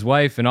learned from his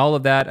wife, and all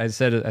of that. I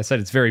said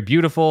it's very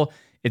beautiful,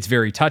 it's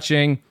very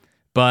touching.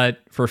 But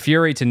for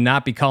Fury to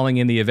not be calling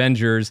in the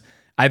Avengers,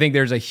 I think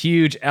there's a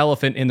huge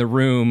elephant in the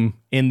room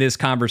in this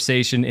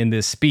conversation, in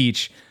this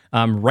speech,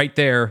 right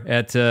there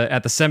at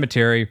the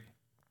cemetery,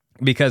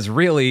 because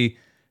really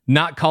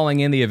not calling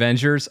in the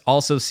Avengers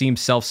also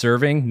seems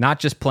self-serving, not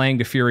just playing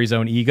to Fury's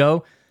own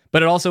ego,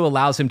 but it also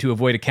allows him to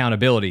avoid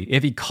accountability.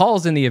 If he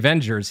calls in the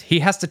Avengers, he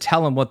has to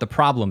tell them what the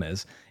problem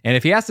is. And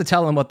if he has to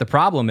tell them what the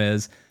problem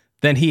is,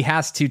 then he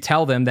has to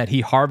tell them that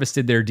he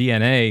harvested their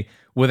DNA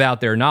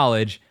without their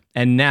knowledge,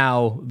 and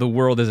now the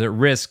world is at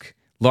risk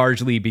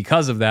largely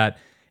because of that.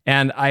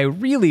 And I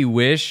really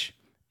wish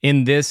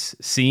in this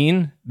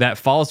scene that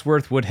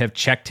Falsworth would have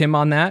checked him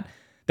on that.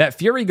 That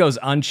Fury goes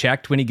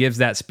unchecked when he gives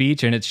that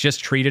speech, and it's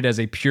just treated as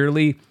a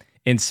purely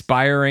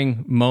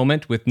inspiring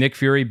moment with Nick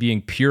Fury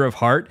being pure of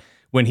heart,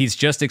 when he's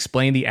just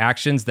explained the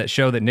actions that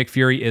show that Nick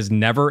Fury is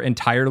never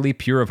entirely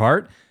pure of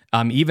heart.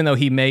 Even though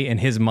he may, in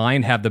his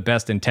mind, have the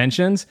best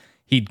intentions,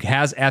 he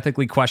has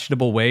ethically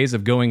questionable ways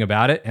of going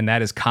about it, and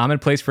that is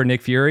commonplace for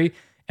Nick Fury,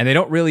 and they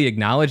don't really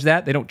acknowledge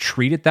that. They don't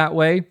treat it that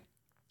way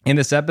in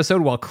this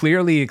episode, while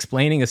clearly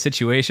explaining a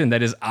situation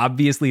that is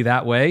obviously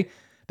that way.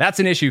 That's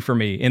an issue for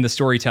me in the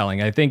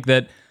storytelling. I think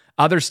that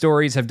other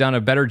stories have done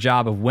a better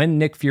job of when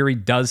Nick Fury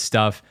does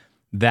stuff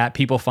that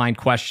people find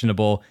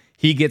questionable,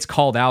 he gets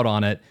called out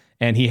on it,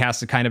 and he has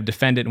to kind of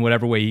defend it in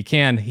whatever way he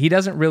can. He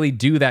doesn't really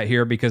do that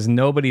here because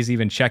nobody's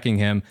even checking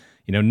him.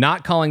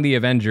 Not calling the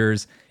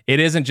Avengers, it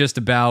isn't just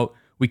about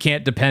we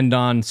can't depend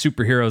on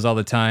superheroes all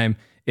the time.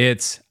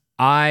 It's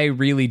I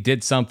really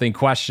did something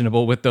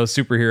questionable with those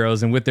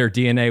superheroes and with their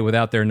DNA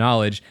without their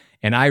knowledge,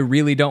 and I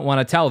really don't want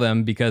to tell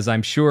them because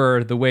I'm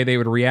sure the way they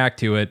would react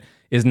to it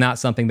is not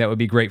something that would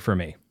be great for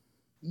me.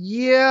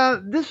 Yeah,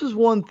 this was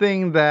one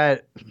thing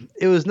that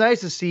it was nice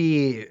to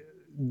see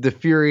the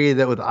Fury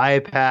that with eye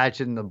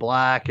patch and the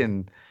black,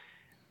 and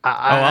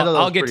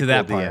I'll get to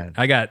that part.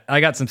 I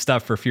got some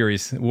stuff for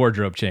Fury's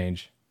wardrobe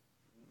change.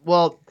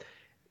 Well,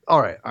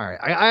 all right.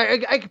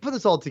 I can put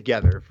this all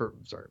together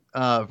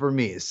for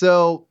me.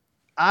 So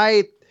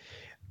I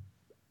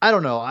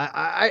don't know.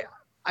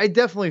 I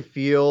definitely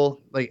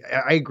feel like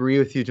I agree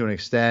with you to an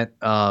extent.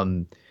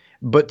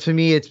 But to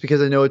me, it's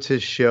because I know it's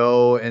his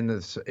show, and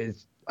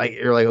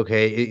you're like,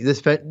 okay,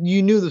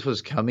 you knew this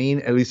was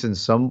coming, at least in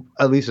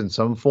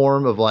some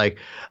form of like,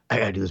 I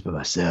gotta do this by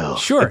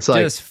myself. Sure, it's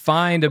just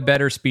find a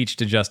better speech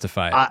to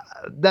justify it.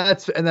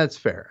 That's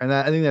fair, and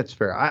I think that's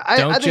fair. I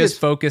think just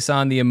focus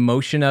on the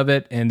emotion of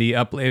it and the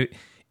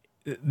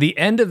the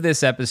end of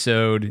this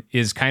episode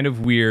is kind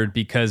of weird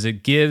because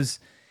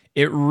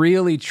it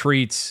really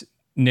treats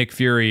Nick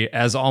Fury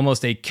as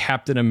almost a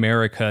Captain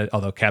America,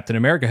 although Captain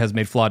America has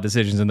made flawed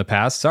decisions in the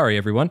past. Sorry,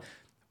 everyone.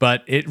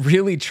 But it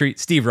really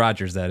treats Steve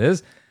Rogers, that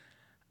is.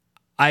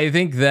 I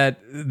think that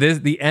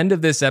the end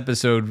of this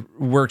episode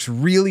works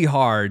really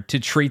hard to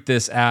treat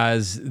this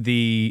as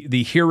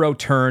the hero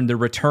turn, the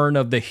return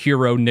of the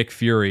hero Nick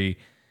Fury,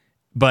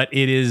 but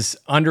it is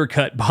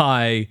undercut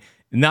by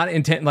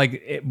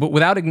but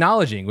without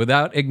acknowledging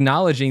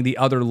the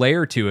other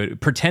layer to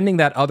it, pretending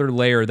that other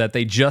layer that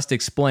they just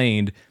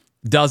explained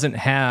doesn't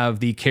have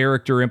the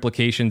character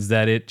implications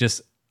that it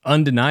just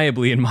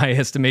undeniably, in my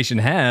estimation,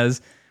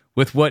 has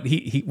with what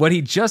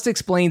he just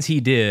explains he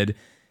did.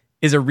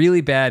 Is a really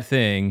bad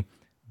thing,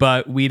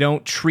 but we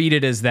don't treat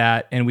it as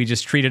that, and we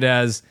just treat it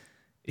as,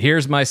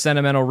 here's my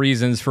sentimental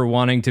reasons for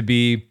wanting to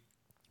be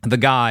the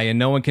guy, and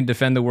no one can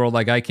defend the world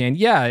like I can.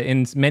 Yeah,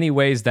 in many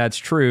ways that's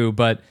true,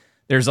 but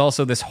there's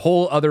also this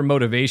whole other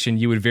motivation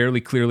you would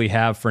very clearly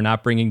have for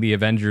not bringing the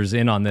Avengers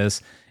in on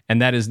this,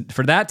 and that is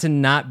for that to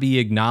not be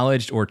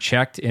acknowledged or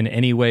checked in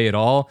any way at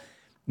all.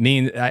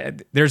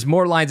 There's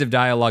more lines of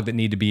dialogue that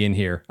need to be in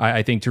here,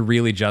 I think, to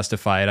really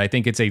justify it. I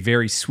think it's a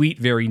very sweet,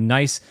 very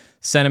nice,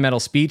 sentimental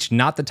speech,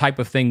 not the type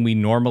of thing we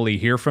normally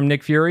hear from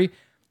Nick Fury,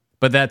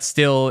 but that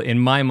still, in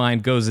my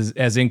mind, goes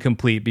as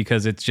incomplete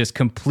because it's just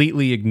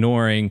completely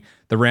ignoring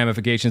the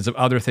ramifications of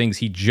other things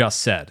he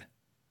just said.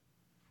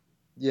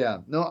 Yeah,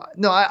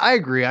 I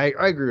agree. I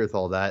agree with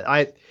all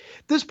that.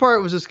 This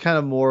part was just kind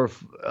of more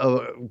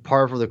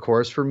par for the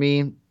course for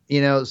me,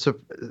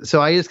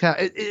 So I just kind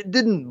of it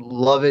didn't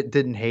love it,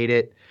 didn't hate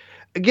it.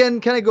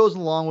 Again, kind of goes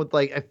along with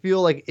I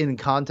feel like in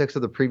context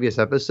of the previous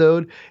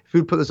episode, if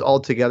we put this all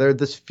together,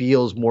 this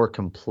feels more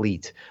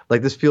complete.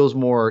 This feels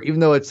more, even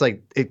though it's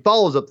it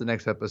follows up the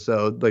next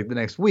episode, the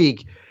next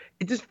week,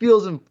 it just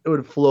feels it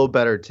would flow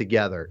better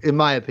together, in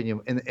my opinion,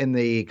 in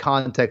the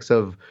context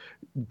of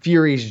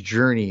Fury's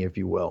journey, if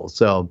you will.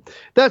 So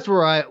that's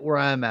where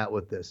I'm at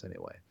with this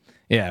anyway.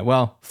 Yeah,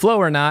 well, flow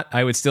or not,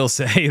 I would still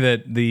say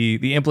that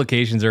the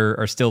implications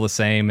are still the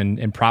same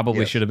and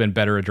probably should have been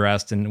better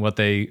addressed in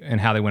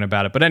how they went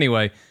about it. But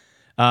anyway,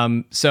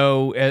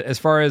 so as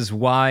far as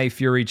why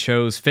Fury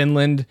chose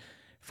Finland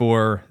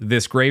for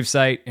this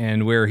gravesite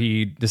and where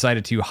he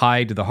decided to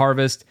hide the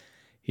harvest,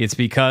 it's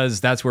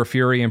because that's where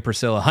Fury and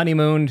Priscilla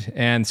honeymooned,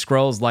 and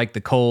Skrulls like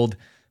the cold,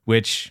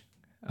 which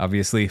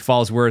obviously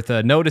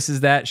Falsworth notices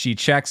that. She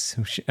checks.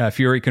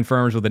 Fury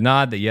confirms with a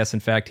nod that yes,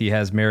 in fact, he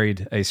has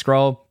married a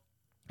Skrull.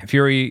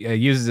 Fury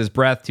uses his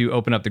breath to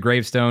open up the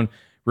gravestone,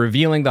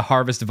 revealing the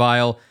harvest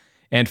vial,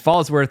 and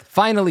Falsworth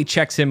finally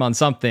checks him on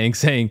something,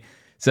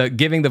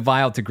 giving the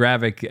vial to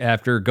Gravik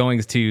after going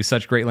to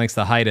such great lengths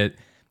to hide it.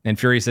 And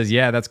Fury says,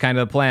 yeah, that's kind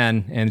of the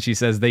plan. And she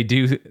says, they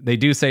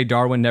do say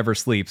Darwin never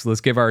sleeps.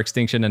 Let's give our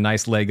extinction a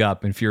nice leg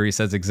up. And Fury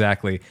says,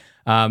 exactly.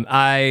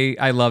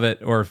 I love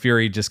it. Or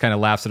Fury just kind of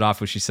laughs it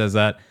off when she says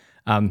that.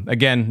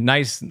 Again,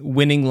 nice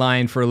winning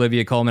line for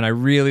Olivia Colman. I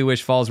really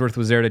wish Falsworth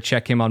was there to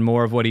check him on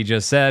more of what he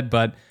just said,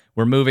 but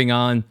we're moving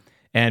on.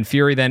 And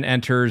Fury then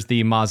enters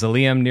the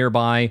mausoleum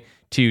nearby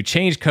to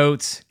change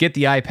coats, get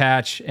the eye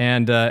patch,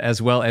 and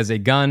as well as a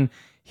gun.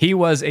 He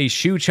was a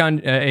shoe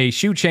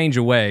change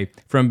away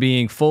from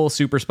being full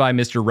super spy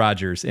Mr.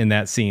 Rogers in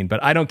that scene,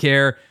 but I don't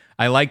care.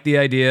 I like the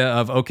idea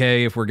of,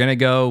 okay, if we're going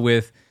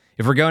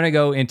to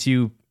go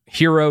into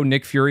hero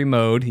Nick Fury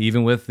mode,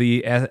 even with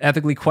the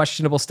ethically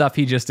questionable stuff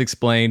he just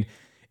explained,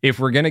 if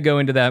we're going to go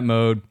into that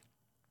mode,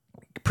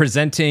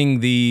 presenting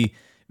the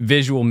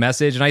visual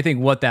message, and I think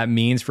what that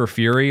means for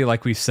Fury,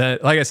 like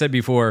I said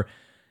before,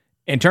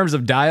 in terms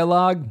of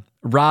dialogue,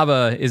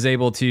 Rava is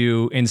able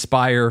to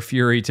inspire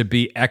Fury to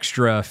be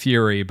extra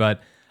Fury,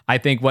 but I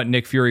think what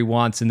Nick Fury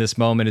wants in this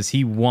moment is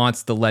he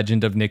wants the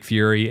legend of Nick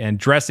Fury, and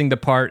dressing the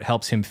part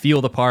helps him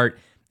feel the part,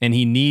 and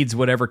he needs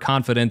whatever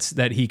confidence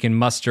that he can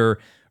muster,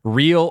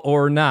 real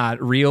or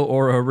not, real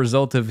or a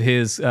result of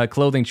his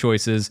clothing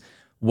choices,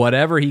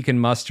 whatever he can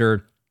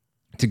muster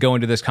to go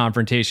into this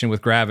confrontation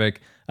with Gravik.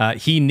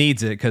 He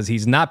needs it because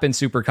he's not been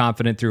super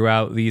confident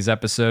throughout these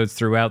episodes,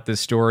 throughout this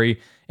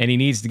story, and he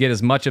needs to get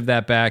as much of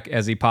that back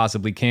as he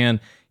possibly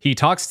can. He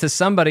talks to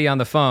somebody on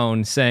the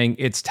phone saying,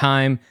 it's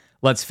time,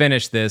 let's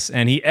finish this,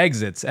 and he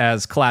exits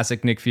as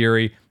classic Nick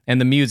Fury, and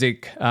the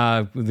music,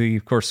 of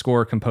course,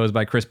 score composed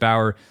by Chris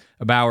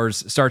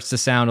Bowers starts to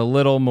sound a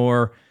little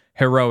more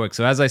heroic.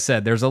 So as I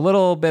said, there's a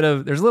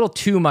little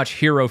too much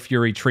hero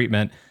Fury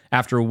treatment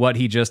after what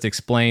he just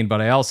explained, but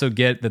I also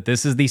get that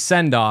this is the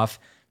send-off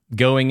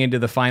going into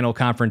the final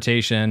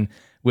confrontation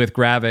with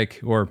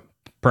Gravik, or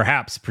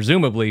perhaps,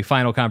 presumably,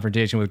 final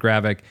confrontation with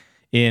Gravik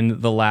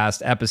in the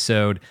last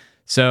episode.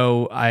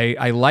 So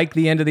I like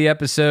the end of the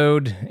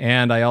episode,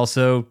 and I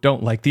also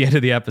don't like the end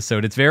of the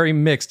episode. It's very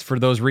mixed for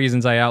those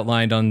reasons I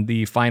outlined on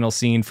the final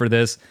scene for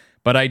this,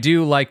 but I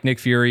do like Nick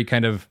Fury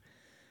kind of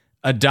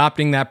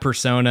adopting that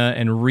persona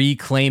and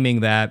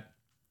reclaiming that,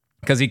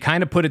 because he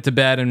kind of put it to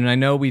bed, and I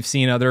know we've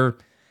seen other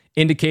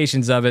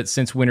indications of it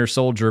since Winter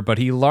Soldier, but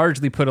he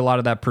largely put a lot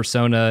of that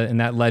persona and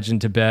that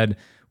legend to bed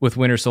with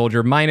Winter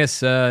Soldier,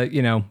 minus a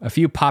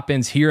few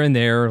pop-ins here and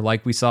there,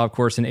 like we saw, of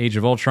course, in Age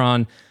of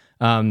Ultron.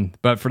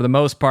 But for the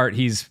most part,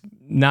 he's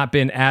not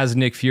been as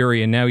Nick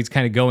Fury, and now he's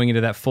kind of going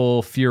into that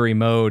full Fury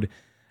mode.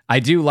 I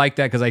do like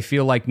that because I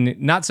feel like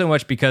not so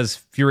much because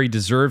Fury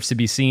deserves to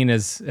be seen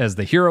as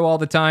the hero all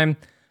the time,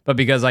 but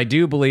because I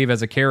do believe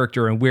as a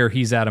character and where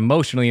he's at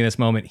emotionally in this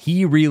moment,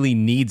 he really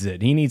needs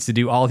it. He needs to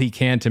do all he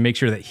can to make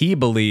sure that he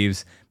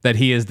believes that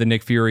he is the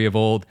Nick Fury of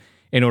old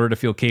in order to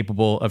feel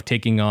capable of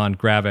taking on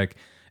Gravik.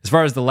 As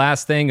far as the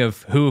last thing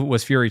of who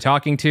was Fury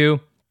talking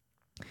to,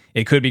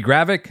 it could be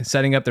Gravik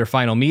setting up their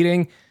final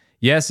meeting.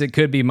 Yes, it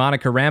could be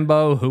Monica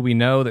Rambeau, who we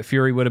know that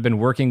Fury would have been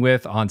working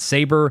with on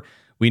Saber.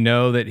 We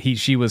know that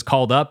she was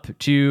called up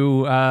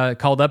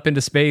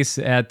into space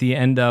at the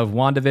end of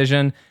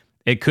WandaVision.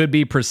 It could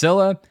be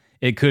Priscilla.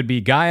 It could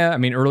be Gaia. I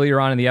mean, earlier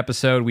on in the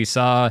episode, we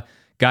saw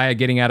Gaia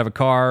getting out of a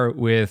car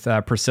with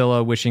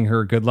Priscilla wishing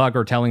her good luck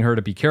or telling her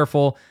to be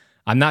careful.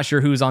 I'm not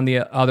sure who's on the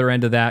other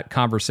end of that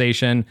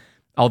conversation,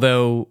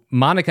 although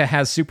Monica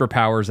has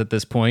superpowers at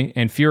this point,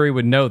 and Fury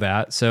would know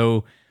that.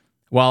 So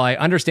while I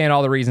understand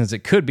all the reasons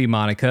it could be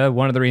Monica,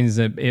 one of the reasons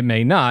it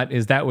may not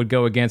is that would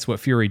go against what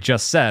Fury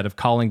just said of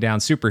calling down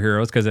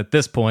superheroes, because at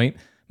this point,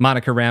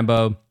 Monica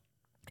Rambeau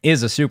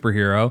is a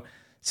superhero.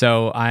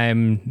 So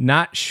I'm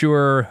not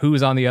sure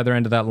who's on the other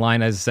end of that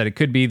line. As I said, it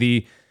could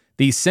be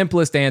the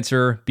simplest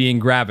answer being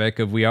Gravik,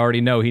 of we already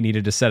know he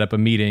needed to set up a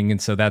meeting,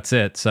 and so that's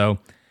it. So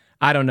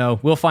I don't know.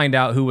 We'll find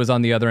out who was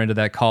on the other end of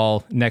that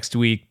call next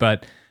week.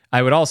 But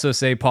I would also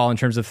say, Paul, in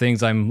terms of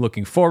things I'm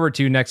looking forward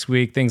to next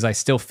week, things I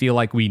still feel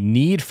like we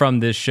need from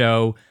this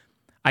show,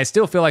 I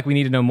still feel like we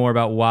need to know more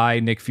about why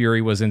Nick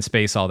Fury was in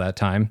space all that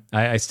time.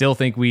 I still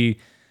think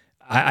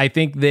I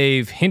think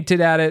they've hinted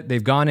at it.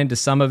 They've gone into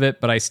some of it,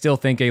 but I still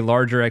think a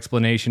larger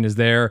explanation is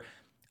there.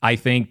 I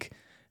think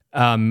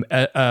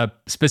a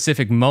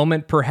specific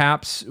moment,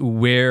 perhaps,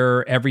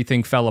 where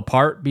everything fell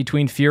apart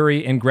between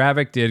Fury and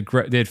Gravik.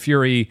 Did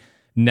Fury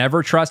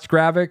never trust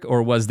Gravik,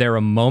 or was there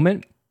a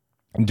moment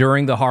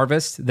during the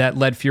harvest that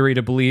led Fury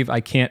to believe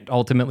I can't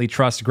ultimately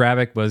trust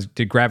Gravik?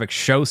 Did Gravik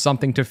show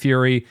something to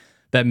Fury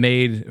that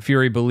made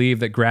Fury believe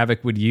that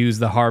Gravik would use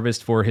the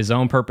harvest for his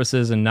own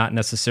purposes and not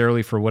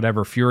necessarily for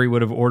whatever Fury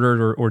would have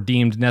ordered or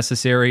deemed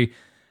necessary?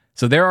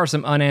 So there are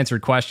some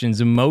unanswered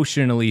questions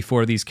emotionally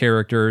for these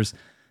characters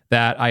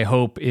that I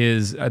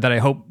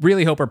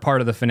really hope are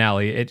part of the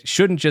finale. It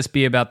shouldn't just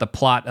be about the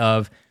plot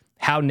of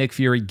how Nick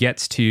Fury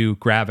gets to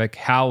Gravik,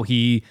 how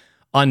he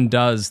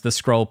undoes the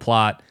Skrull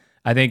plot.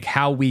 I think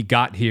how we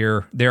got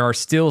here, there are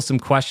still some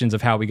questions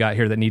of how we got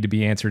here that need to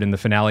be answered in the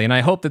finale, and I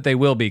hope that they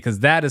will be,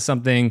 because that is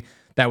something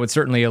that would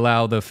certainly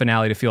allow the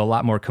finale to feel a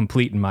lot more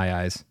complete in my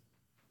eyes.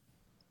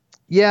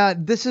 Yeah,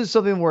 this is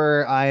something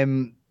where I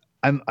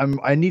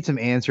need some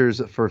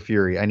answers for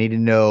Fury. I need to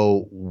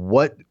know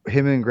what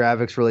him and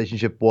Gravik's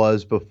relationship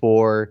was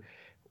before.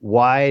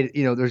 Why,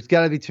 there's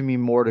got to be, to me,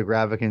 more to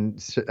Gravik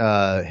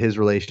and his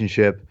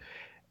relationship,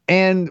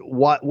 and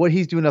what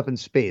he's doing up in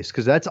space,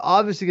 because that's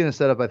obviously going to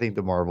set up, I think,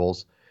 the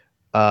Marvels,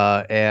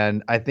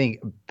 and I think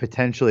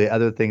potentially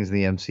other things in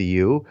the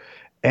MCU.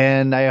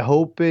 And I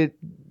hope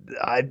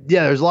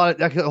there's a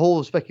lot of a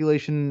whole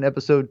speculation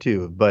episode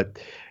too, but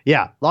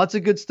yeah, lots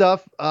of good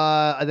stuff.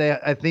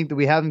 I think that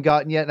we haven't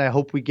gotten yet, and I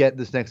hope we get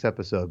this next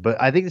episode.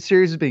 But I think the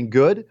series has been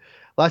good.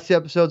 Last two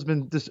episodes have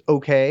been just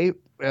okay.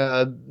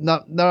 They're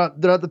not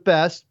the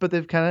best, but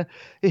they've kind of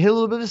hit a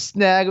little bit of a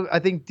snag. I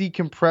think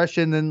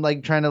decompression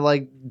and trying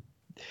to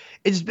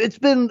it's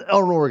been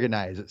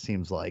unorganized. It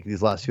seems like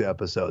these last two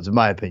episodes, in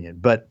my opinion.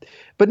 But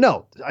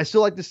no, I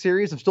still like the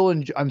series.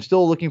 I'm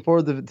still looking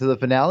forward to the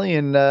finale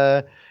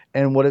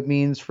and what it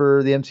means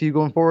for the MCU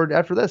going forward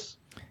after this.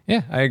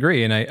 Yeah, I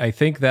agree. And I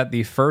think that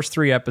the first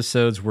three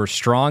episodes were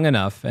strong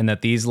enough, and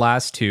that these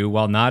last two,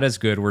 while not as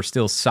good, were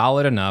still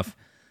solid enough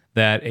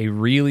that a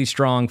really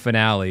strong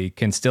finale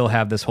can still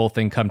have this whole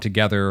thing come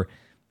together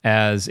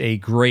as a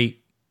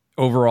great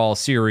overall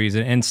series,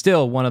 and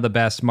still one of the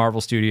best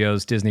Marvel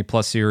Studios Disney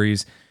Plus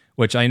series,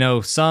 which I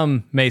know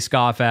some may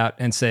scoff at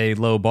and say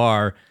low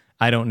bar.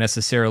 I don't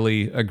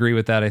necessarily agree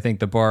with that. I think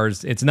the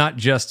bars, it's not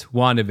just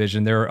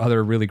WandaVision. There are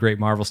other really great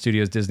Marvel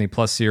Studios Disney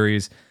Plus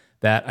series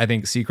that I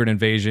think Secret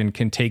Invasion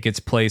can take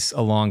its place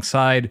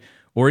alongside,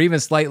 or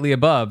even slightly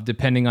above,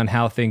 depending on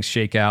how things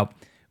shake out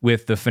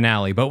with the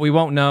finale. But we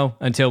won't know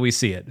until we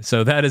see it.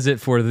 So that is it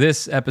for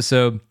this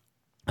episode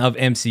of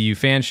MCU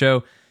Fan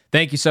Show.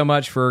 Thank you so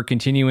much for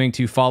continuing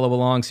to follow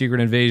along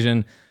Secret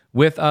Invasion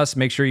with us.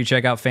 Make sure you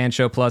check out Fan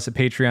Show Plus at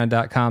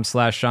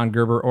patreon.com/Sean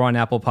Gerber, or on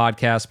Apple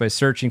Podcasts by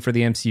searching for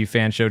the MCU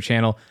Fan Show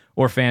channel,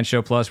 or Fan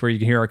Show Plus, where you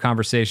can hear our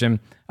conversation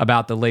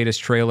about the latest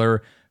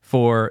trailer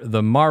for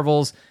the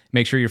Marvels.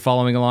 Make sure you're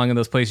following along in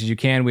those places you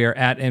can. We are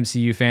at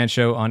MCU Fan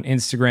Show on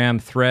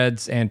Instagram,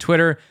 Threads, and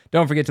Twitter.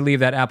 Don't forget to leave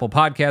that Apple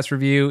Podcast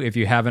review if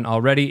you haven't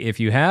already. If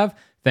you have,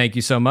 thank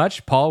you so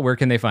much. Paul, where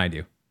can they find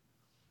you?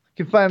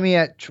 You can find me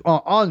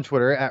on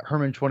Twitter at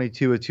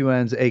Herman22 with two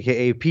N's,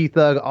 aka P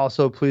Thug.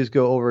 Also, please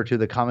go over to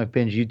the Comic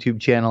Binge YouTube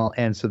channel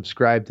and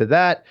subscribe to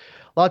that.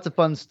 lots of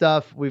fun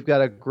stuff. We've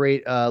got a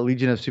great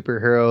Legion of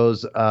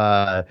Superheroes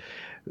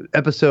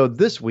episode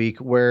this week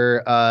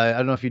where I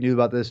don't know if you knew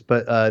about this,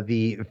 but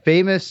the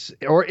famous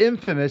or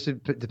infamous,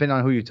 depending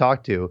on who you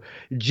talk to,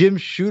 Jim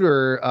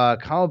Shooter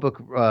comic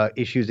book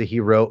issues that he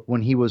wrote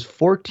when he was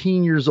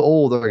 14 years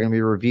old are going to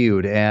be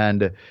reviewed,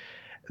 and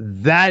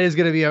that is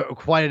going to be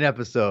quite an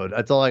episode.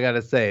 That's all I got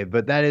to say.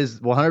 But that is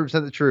 100%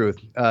 the truth.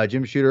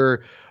 Jim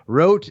Shooter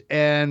wrote,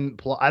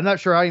 and I'm not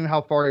sure even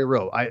how far he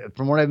wrote.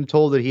 From what I've been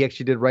told, that he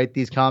actually did write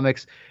these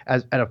comics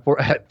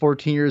at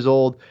 14 years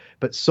old,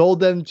 but sold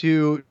them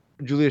to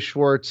Julius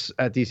Schwartz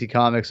at DC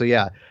Comics. So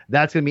yeah,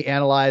 that's going to be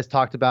analyzed,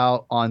 talked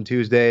about on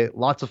Tuesday.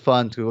 Lots of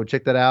fun. So go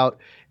check that out.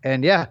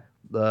 And yeah,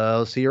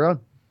 I'll see you around.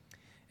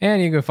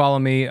 And you can follow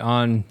me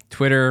on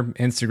Twitter,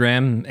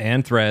 Instagram,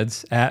 and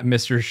Threads at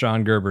Mr.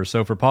 Sean Gerber.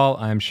 So for Paul,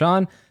 I'm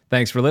Sean.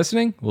 Thanks for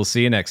listening. We'll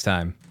see you next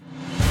time.